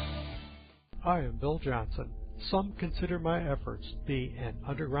 I am Bill Johnson. Some consider my efforts to be an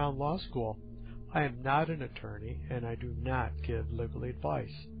underground law school. I am not an attorney, and I do not give legal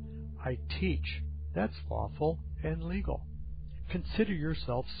advice. I teach. That's lawful and legal. Consider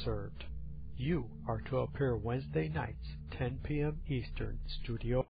yourself served. You are to appear Wednesday nights, 10 p.m. Eastern, Studio